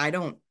like, I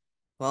don't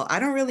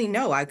really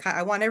know.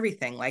 I want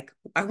everything. Like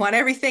I want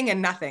everything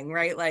and nothing,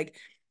 right? Like,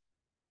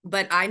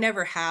 but I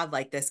never had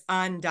like this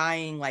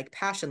undying like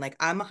passion. Like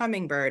I'm a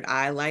hummingbird.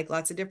 I like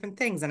lots of different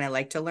things and I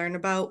like to learn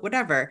about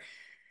whatever.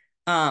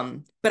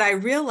 But I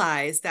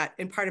realized that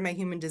in part of my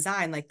human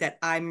design, like that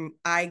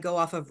I go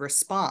off of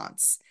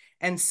response.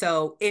 And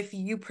so if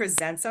you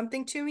present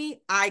something to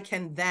me, I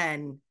can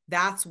then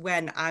that's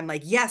when I'm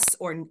like, yes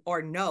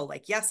or no,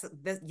 like yes,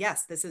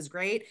 this is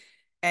great.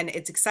 And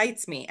it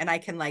excites me. And I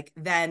can like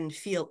then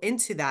feel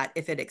into that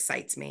if it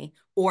excites me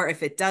or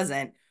if it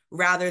doesn't,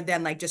 rather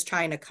than like just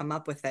trying to come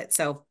up with it.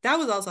 So that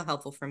was also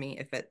helpful for me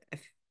if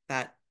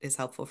that is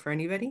helpful for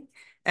anybody.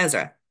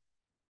 Ezra.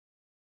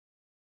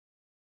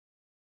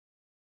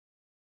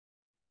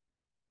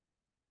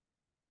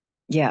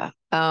 Yeah.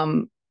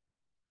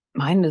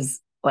 Mine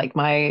is like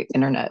my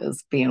internet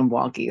is being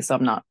wonky, so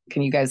I'm not.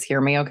 Can you guys hear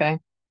me okay?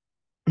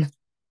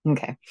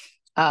 Okay.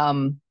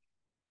 Um,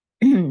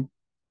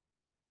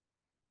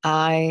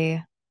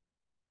 I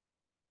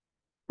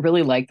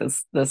really like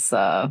this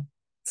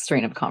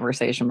strain of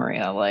conversation,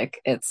 Maria. Like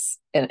it's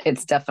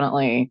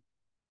definitely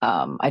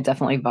I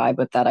definitely vibe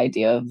with that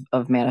idea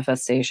of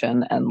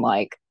manifestation and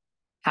like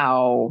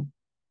how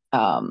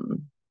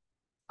um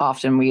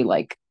often we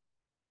like,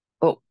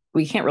 well,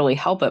 we can't really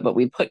help it, but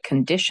we put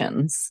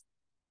conditions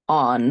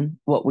on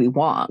what we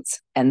want.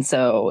 And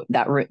so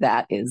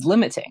that is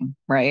limiting,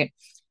 right?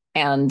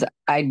 And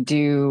I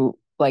do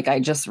like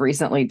I just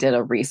recently did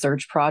a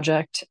research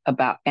project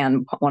about,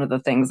 and one of the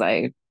things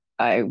I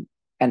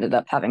ended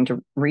up having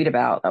to read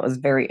about that was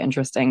very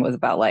interesting was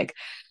about like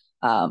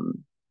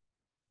um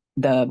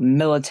the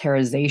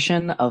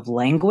militarization of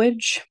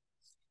language.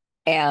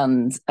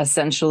 And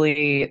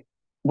essentially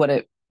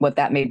what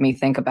that made me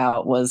think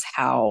about was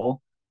how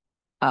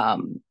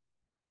um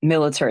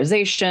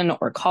militarization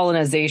or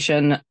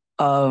colonization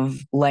of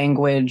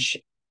language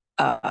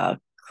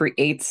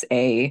creates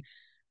a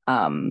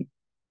um,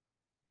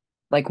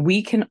 like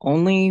we can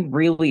only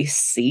really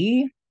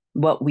see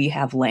what we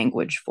have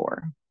language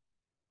for.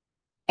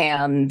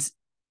 And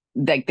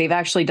like they've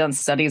actually done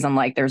studies on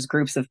like there's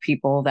groups of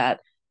people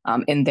that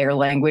in their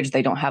language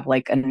they don't have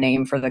like a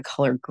name for the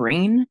color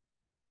green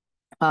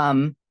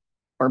um,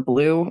 or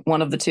blue,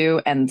 one of the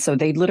two, and so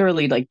they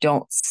literally like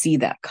don't see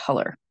that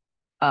color.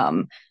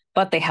 Um,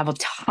 but they have a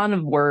ton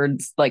of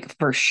words like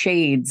for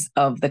shades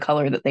of the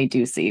color that they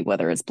do see,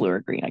 whether it's blue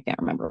or green. I can't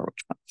remember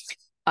which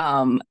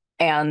one.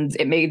 And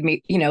it made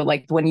me,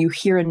 like when you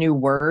hear a new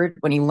word,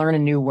 when you learn a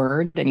new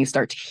word and you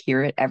start to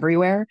hear it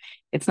everywhere,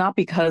 it's not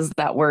because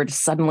that word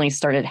suddenly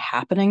started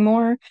happening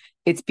more.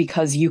 It's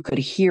because you could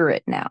hear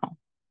it now.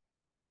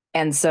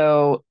 And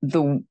so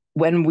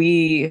when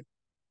we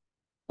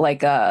like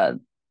the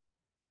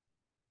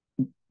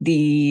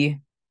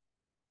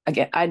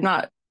again,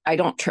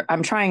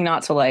 I'm trying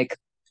not to like,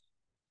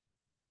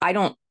 I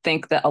don't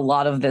think that a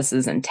lot of this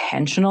is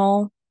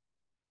intentional.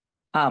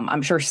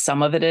 I'm sure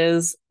some of it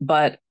is,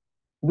 but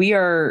we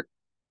are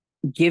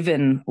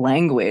given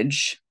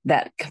language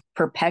that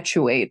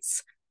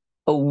perpetuates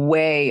a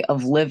way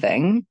of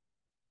living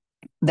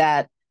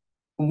that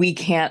we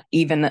can't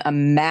even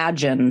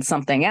imagine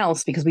something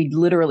else because we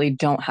literally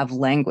don't have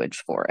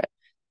language for it.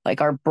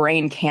 Like our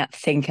brain can't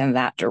think in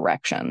that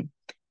direction.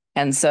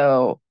 And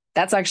so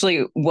that's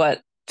actually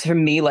what, to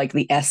me, like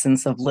the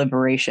essence of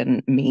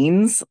liberation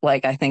means.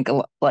 Like I think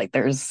like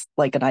there's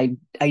like an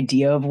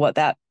idea of what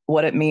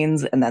it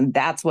means, and then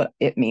that's what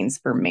it means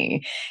for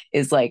me,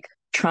 is like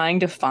trying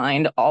to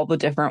find all the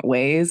different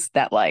ways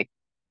that like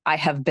I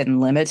have been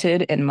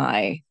limited in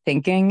my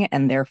thinking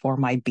and therefore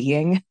my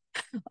being,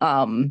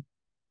 um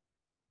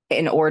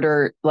in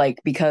order, like,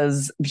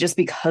 because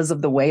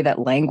of the way that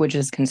language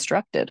is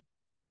constructed.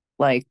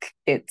 Like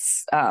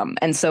it's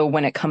and so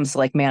when it comes to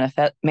like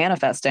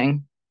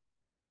manifesting,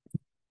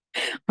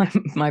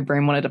 my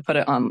brain wanted to put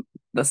it on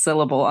the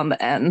syllable on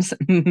the end,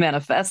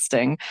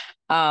 manifesting.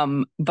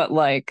 But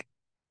like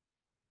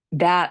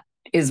that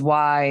is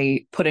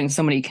why putting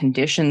so many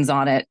conditions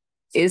on it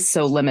is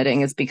so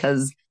limiting, is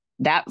because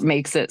that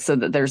makes it so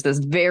that there's this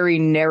very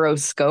narrow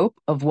scope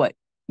of what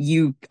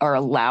you are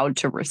allowed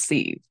to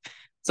receive.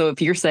 So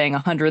if you're saying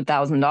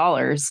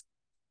 $100,000,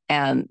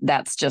 and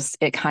that's just,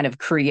 it kind of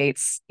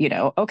creates,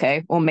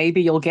 okay, well,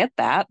 maybe you'll get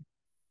that,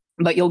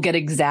 but you'll get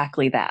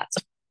exactly that.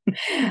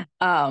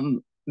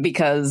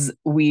 Because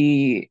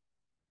we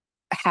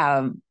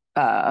have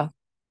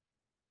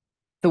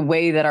the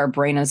way that our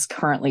brain is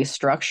currently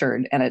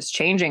structured, and it's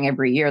changing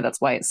every year. That's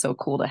why it's so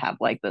cool to have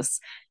like this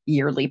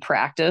yearly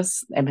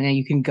practice. I mean,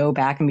 you can go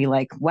back and be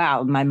like,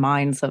 wow, my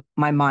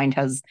mind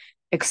has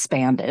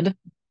expanded,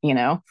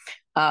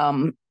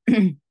 um,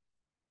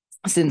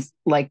 since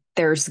like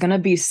there's going to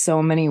be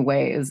so many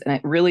ways. And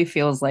it really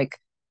feels like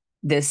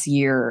this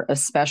year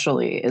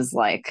especially is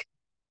like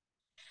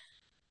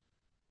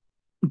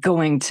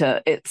going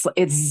to,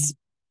 it's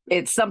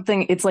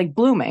something, it's like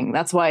blooming.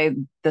 That's why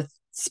the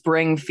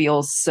spring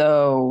feels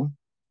so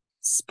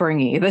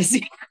springy this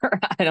year.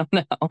 I don't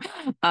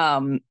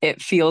know.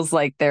 It feels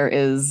like there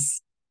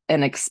is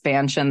an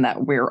expansion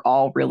that we're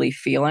all really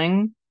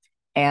feeling.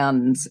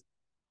 And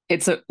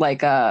it's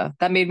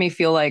that made me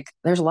feel like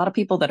there's a lot of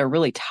people that are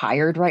really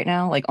tired right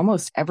now. Like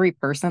almost every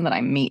person that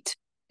I meet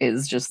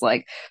is just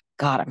like,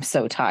 God, I'm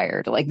so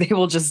tired. Like they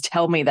will just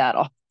tell me that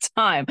all the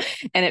time.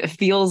 And it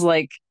feels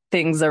like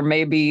things are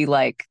maybe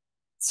like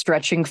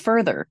stretching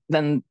further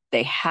than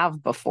they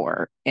have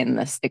before in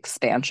this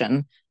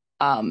expansion.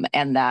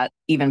 And that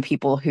even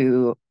people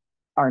who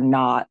are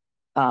not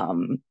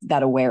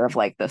that aware of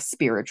like the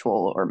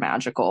spiritual or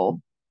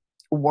magical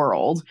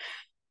world,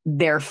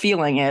 they're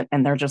feeling it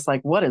and they're just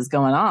like, what is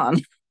going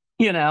on?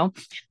 you know,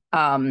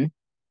 um,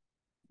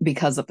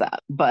 because of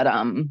that. But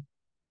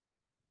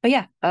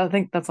yeah, I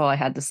think that's all I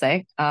had to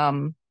say.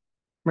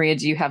 Maria,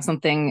 do you have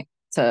something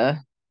to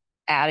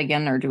add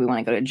again, or do we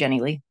want to go to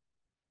Jenny Lee?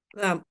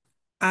 Um,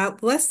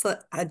 let's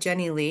let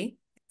Jenny Lee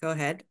go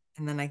ahead,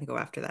 and then I can go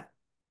after that.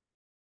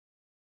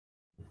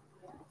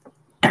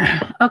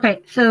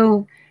 Okay,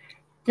 so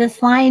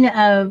this line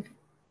of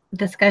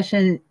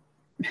discussion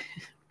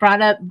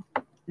brought up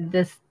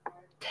this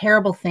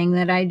terrible thing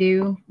that I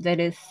do that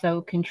is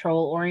so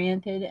control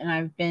oriented, and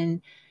I've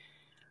been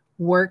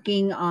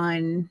working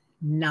on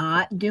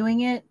not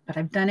doing it, but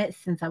I've done it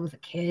since I was a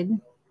kid.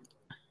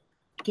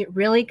 Get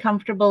really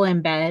comfortable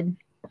in bed.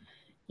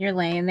 You're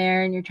laying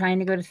there and you're trying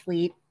to go to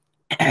sleep.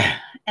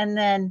 And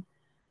then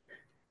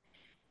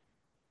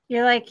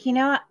you're like,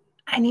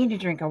 I need to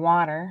drink a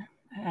water.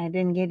 I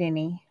didn't get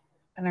any,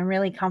 and I'm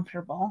really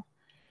comfortable.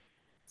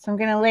 So I'm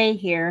going to lay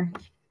here.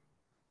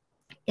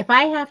 If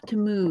I have to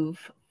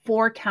move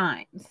 4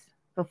 times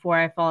before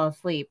I fall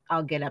asleep,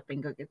 I'll get up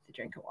and go get the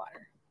drink of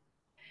water.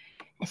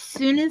 As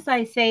soon as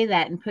I say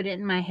that and put it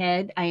in my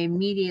head, I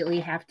immediately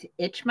have to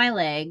itch my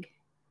leg.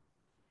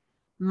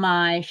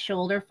 My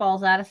shoulder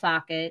falls out of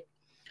socket,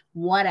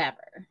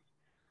 whatever.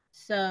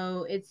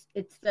 So it's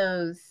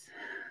those,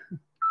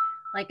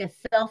 like a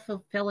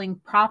self-fulfilling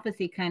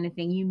prophecy kind of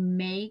thing. You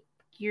make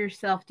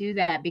yourself do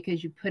that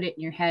because you put it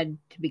in your head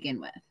to begin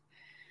with.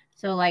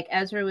 So, like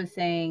Ezra was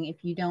saying,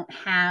 if you don't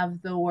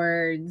have the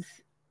words,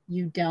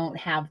 you don't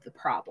have the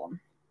problem.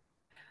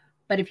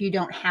 But if you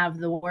don't have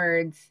the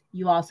words,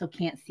 you also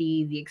can't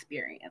see the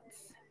experience.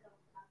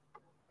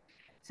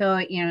 So,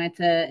 it's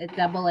a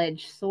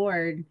double-edged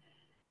sword.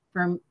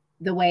 From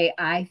the way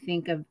I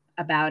think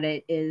about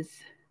it is,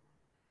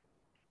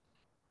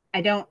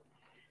 I don't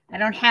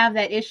have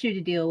that issue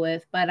to deal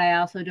with, but I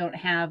also don't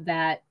have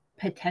that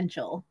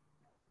potential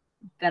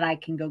that I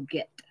can go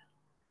get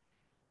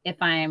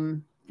if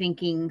I'm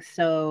thinking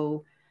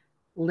so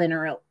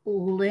linear,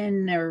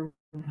 if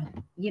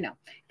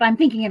I'm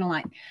thinking in a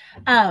line.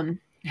 Um,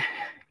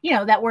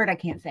 that word I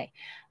can't say.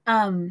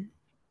 And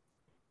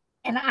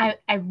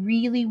I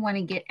really want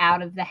to get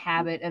out of the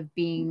habit of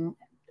being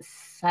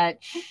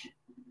such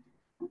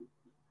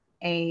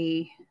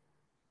a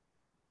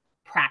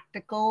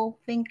practical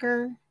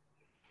thinker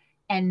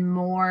and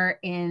more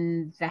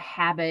in the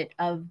habit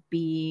of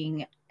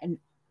being an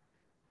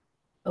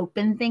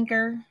open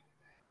thinker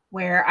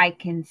where I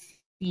can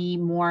see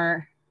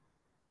more,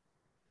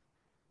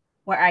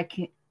 where I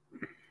don't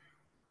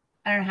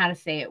know how to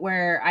say it,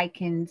 where I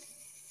can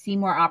see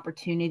more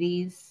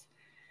opportunities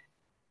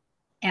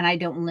and I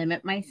don't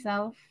limit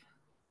myself.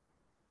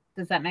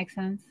 Does that make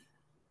sense?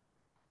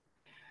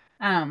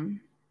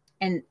 Um,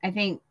 and I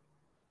think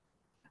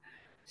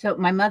so.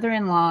 My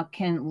mother-in-law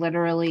can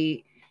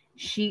literally,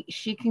 she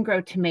can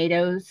grow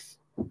tomatoes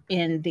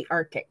in the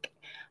Arctic.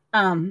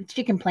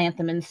 She can plant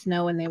them in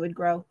snow and they would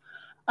grow.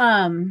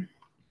 Um,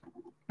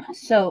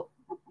 so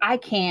I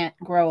can't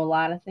grow a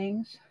lot of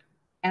things,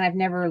 and I've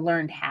never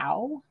learned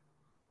how.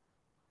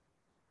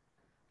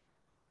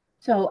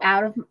 So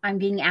I'm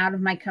getting out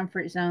of my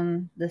comfort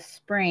zone this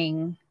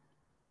spring,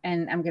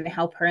 and I'm going to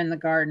help her in the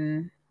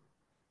garden,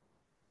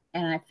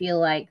 and I feel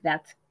like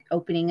that's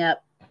opening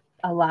up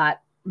a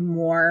lot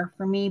more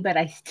for me, but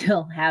I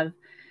still have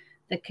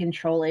the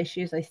control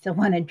issues. I still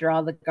want to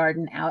draw the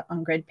garden out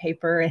on grid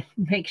paper and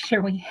make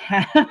sure we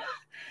have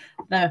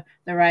the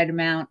right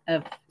amount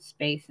of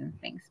space and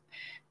things.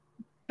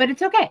 But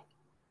it's okay,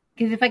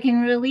 because if I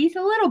can release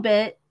a little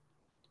bit,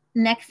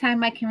 next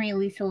time I can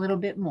release a little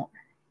bit more.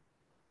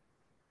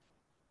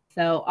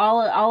 So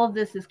all of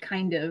this is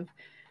kind of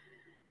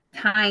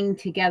tying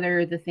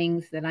together the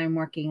things that I'm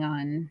working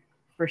on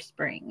for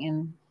spring,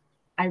 and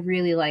I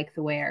really like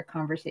the way our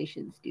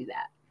conversations do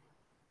that.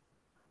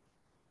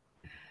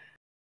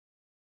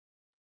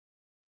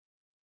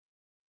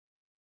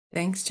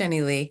 Thanks,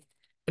 Jenny Lee.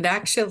 It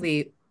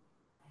actually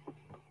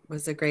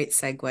was a great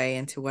segue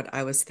into what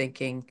I was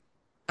thinking.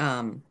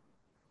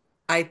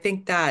 I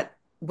think that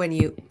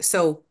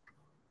so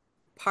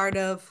part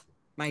of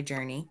my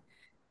journey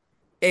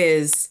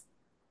is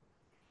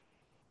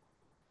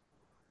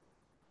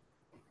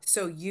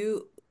so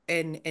you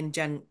and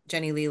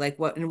Jenny Lee, like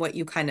what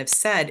you kind of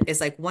said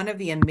is like one of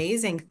the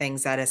amazing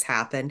things that has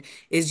happened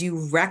is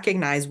you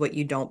recognize what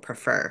you don't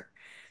prefer.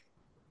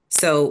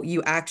 So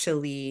you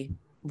actually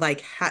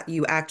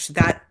you actually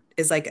that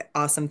is like an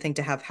awesome thing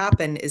to have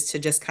happen is to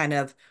just kind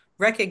of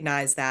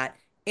recognize that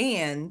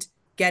and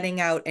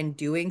getting out and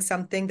doing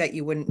something that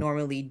you wouldn't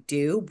normally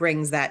do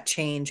brings that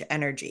change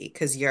energy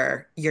because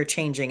you're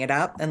changing it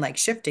up and like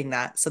shifting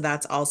that. So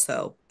that's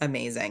also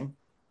amazing.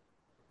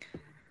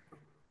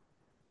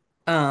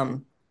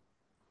 Um,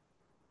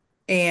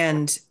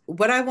 and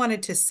what I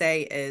wanted to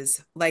say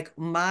is like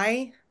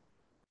my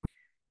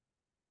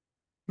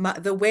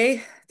the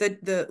way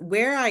the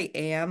where I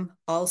am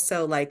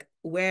also like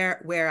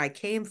where I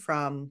came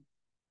from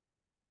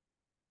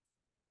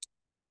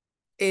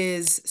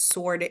is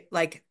sort of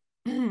like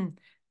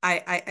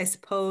I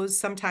suppose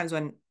sometimes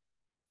when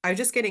I was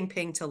just getting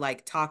pinged to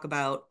like talk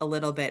about a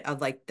little bit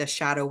of like the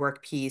shadow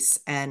work piece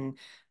and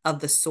of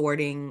the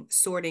sorting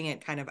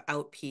it kind of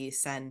out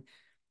piece. And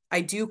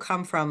I do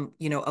come from,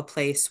 a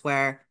place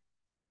where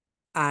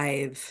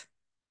I've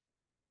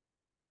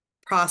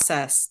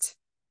processed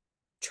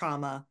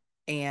trauma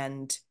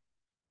and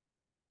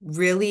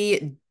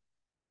really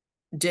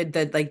did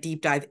the like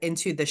deep dive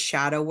into the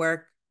shadow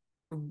work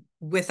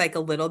with like a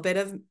little bit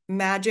of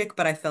magic,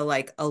 but I feel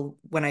like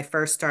when I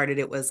first started,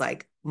 it was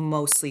like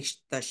mostly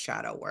the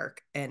shadow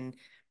work and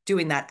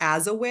doing that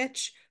as a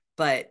witch,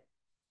 but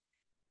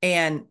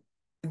and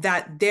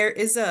that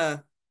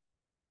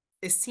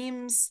it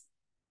seems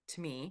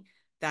to me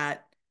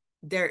that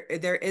there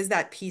is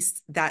that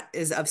piece that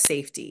is of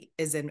safety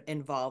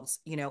involves,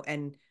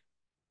 and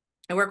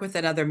I work with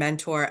another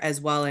mentor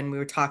as well, and we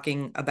were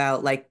talking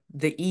about like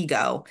the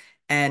ego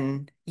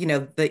and,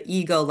 the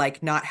ego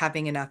like not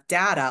having enough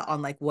data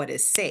on like what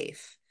is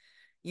safe,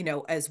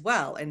 as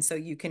well. And so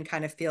you can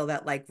kind of feel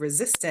that like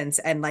resistance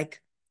and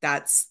like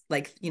that's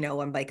like,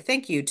 I'm like,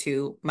 thank you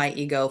to my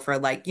ego for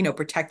like,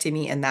 protecting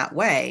me in that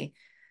way.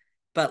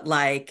 But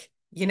like,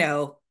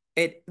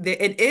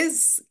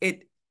 it's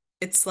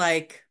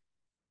like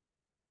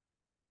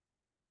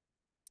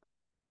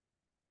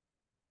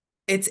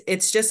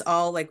it's just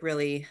all like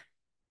really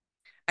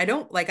I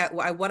don't like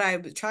what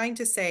I'm trying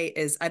to say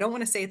is I don't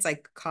want to say it's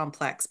like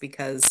complex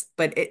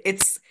but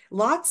it's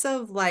lots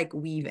of like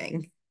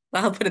weaving.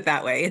 I'll put it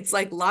that way. It's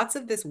like lots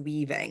of this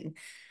weaving.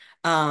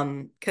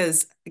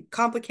 Because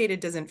complicated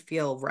doesn't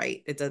feel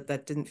right.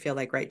 That didn't feel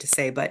like right to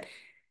say, but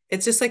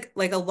it's just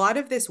like a lot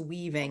of this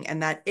weaving,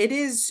 and that it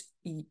is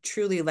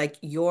truly like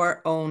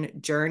your own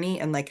journey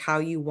and like how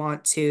you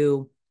want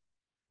to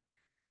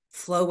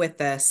flow with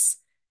this.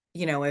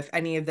 If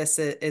any of this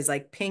is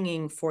like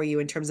pinging for you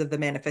in terms of the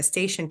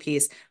manifestation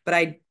piece,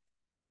 but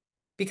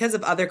because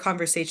of other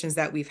conversations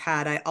that we've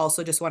had, I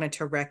also just wanted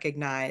to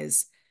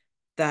recognize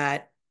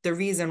that the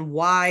reason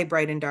why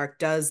Bright and Dark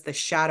does the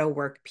shadow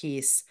work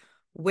piece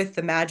with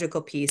the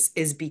magical piece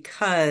is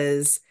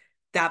because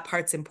that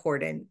part's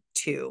important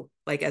too,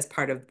 like as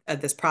part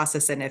of this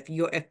process. And if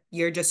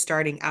you're just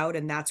starting out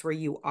and that's where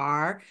you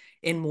are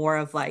in more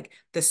of like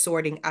the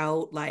sorting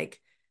out,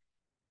 like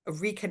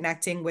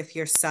reconnecting with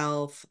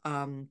yourself,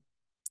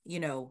 you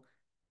know,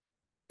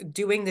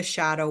 doing the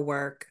shadow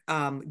work,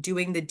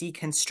 doing the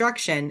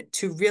deconstruction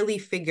to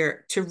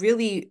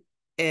really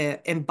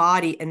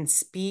embody and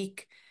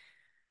speak.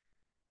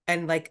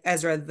 And like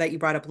Ezra, that you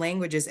brought up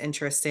language is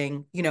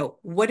interesting,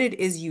 what it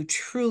is you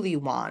truly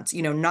want,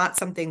 not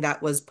something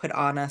that was put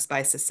on us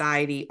by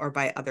society or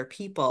by other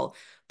people,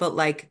 but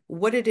like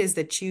what it is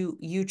that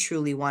you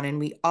truly want. And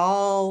we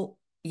all,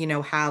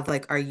 have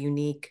like our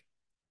uniqueness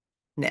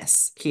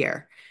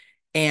here.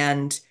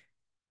 And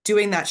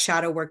doing that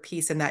shadow work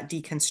piece and that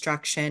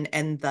deconstruction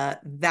and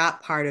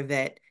that part of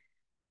it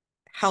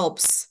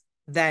helps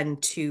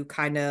then to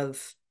kind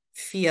of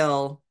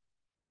feel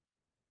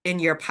in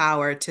your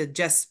power to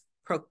just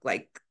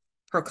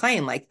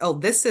proclaim like, oh,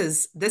 this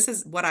is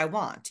what I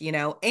want,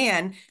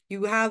 and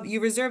you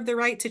reserve the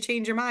right to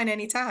change your mind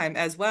anytime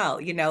as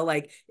well,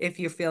 like if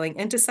you're feeling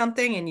into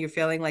something and you're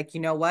feeling like,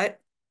 what,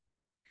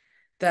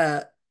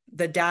 the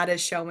the data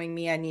is showing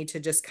me I need to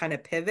just kind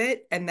of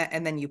pivot, and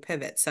then you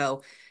pivot.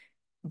 So,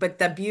 but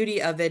the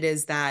beauty of it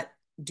is that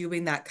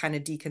doing that kind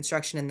of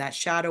deconstruction and that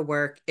shadow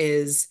work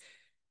is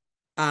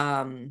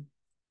um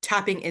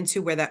tapping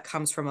into where that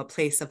comes from, a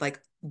place of like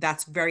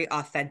that's very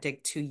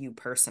authentic to you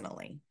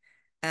personally.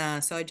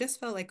 So I just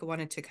felt like I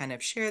wanted to kind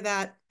of share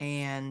that,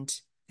 and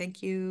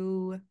thank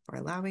you for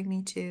allowing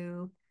me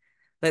to.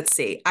 Let's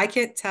see. I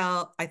can't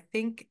tell. I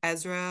think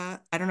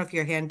Ezra, I don't know if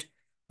your hand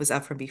was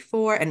up from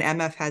before, and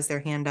MF has their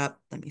hand up.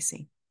 Let me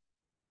see.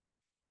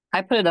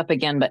 I put it up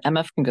again, but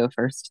MF can go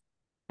first.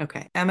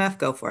 Okay, MF,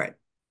 go for it.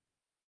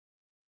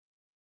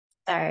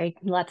 Sorry,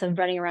 lots of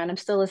running around. I'm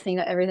still listening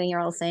to everything you're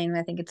all saying.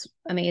 I think it's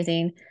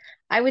amazing.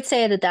 I would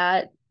say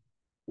that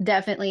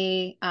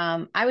definitely,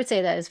 I would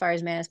say that as far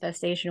as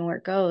manifestation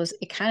work goes,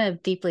 it kind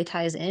of deeply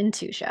ties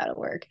into shadow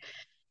work.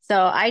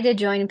 So I did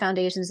join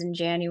foundations in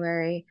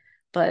January,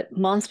 but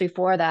months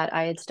before that,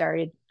 I had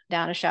started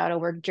down a shadow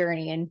work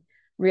journey and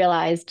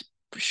realized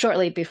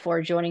shortly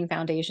before joining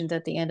foundations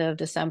at the end of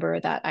December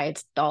that I had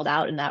stalled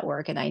out in that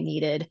work and I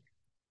needed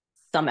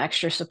some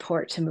extra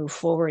support to move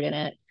forward in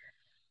it.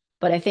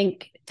 But I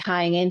think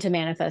tying into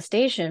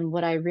manifestation,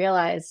 what I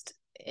realized,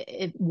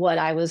 what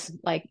I was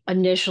like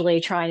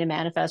initially trying to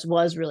manifest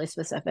was really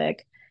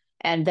specific.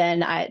 And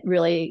then I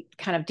really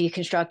kind of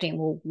deconstructing,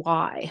 well,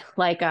 why?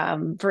 Like,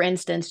 for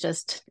instance,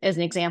 just as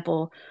an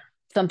example,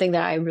 something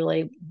that I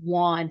really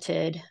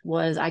wanted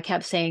was I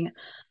kept saying,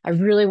 I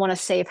really want a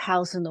safe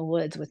house in the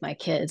woods with my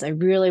kids. I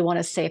really want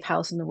a safe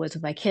house in the woods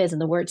with my kids.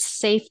 And the word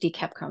safety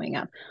kept coming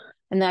up.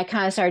 And then I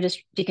kind of started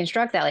to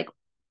deconstruct that. Like,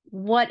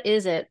 what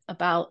is it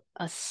about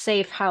a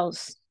safe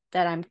house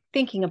that I'm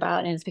thinking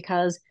about? And it's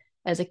because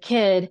as a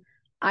kid,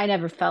 I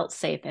never felt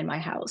safe in my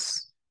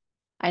house.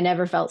 I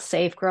never felt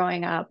safe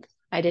growing up.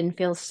 I didn't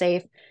feel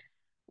safe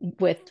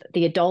with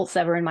the adults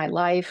that were in my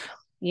life.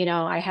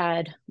 I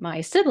had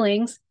my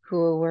siblings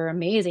who were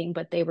amazing,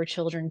 but they were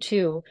children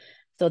too.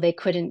 So they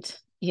couldn't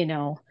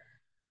do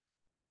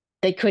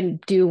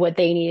what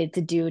they needed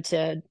to do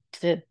to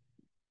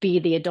be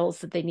the adults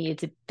that they needed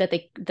to that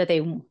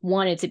they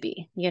wanted to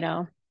be.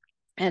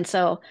 And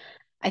so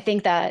I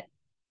think that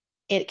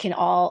it can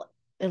all,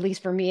 at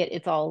least for me,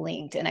 it's all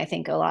linked. And I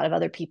think a lot of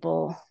other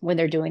people, when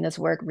they're doing this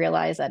work,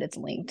 realize that it's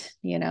linked,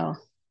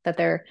 that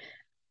they're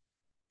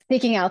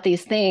thinking out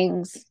these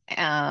things,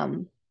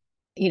 and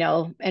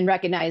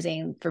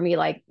recognizing for me,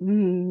 like,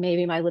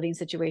 maybe my living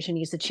situation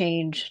needs to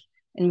change.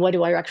 And what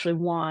do I actually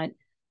want?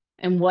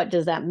 And what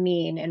does that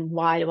mean? And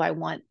why do I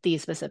want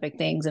these specific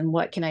things? And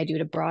what can I do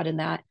to broaden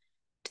that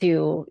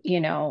to,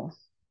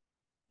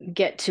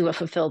 get to a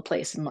fulfilled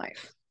place in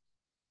life?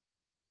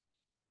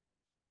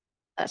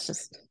 That's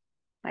just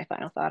my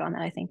final thought on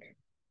that, I think.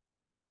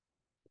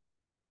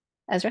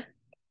 Ezra?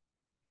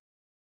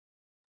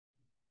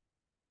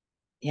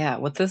 Yeah,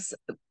 with this,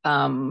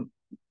 when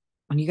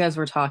you guys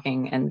were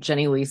talking and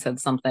Jenny Lee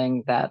said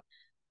something that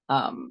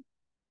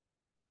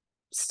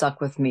stuck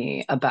with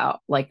me about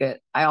like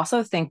it, I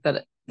also think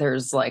that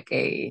there's like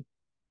a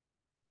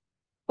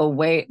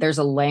way, there's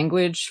a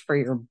language for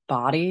your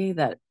body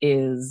that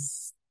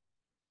is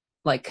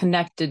like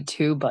connected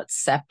to but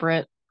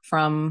separate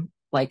from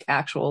like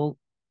actual,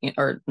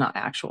 or not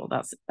actual,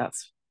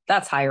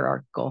 that's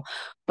hierarchical,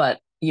 but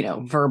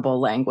verbal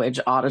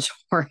language,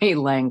 auditory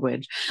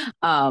language,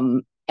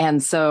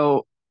 And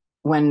so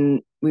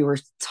when we were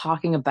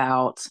talking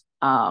about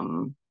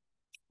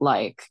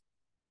like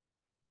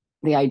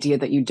the idea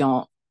that you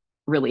don't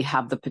really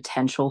have the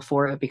potential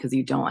for it because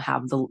you don't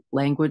have the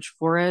language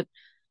for it,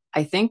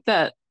 I think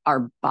that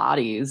our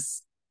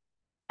bodies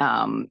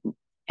um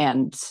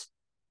and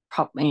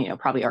probably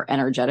probably our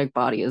energetic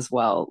body as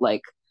well,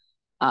 like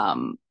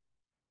um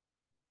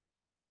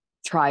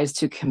tries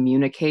to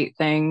communicate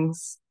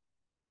things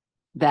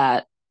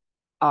that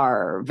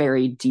are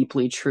very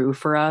deeply true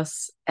for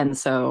us. And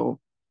so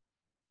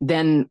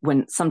then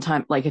when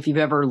sometimes, like if you've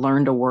ever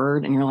learned a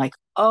word and you're like,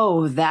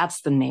 oh,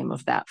 that's the name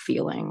of that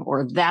feeling,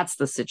 or that's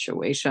the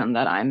situation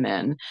that I'm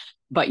in,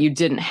 but you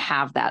didn't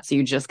have that. So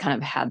you just kind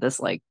of had this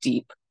like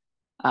deep,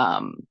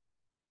 um,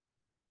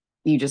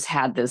 you just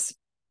had this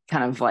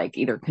kind of like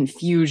either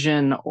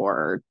confusion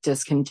or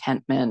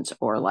discontentment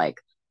or like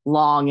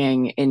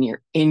longing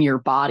in your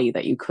body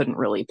that you couldn't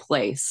really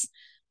place.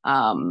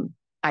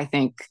 I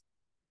think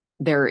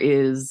there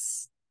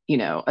is,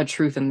 a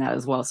truth in that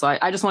as well. So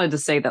I just wanted to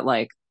say that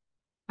like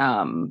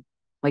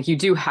you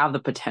do have the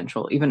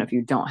potential even if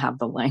you don't have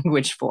the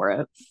language for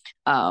it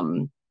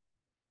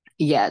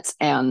yet.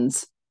 And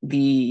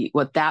the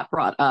what that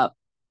brought up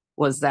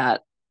was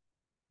that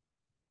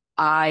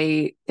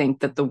I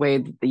think that the way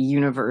that the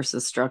universe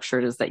is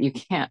structured is that you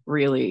can't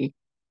really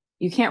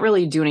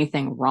do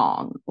anything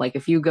wrong. Like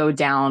if you go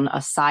down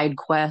a side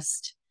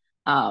quest,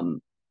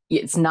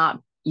 it's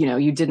not,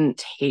 you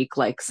didn't take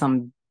like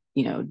some,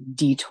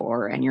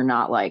 detour, and you're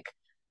not like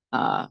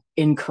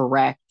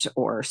incorrect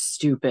or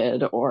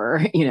stupid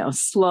or,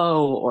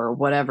 slow or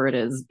whatever it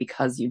is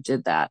because you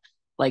did that.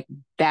 Like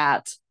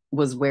that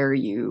was where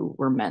you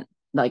were meant.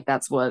 Like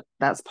that's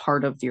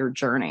part of your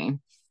journey.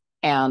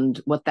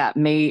 And what that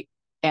may,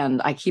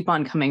 and I keep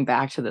on coming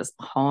back to this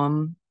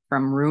poem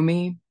from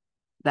Rumi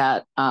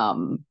that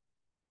I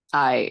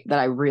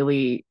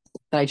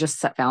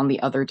just found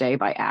the other day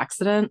by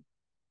accident.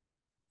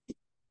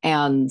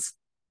 And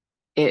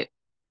it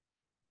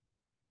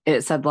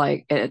it said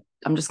like it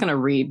I'm just going to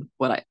read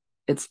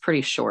it's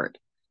pretty short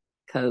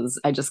because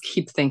I just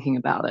keep thinking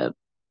about it,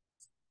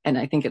 and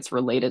I think it's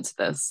related to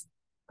this.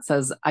 It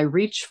says, I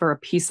reach for a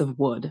piece of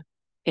wood,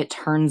 it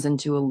turns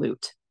into a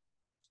lute.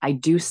 I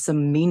do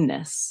some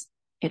meanness,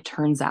 it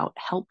turns out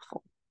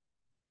helpful.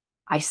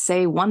 I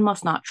say one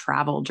must not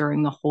travel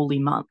during the holy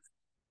month.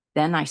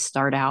 Then I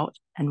start out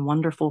and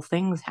wonderful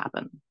things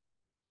happen.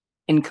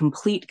 In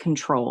complete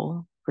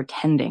control,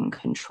 pretending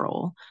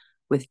control,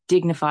 with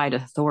dignified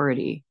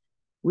authority,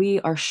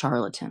 we are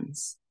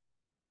charlatans.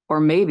 Or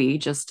maybe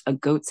just a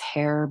goat's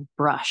hair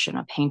brush in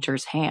a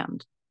painter's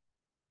hand.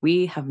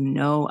 We have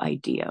no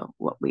idea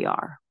what we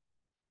are.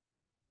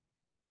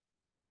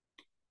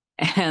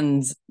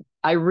 And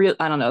I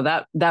don't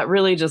know, that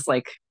really just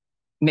like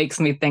makes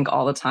me think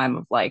all the time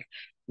of like,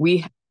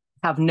 we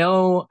have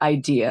no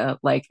idea.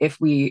 Like if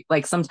we,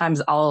 like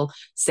sometimes I'll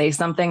say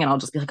something and I'll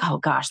just be like, oh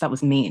gosh, that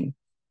was mean.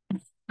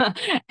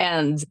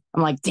 And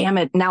I'm like, damn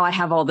it, now I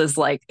have all this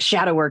like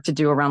shadow work to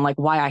do around like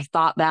why I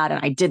thought that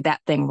and I did that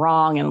thing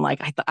wrong. And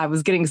like I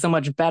was getting so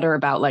much better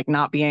about like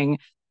not being,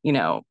 you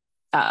know,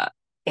 uh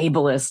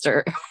ableist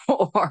or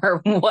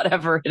or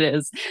whatever it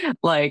is.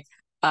 Like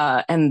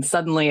and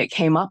suddenly it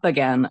came up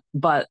again,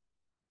 but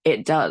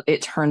it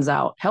turns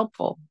out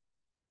helpful.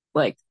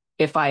 Like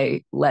if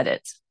I let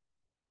it,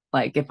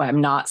 like if I'm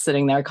not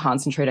sitting there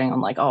concentrating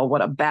on like, oh,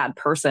 what a bad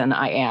person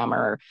I am,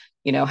 or,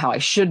 how I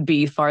should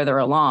be farther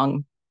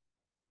along,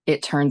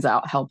 it turns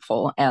out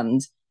helpful. And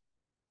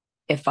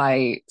if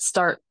I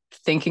start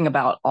thinking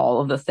about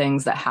all of the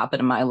things that happen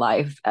in my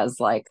life as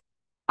like,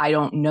 I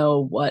don't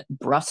know what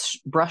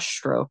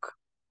brushstroke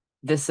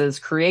this is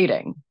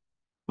creating.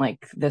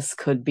 Like this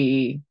could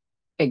be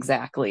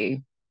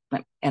exactly,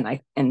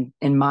 and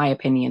in my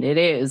opinion, it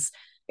is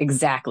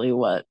exactly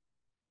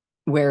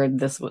where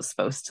this was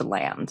supposed to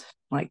land.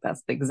 Like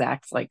that's the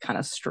exact like kind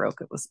of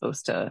stroke it was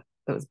supposed to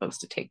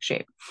take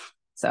shape.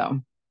 So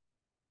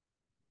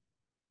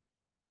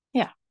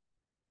yeah.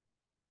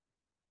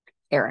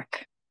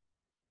 Eric,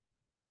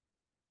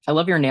 I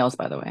love your nails,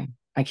 by the way.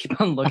 I keep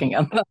on looking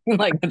at them.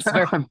 Like it's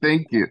very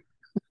Thank you.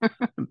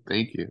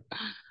 Thank you.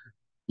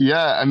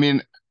 Yeah, I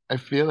mean, I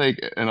feel like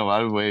in a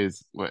lot of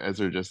ways, what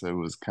Ezra just said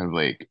was kind of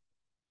like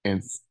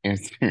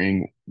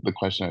answering the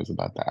question I was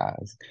about to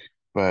ask.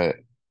 But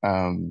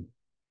um,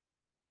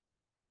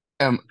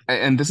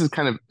 and this is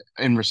kind of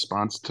in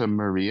response to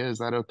Maria. Is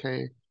that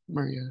okay,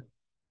 Maria?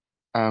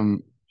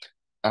 Um,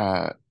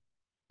 uh,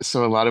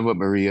 so a lot of what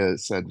Maria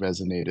said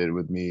resonated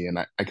with me, and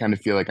I kind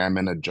of feel like I'm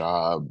in a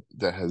job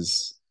that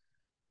is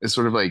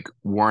sort of like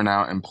worn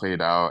out and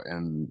played out,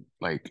 and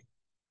like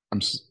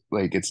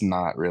like it's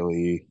not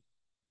really.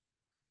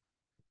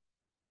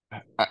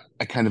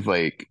 I kind of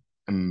like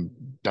am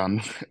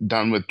done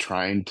done with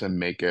trying to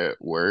make it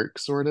work,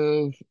 sort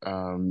of.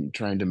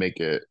 Trying to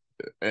make it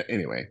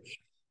anyway.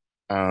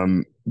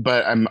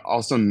 But I'm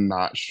also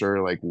not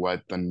sure like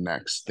what the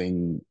next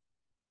thing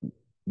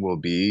will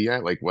be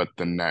yet, like what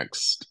the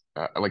next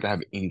like I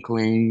have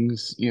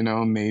inklings,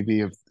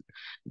 maybe of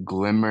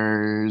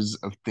glimmers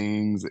of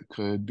things it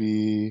could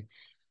be.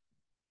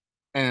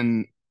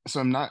 And so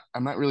I'm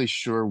not really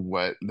sure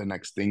what the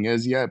next thing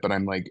is yet, but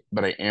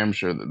but I am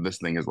sure that this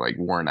thing is like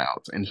worn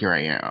out and here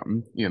I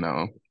am,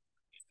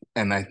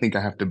 and I think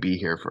I have to be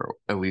here for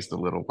at least a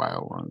little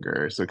while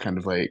longer. So kind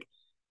of like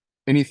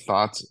any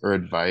thoughts or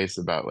advice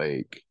about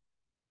like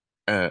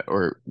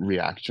or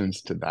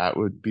reactions to that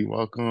would be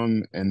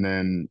welcome. And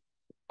then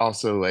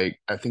also like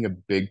I think a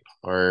big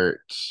part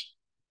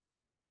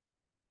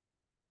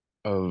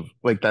of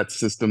like that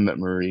system that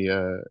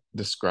Maria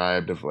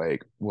described of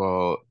like,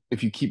 well,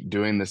 if you keep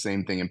doing the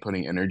same thing and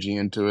putting energy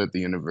into it, the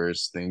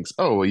universe thinks,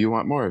 oh, well, you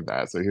want more of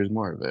that, so here's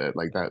more of it.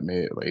 Like that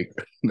made like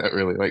that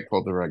really like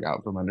pulled the rug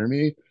out from under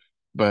me.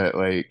 But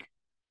like,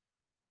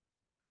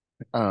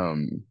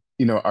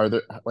 are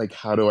there like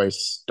how do I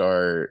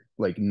start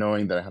like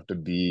knowing that I have to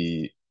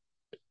be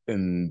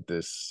in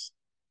this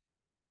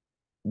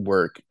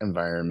work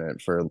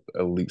environment for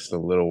at least a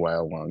little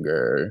while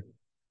longer,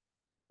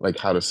 like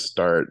how to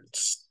start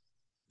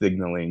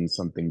signaling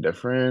something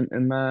different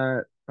in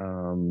that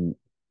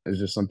is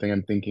just something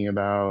I'm thinking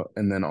about.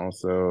 And then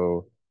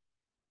also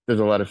there's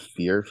a lot of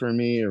fear for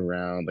me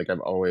around like I've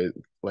always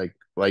like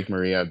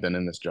Maria, I've been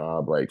in this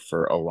job like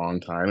for a long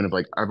time and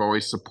I've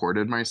always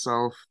supported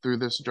myself through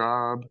this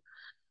job.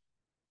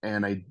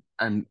 And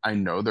I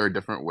know there are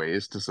different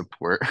ways to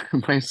support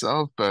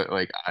myself, but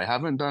like I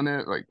haven't done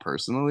it like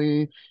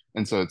personally.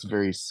 And so it's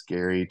very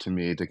scary to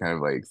me to kind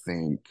of like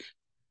think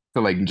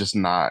to like just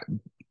not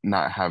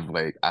have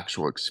like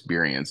actual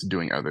experience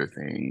doing other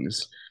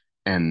things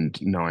and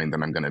knowing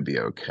that I'm going to be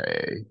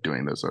okay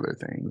doing those other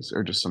things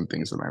or just some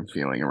things that I'm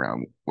feeling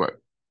around what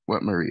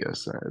Maria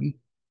said.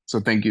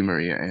 So thank you,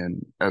 Maria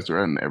and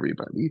Ezra and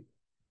everybody.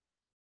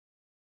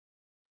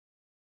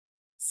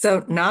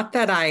 So not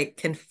that I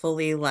can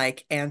fully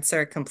like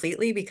answer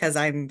completely because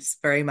I'm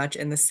very much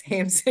in the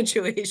same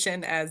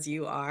situation as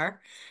you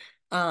are.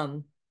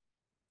 Um,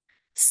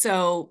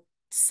 so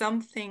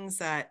some things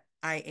that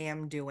I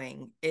am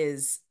doing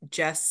is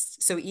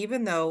just so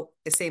even though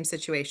the same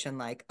situation,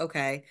 like,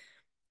 okay,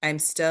 I'm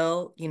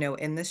still,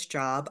 in this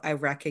job, I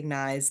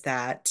recognize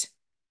that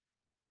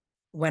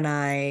when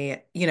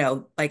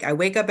like I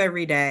wake up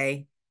every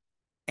day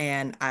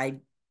and I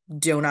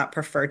do not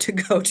prefer to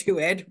go to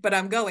it, but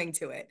I'm going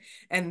to it.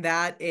 And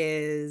that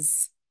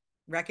is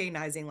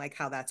recognizing like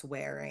how that's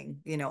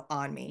wearing,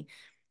 on me.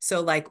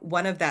 So like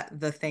one of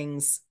the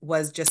things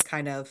was just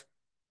kind of,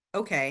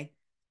 okay,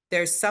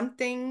 there's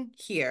something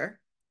here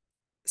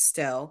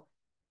still,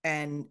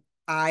 and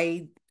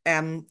I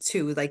am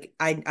too, like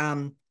I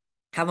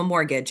have a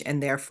mortgage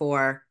and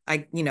therefore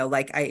like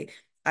I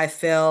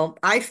feel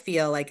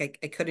like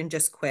I couldn't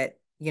just quit,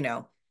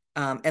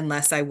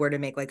 unless I were to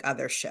make like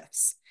other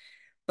shifts.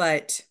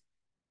 But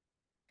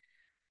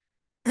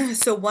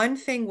so one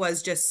thing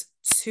was just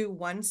to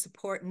one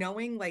support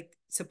knowing like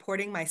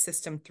supporting my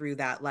system through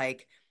that.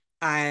 Like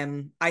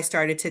I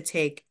started to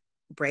take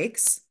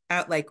breaks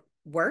at like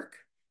work.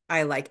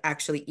 I like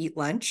actually eat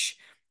lunch.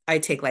 I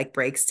take like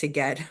breaks to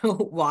get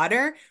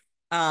water.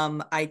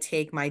 I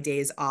take my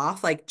days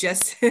off, like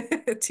just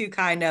to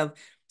kind of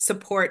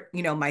support,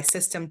 my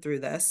system through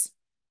this.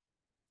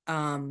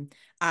 Um,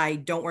 I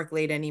don't work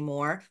late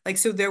anymore. Like,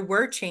 so there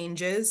were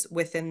changes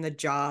within the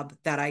job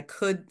that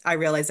I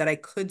realized that I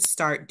could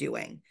start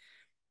doing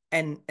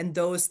and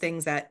those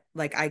things that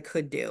like I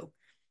could do.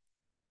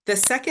 The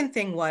second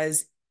thing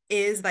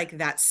is like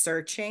that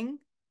searching,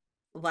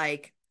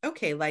 like,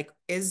 okay, like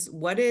is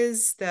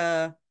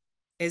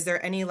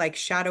there any like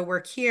shadow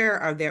work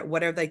here?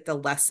 What are like the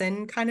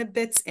lesson kind of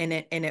bits in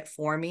it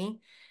for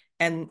me?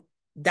 And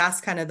that's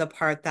kind of the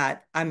part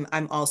that I'm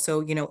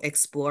also,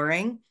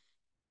 exploring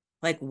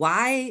like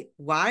why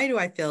do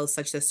I feel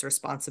such this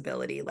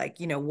responsibility, like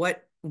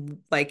what,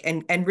 like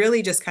and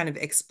really just kind of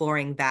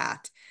exploring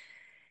that.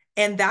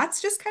 And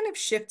that's just kind of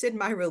shifted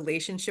my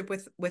relationship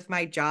with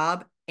my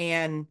job.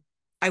 And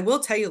I will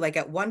tell you, like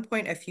at one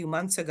point a few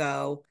months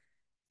ago,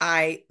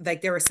 I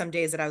like there were some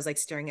days that I was like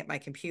staring at my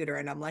computer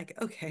and I'm like,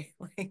 okay,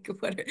 like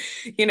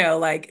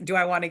like do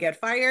I want to get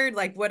fired,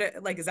 like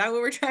like is that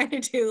what we're trying to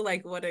do,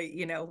 like what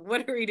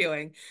are we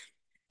doing?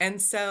 And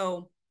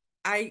so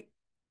I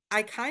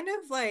I kind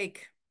of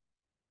like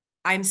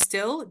I'm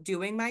still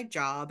doing my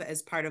job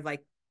as part of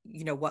like,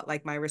 what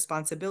like my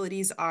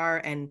responsibilities are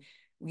and,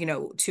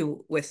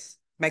 to with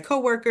my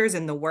coworkers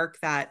and the work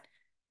that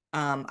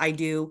I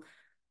do.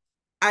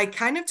 I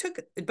kind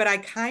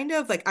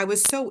of like I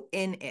was so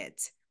in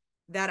it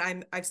that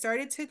I've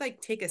started to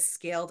like take a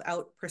scaled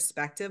out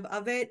perspective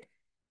of it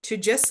to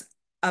just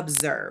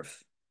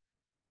observe.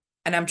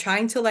 And I'm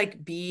trying to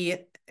like be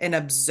an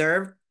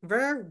observer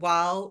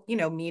while,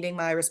 meeting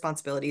my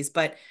responsibilities,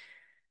 but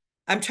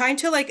I'm trying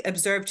to like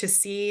observe to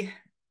see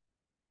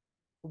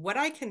what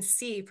I can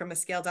see from a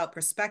scaled out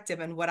perspective.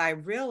 And what I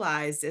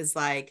realized is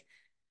like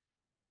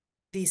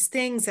these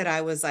things that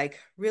I was like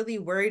really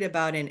worried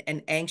about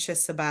and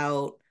anxious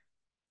about,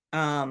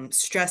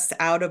 stressed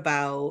out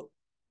about,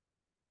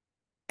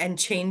 and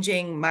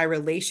changing my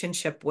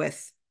relationship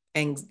with,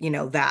 and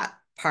that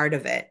part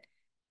of it.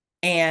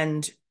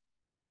 And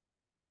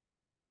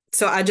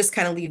so I just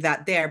kind of leave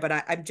that there, but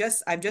I'm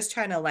just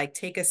trying to like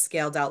take a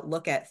scaled out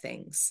look at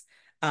things,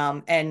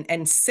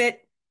 and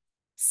sit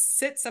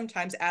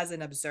sometimes as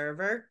an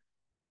observer,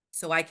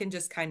 so I can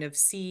just kind of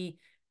see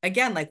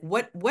again like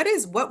what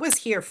was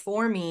here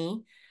for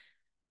me,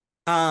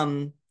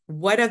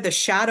 what are the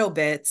shadow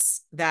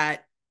bits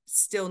that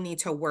still need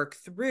to work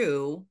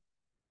through,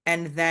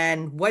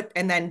 but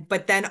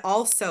then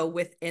also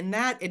within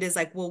that it is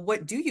like, well,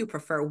 what do you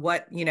prefer,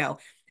 what,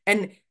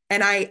 and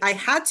I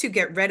had to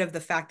get rid of the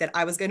fact that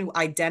I was going to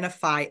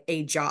identify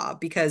a job,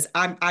 because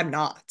I'm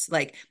not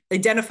like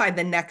identify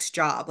the next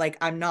job, like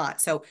I'm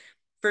not. So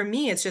for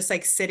me it's just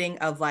like sitting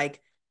of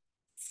like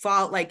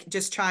fall, like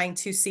just trying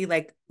to see,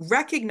 like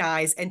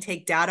recognize and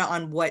take data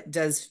on what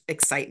does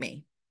excite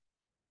me.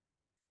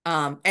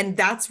 And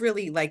that's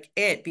really like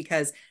it,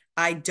 because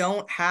I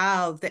don't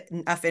have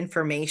enough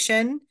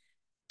information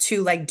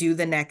to like do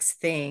the next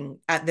thing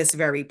at this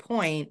very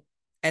point.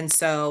 And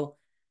so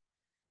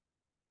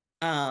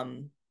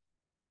um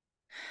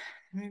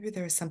maybe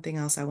there was something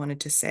else I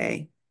wanted to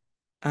say.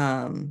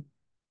 Um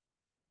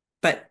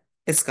but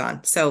it's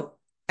gone. So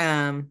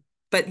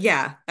but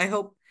yeah, I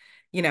hope,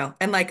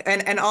 and like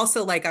and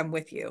also like I'm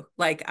with you.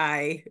 Like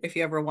if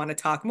you ever want to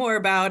talk more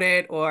about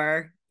it,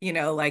 or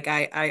like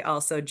I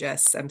also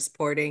just am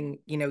supporting,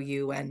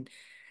 you. And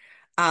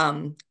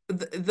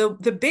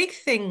the big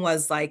thing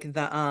was like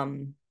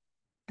the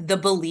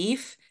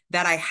belief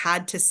that I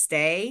had to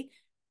stay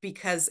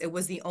because it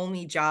was the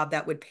only job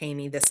that would pay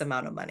me this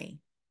amount of money.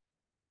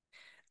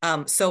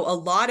 So a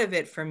lot of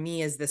it for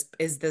me is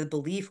the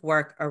belief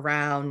work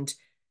around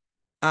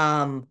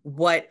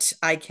what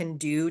I can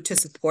do to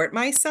support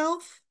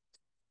myself,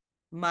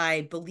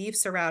 my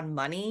beliefs around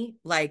money,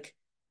 like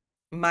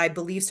my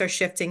beliefs are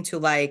shifting to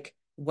like,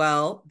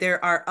 well,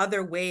 there are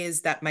other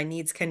ways that my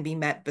needs can be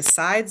met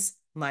besides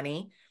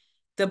money.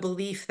 The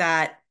belief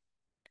that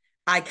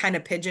I kind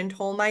of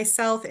pigeonhole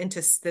myself into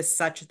this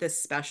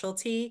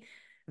specialty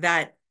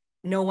that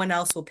no one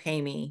else will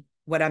pay me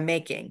what I'm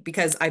making,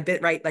 because I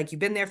bit right, like you've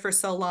been there for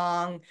so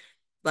long,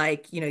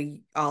 like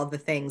all the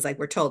things like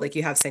we're told, like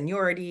you have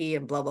seniority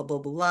and blah blah blah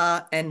blah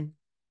blah. And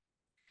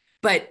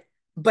but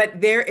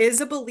there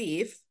is a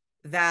belief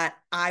that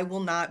I will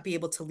not be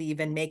able to leave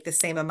and make the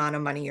same amount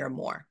of money or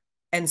more.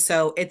 And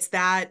so it's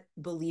that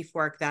belief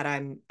work that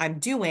I'm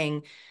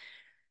doing.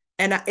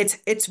 And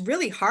it's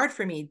really hard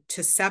for me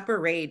to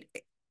separate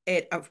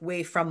it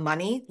away from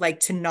money,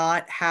 like to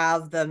not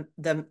have the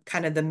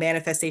kind of the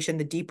manifestation,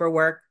 the deeper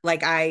work,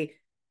 like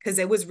because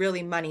it was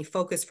really money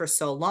focused for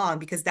so long,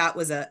 because that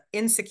was a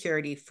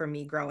insecurity for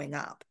me growing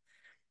up,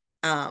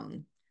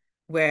 um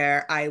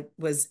where I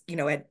was,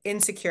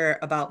 insecure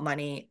about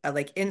money,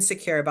 like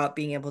insecure about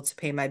being able to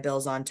pay my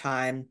bills on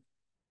time,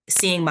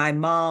 seeing my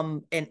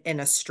mom in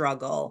a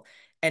struggle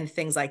and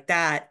things like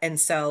that. And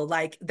so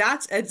like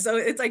and so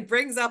it's like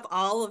brings up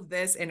all of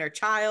this inner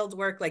child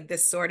work, like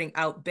this sorting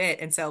out bit.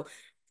 And so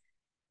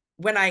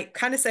when I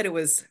kind of said it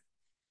was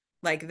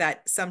like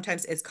that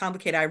sometimes it's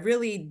complicated, I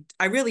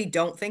really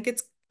don't think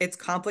it's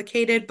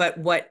complicated, but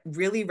what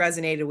really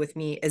resonated with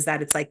me is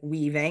that it's like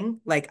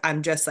weaving, like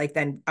I'm just like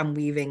then I'm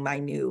weaving my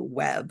new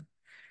web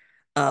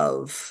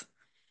of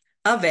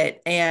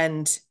it,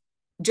 and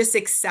just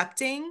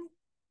accepting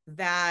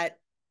that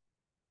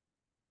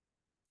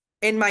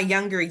in my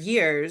younger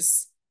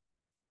years,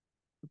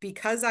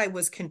 because I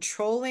was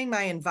controlling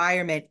my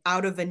environment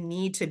out of a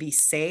need to be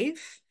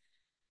safe,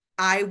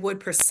 I would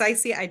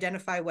precisely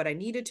identify what I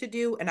needed to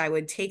do and I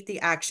would take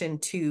the action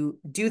to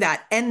do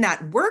that. And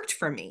that worked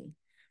for me.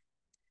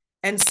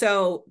 And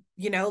so,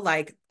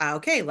 like,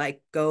 okay,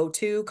 like go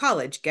to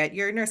college, get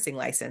your nursing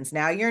license.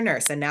 Now you're a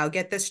nurse and now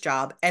get this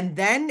job. And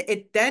then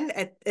it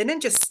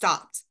just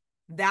stopped.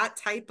 That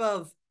type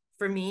of,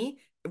 for me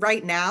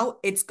right now,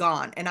 it's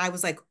gone. And I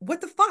was like,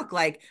 what the fuck?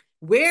 Like,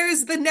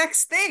 where's the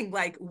next thing?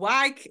 Like,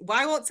 why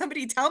won't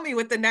somebody tell me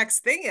what the next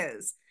thing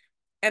is?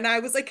 And I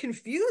was like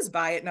confused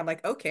by it. And I'm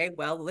like, okay,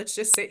 well, let's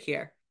just sit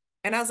here.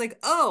 And I was like,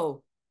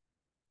 oh,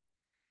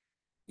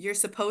 you're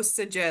supposed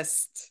to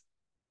just,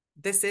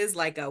 this is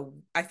like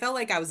I felt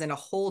like I was in a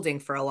holding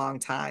for a long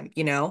time,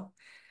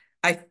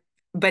 I,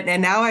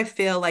 and now I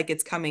feel like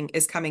is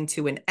coming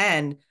to an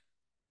end.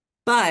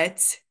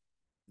 But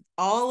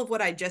all of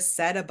what I just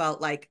said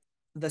about like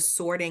the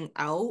sorting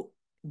out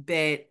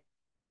bit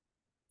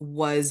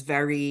was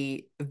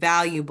very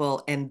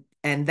valuable. And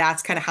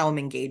that's kind of how I'm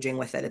engaging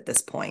with it at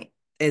this point,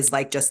 is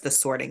like just the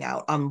sorting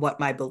out on what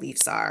my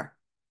beliefs are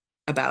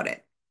about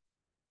it.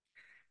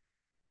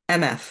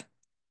 MF.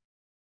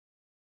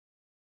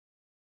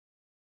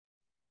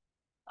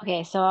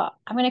 Okay, so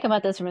I'm going to come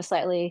at this from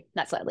a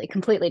not slightly,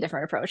 completely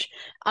different approach.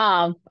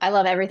 I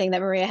love everything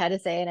that Maria had to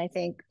say, and I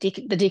think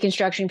the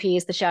deconstruction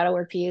piece, the shadow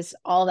work piece,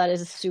 all that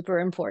is super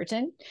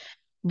important.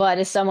 But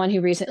as someone who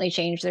recently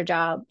changed their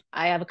job,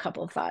 I have a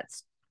couple of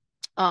thoughts.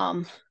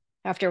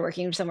 After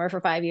working somewhere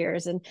for 5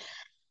 years, and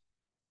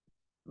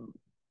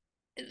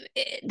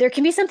there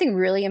can be something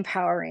really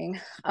empowering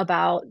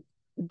about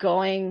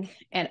going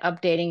and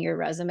updating your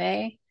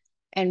resume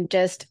and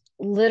just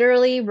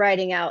literally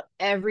writing out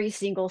every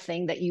single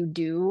thing that you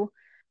do,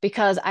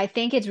 because I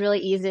think it's really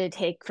easy to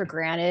take for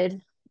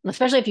granted,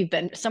 especially if you've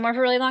been somewhere for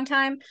a really long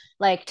time,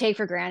 like take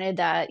for granted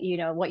that, you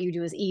know, what you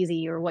do is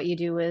easy or what you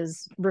do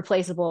is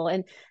replaceable.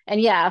 And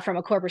yeah, from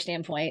a corporate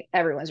standpoint,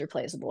 everyone's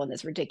replaceable and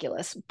it's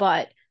ridiculous.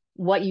 But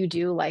what you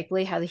do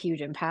likely has a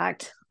huge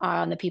impact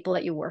on the people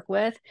that you work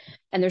with.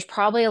 And there's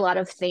probably a lot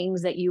of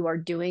things that you are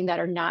doing that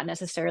are not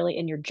necessarily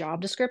in your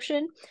job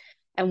description.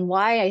 And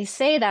why I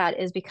say that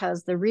is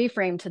because the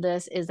reframe to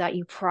this is that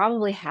you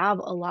probably have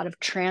a lot of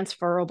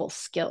transferable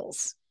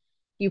skills.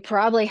 You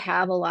probably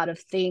have a lot of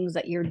things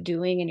that you're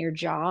doing in your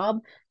job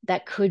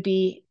that could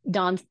be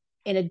done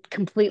in a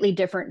completely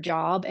different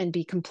job and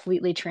be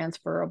completely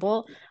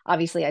transferable.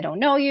 Obviously, I don't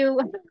know you,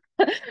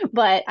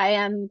 but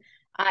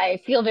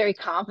I feel very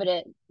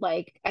confident.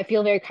 Like, I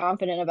feel very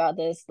confident about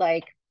this.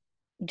 Like,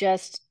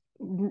 just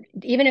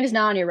even if it's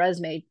not on your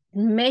resume,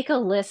 make a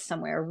list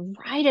somewhere,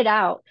 write it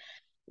out,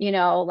 you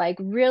know, like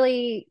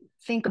really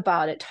think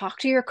about it, talk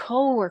to your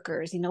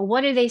coworkers, you know,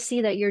 what do they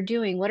see that you're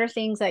doing, what are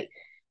things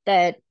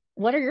that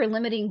what are your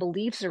limiting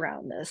beliefs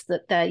around this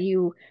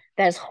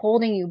that's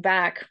holding you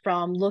back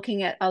from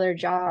looking at other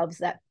jobs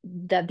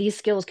that these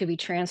skills could be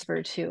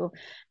transferred to.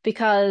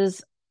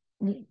 Because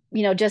you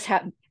know, just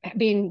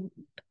being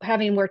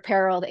having worked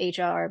parallel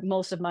to HR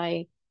most of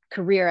my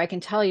career, I can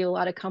tell you a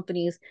lot of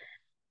companies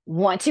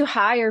want to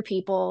hire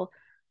people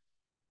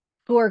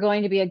who are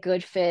going to be a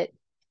good fit.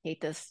 I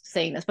hate this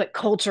saying this, but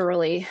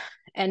culturally,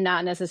 and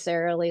not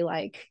necessarily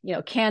like, you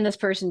know, can this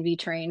person be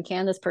trained?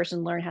 Can this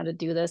person learn how to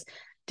do this?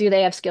 Do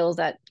they have skills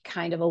that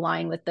kind of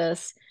align with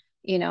this?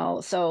 You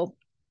know, so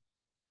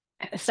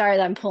sorry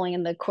that I'm pulling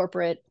in the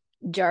corporate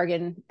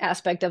jargon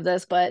aspect of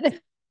this, but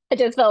I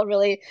just felt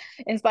really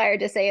inspired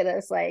to say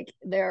this. Like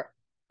there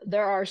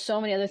are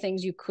so many other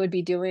things you could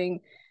be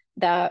doing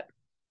that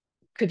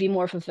could be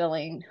more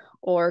fulfilling,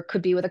 or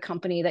could be with a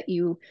company that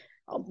you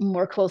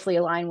more closely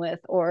align with,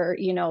 or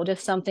you know,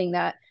 just something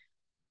that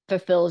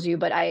fulfills you.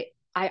 But I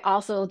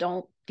also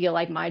don't feel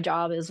like my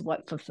job is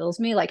what fulfills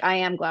me. Like, I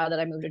am glad that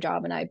I moved a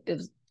job, and it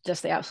was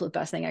just the absolute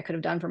best thing I could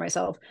have done for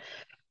myself.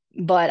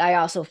 But I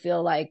also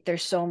feel like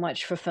there's so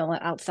much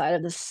fulfillment outside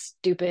of this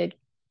stupid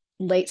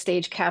late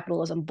stage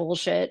capitalism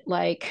bullshit.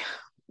 Like,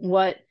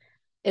 what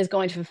is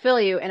going to fulfill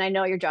you? And I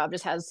know your job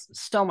just has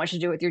so much to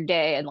do with your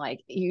day, and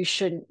like you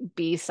shouldn't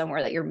be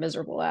somewhere that you're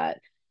miserable at.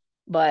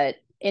 But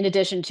in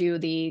addition to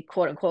the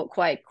quote unquote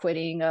quiet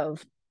quitting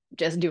of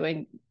just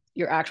doing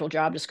your actual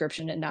job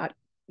description and not,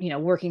 you know,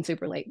 working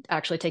super late,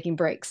 actually taking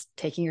breaks,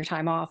 taking your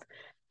time off,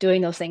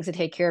 doing those things to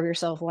take care of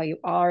yourself while you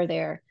are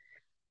there,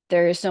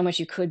 there is so much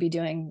you could be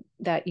doing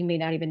that you may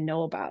not even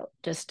know about.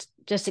 Just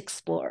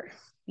explore,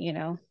 you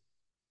know.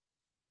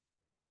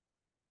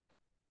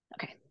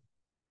 Okay.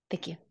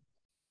 Thank you.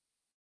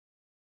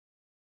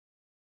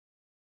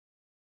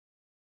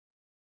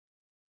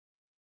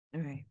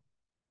 All right.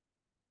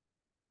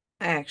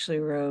 I actually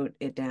wrote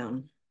it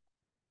down.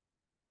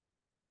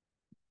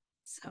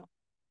 So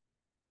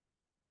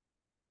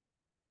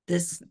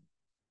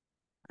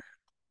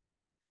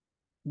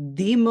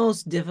the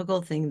most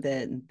difficult thing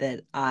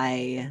that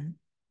I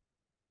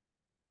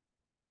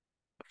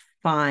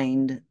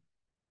find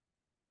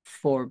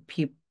for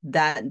people,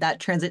 that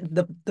transit,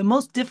 the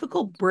most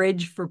difficult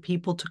bridge for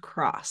people to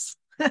cross,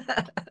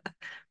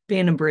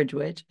 being a bridge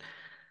witch,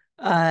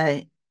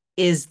 uh,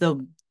 is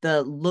the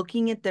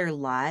looking at their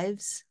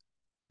lives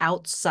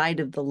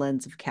outside of the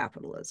lens of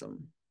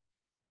capitalism.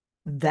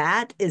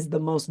 That is the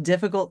most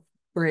difficult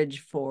bridge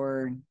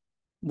for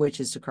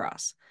witches to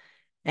cross.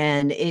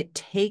 And it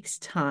takes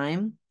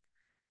time,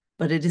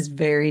 but it is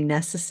very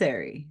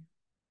necessary,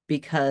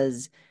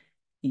 because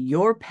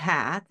your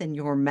path and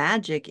your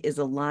magic is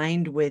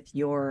aligned with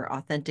your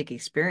authentic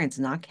experience,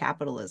 not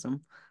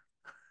capitalism,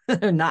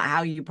 not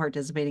how you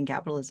participate in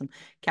capitalism.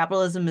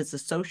 Capitalism is a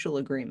social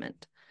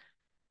agreement,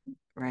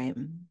 right?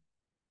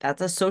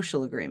 That's a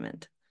social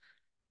agreement.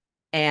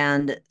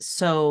 And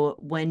so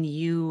when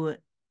you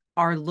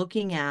are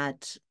looking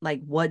at,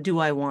 like, what do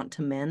I want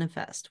to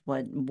manifest?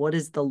 What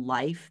is the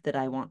life that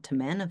I want to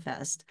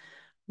manifest?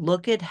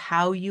 Look at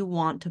how you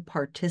want to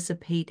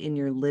participate in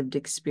your lived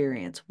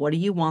experience. What do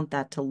you want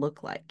that to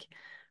look like?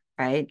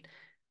 Right?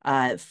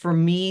 For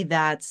me,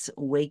 that's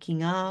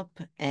waking up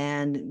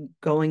and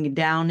going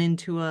down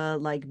into a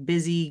like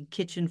busy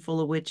kitchen full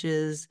of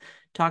witches,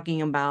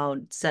 talking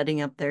about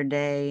setting up their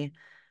day.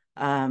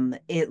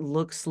 It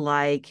looks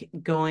like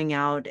going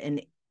out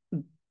and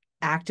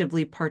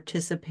actively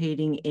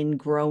participating in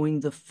growing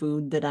the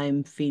food that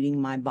I'm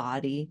feeding my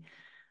body.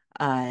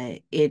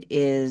 It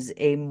is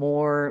a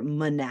more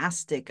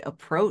monastic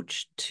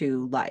approach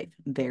to life,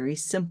 very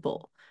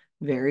simple,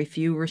 very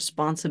few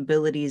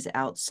responsibilities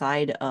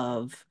outside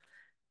of,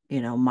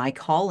 you know, my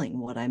calling,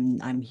 what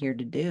I'm here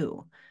to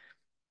do.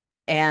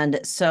 And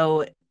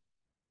so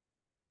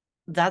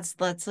that's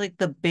like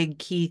the big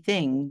key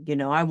thing. You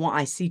know,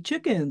 I see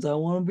chickens, I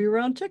want to be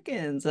around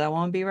chickens, I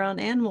want to be around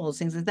animals,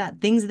 things like that,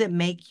 things that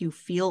make you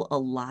feel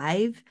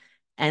alive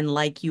and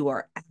like you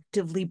are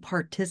actively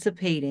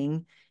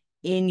participating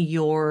in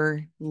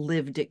your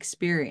lived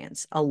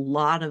experience. A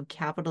lot of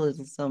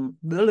capitalism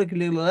and the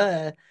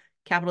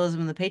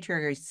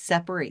patriarchy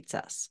separates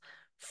us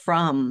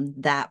from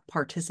that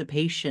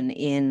participation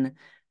in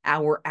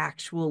our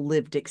actual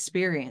lived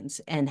experience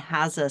and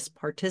has us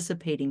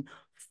participating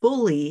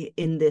fully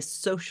in this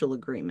social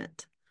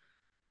agreement.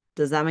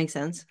 Does that make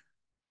sense?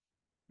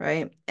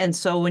 Right. And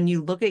so when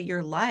you look at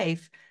your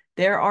life,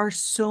 there are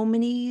so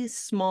many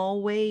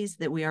small ways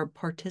that we are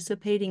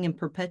participating and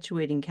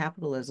perpetuating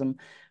capitalism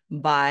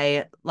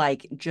by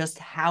like just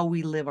how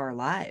we live our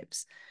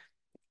lives.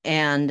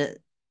 And,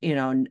 you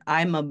know,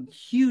 I'm a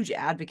huge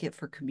advocate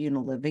for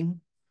communal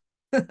living.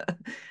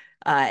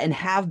 And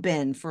have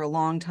been for a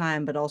long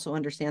time, but also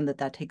understand that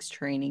that takes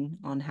training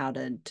on how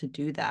to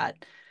do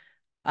that.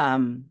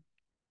 Um,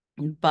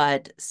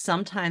 but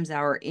sometimes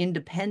our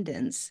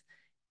independence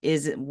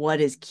is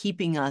what is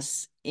keeping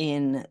us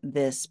in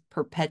this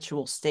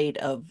perpetual state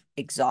of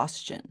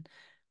exhaustion.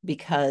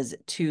 Because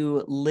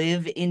to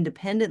live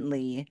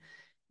independently,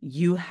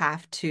 you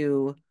have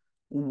to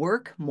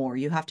work more,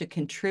 you have to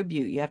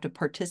contribute, you have to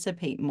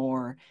participate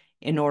more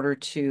in order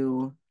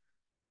to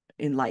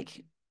in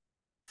like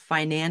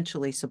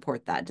financially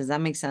support that. Does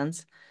that make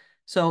sense?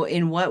 So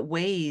in what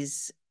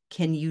ways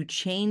can you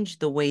change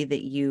the way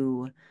that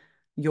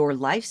your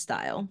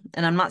lifestyle?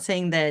 And I'm not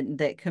saying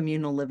that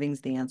communal living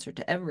is the answer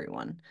to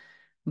everyone,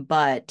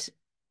 but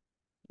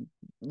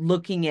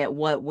looking at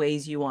what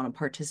ways you want to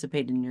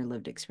participate in your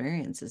lived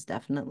experience is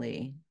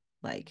definitely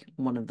like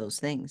one of those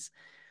things.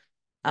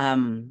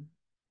 Um,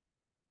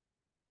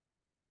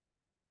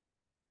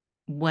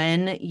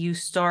 when you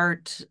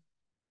start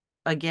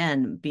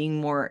again being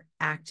more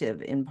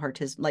active in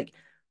like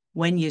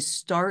when you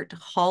start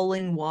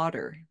hauling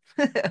water,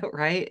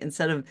 right?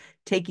 Instead of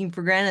taking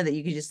for granted that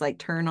you could just like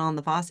turn on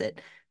the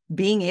faucet,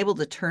 being able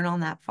to turn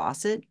on that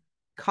faucet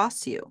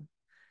costs you,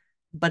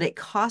 but it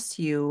costs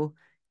you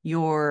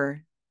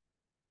your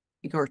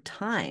your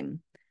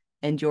time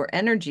and your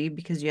energy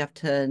because you have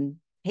to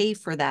pay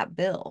for that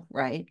bill,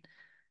 right?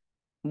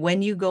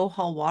 When you go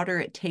haul water,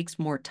 it takes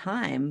more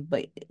time,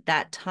 but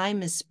that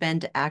time is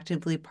spent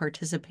actively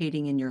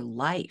participating in your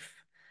life,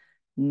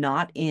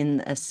 not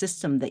in a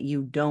system that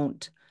you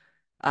don't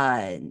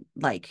uh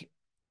like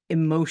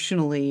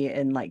emotionally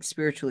and like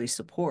spiritually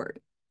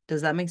support.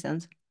 Does that make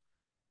sense?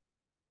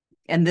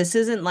 And this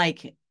isn't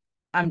like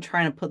I'm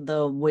trying to put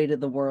the weight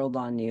of the world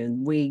on you.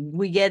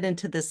 We get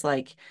into this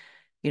like,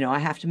 you know, I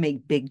have to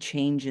make big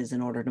changes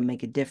in order to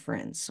make a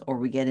difference, or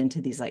we get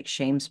into these like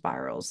shame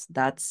spirals.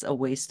 That's a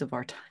waste of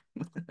our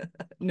time.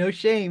 No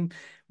shame.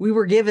 We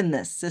were given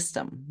this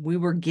system. We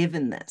were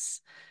given this.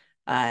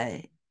 Uh,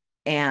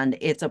 and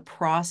it's a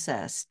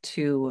process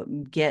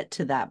to get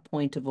to that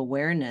point of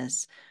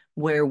awareness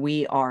where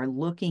we are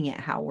looking at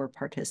how we're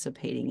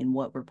participating and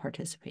what we're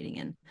participating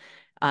in.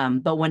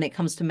 But when it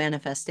comes to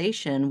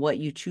manifestation, what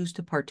you choose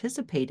to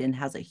participate in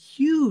has a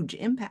huge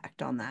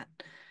impact on that.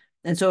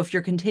 And so if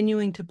you're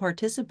continuing to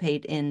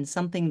participate in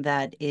something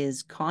that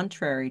is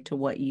contrary to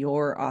what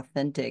your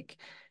authentic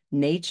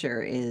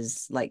nature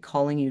is like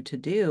calling you to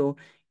do,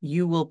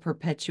 you will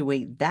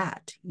perpetuate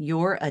that.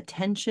 Your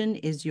attention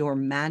is your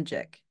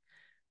magic.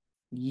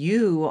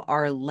 You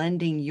are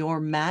lending your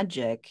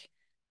magic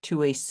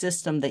to a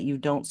system that you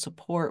don't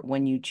support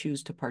when you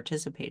choose to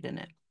participate in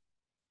it.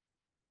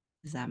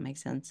 Does that make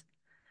sense?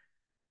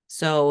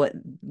 So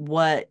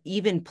what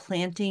even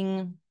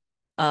planting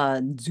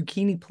a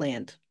zucchini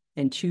plant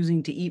and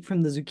choosing to eat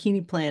from the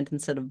zucchini plant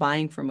instead of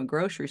buying from a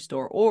grocery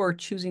store, or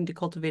choosing to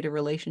cultivate a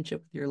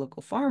relationship with your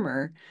local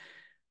farmer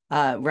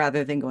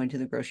rather than going to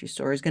the grocery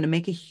store, is going to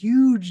make a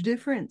huge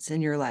difference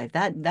in your life.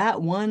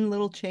 That one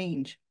little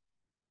change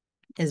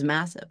is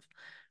massive,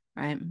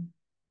 right?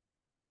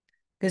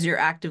 Because you're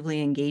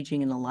actively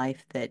engaging in a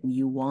life that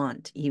you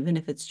want, even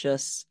if it's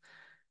just,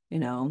 you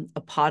know,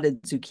 a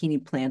potted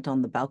zucchini plant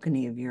on the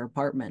balcony of your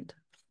apartment.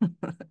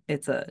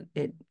 It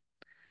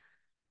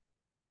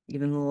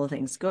even the little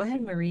things. Go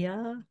ahead,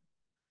 Maria.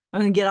 I'm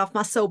gonna get off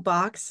my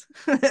soapbox.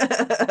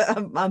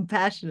 I'm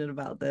passionate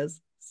about this.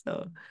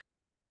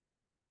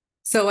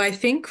 So I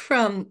think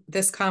from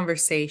this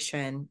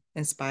conversation,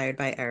 inspired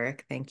by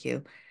Eric, thank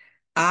you,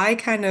 I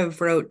kind of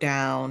wrote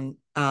down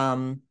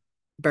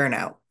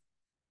burnout.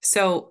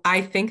 So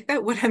I think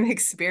that what I'm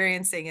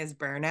experiencing is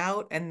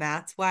burnout, and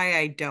that's why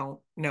I don't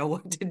know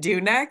what to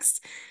do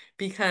next,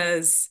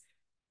 because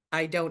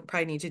I don't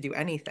probably need to do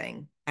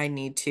anything. I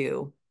need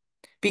to,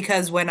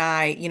 because when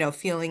I,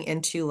 feeling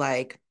into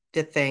like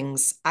the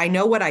things, I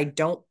know what I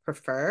don't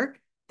prefer.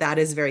 That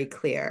is very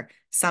clear.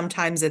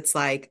 Sometimes it's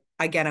like,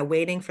 again, I'm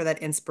waiting for that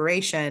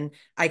inspiration.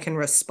 I can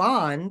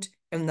respond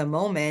in the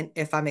moment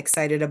if I'm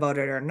excited about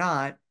it or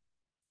not,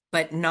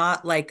 but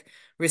not like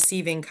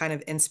receiving kind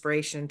of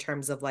inspiration in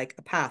terms of like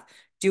a path.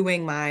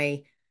 Doing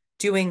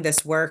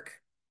this work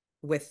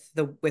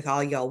with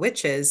all y'all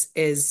witches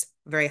is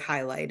very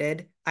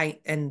highlighted.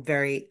 And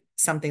very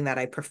something that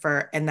I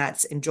prefer and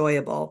that's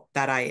enjoyable,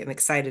 that I am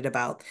excited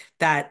about,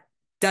 that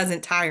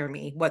doesn't tire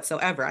me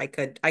whatsoever. I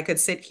could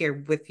sit here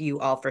with you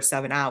all for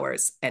 7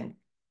 hours and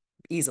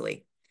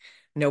easily.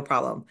 no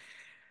problem.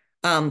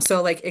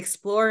 So like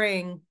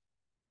exploring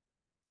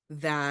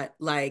that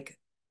like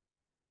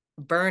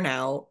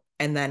burnout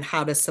and then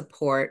how to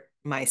support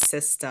my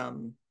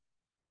system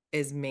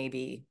is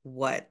maybe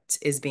what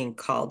is being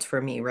called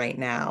for me right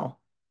now.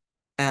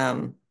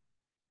 Um,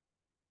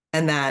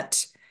 and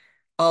that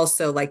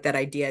also like that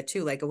idea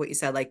too, like what you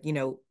said, like,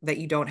 that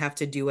you don't have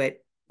to do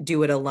it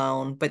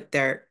alone, but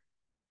there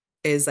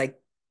is like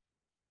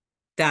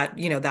that,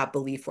 that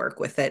belief work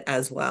with it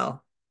as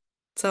well.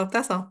 So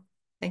that's all.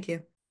 Thank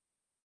you.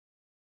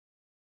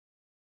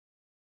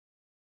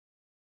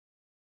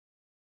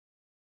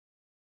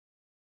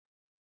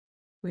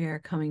 We are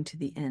coming to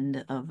the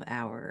end of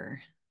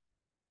our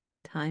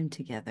time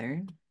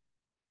together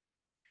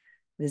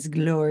this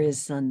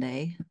glorious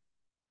Sunday.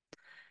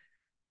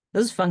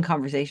 Those fun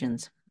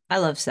conversations. I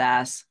love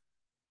Sass.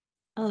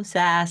 I love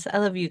Sass. I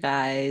love you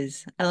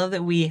guys. I love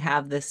that we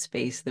have this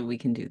space that we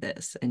can do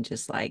this and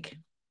just like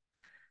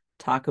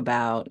talk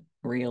about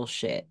real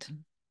shit,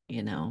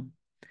 you know.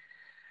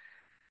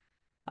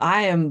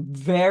 I am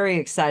very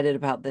excited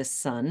about this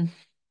sun.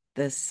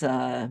 This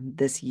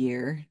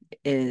year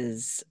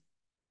is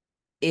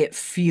it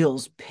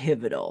feels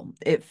pivotal.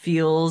 It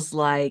feels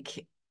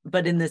like,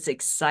 but in this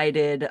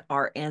excited,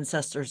 our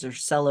ancestors are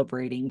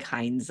celebrating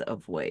kinds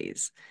of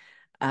ways.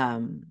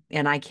 And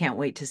I can't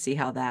wait to see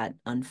how that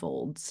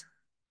unfolds.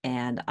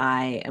 And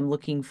I am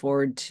looking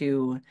forward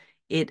to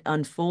it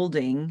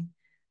unfolding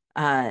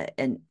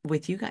and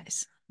with you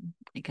guys,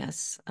 I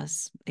guess,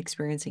 us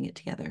experiencing it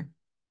together.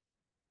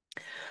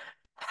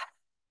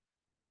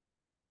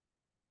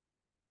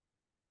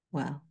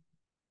 Well,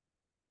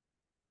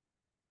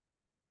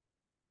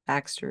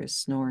 Baxter is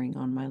snoring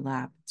on my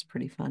lap. It's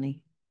pretty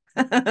funny.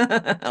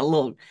 A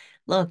little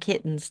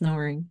kitten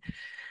snoring.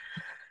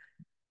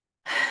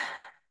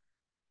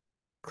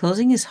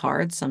 Closing is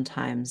hard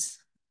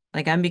sometimes.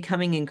 Like I'm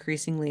becoming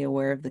increasingly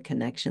aware of the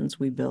connections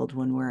we build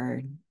when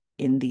we're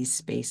in these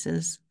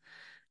spaces.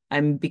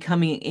 I'm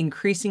becoming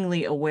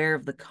increasingly aware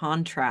of the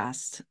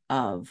contrast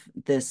of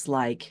this,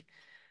 like,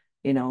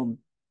 you know,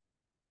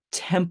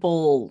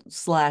 temple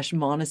slash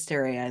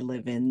monastery I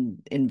live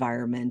in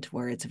environment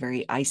where it's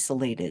very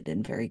isolated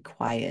and very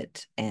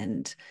quiet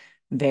and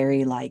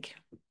very like,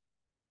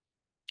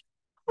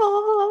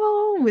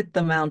 oh, with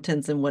the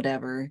mountains and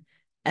whatever.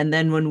 And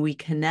then when we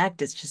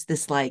connect, it's just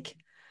this like,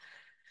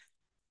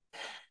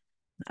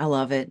 I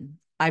love it.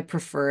 I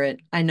prefer it.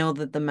 I know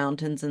that the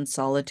mountains and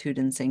solitude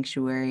and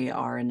sanctuary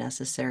are a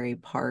necessary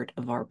part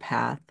of our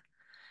path.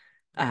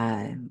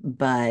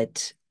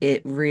 But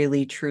it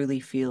really truly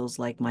feels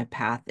like my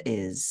path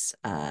is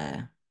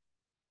I'm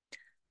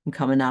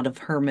coming out of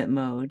hermit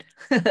mode,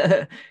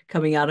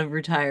 coming out of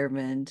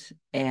retirement,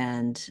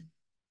 and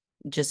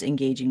just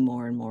engaging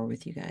more and more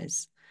with you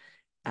guys,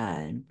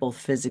 both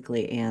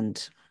physically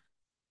and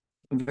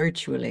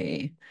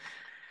virtually.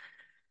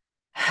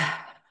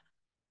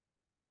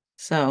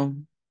 So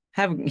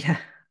yeah,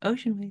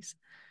 ocean waves.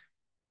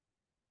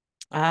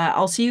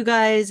 I'll see you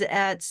guys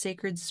at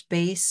Sacred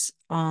Space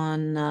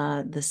on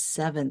the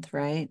 7th,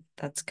 right?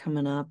 That's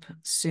coming up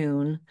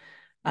soon.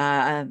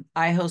 I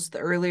host the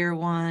earlier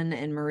one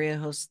and Maria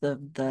hosts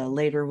the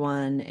later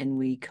one, and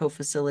we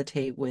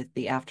co-facilitate with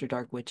the After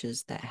Dark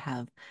witches that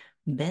have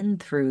been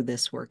through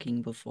this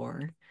working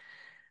before.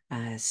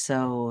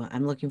 So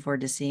I'm looking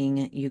forward to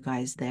seeing you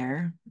guys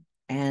there.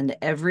 And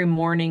every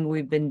morning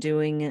we've been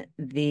doing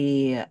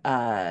the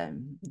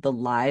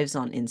lives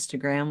on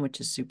Instagram,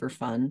 which is super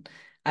fun.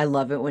 I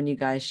love it when you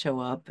guys show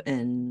up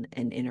and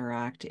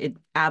interact. It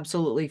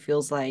absolutely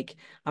feels like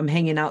I'm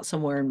hanging out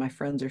somewhere and my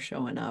friends are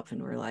showing up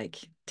and we're like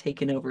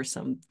taking over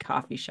some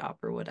coffee shop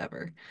or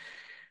whatever.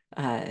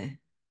 Uh,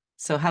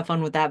 so have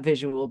fun with that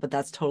visual, but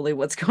that's totally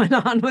what's going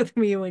on with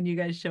me when you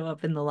guys show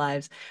up in the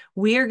lives.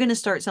 We are going to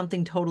start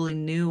something totally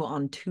new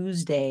on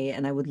Tuesday,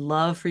 and I would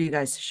love for you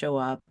guys to show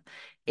up.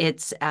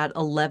 It's at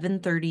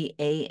 11:30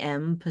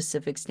 a.m.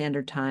 Pacific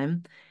Standard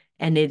Time,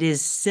 and it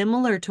is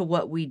similar to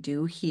what we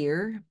do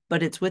here,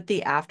 but it's with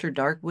the After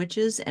Dark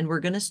Witches, and we're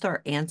going to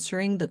start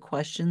answering the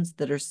questions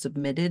that are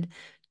submitted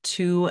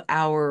to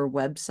our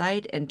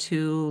website and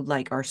to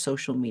like our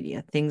social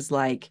media. Things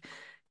like,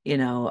 you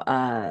know,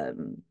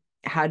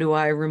 how do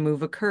I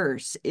remove a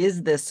curse?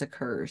 Is this a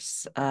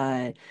curse?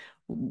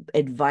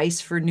 Advice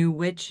for new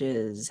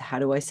witches. How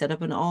do I set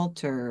up an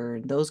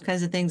altar? Those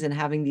kinds of things, and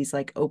having these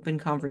like open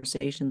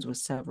conversations with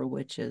several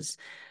witches.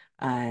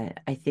 I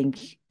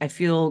think I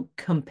feel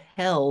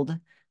compelled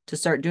to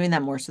start doing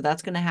that more. So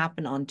that's going to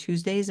happen on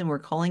Tuesdays, and we're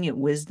calling it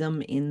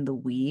Wisdom in the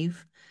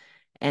Weave.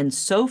 And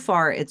so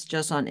far, it's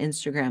just on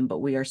Instagram, but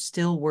we are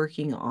still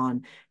working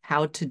on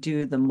how to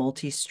do the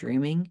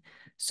multi-streaming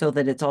so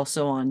that it's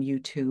also on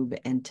YouTube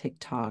and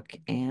TikTok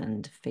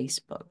and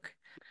Facebook.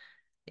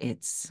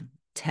 It's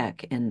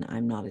tech, and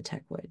I'm not a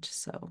tech witch,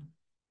 so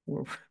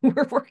we're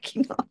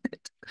working on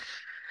it.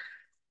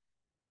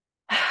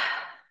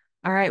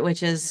 All right,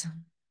 witches,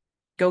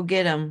 go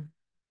get them.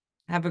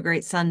 Have a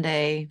great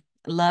Sunday.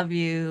 Love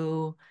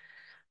you.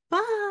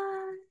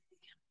 Bye.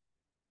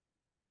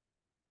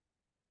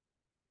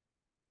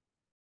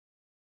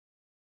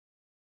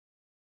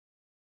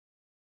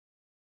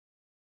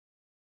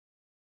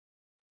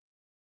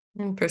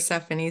 And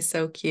Persephone's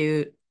so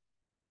cute.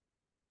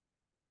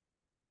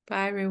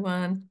 Bye,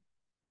 everyone.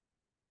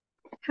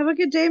 Have a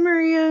good day,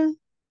 Maria.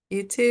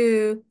 You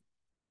too.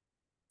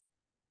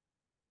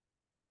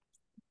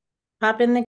 Pop in the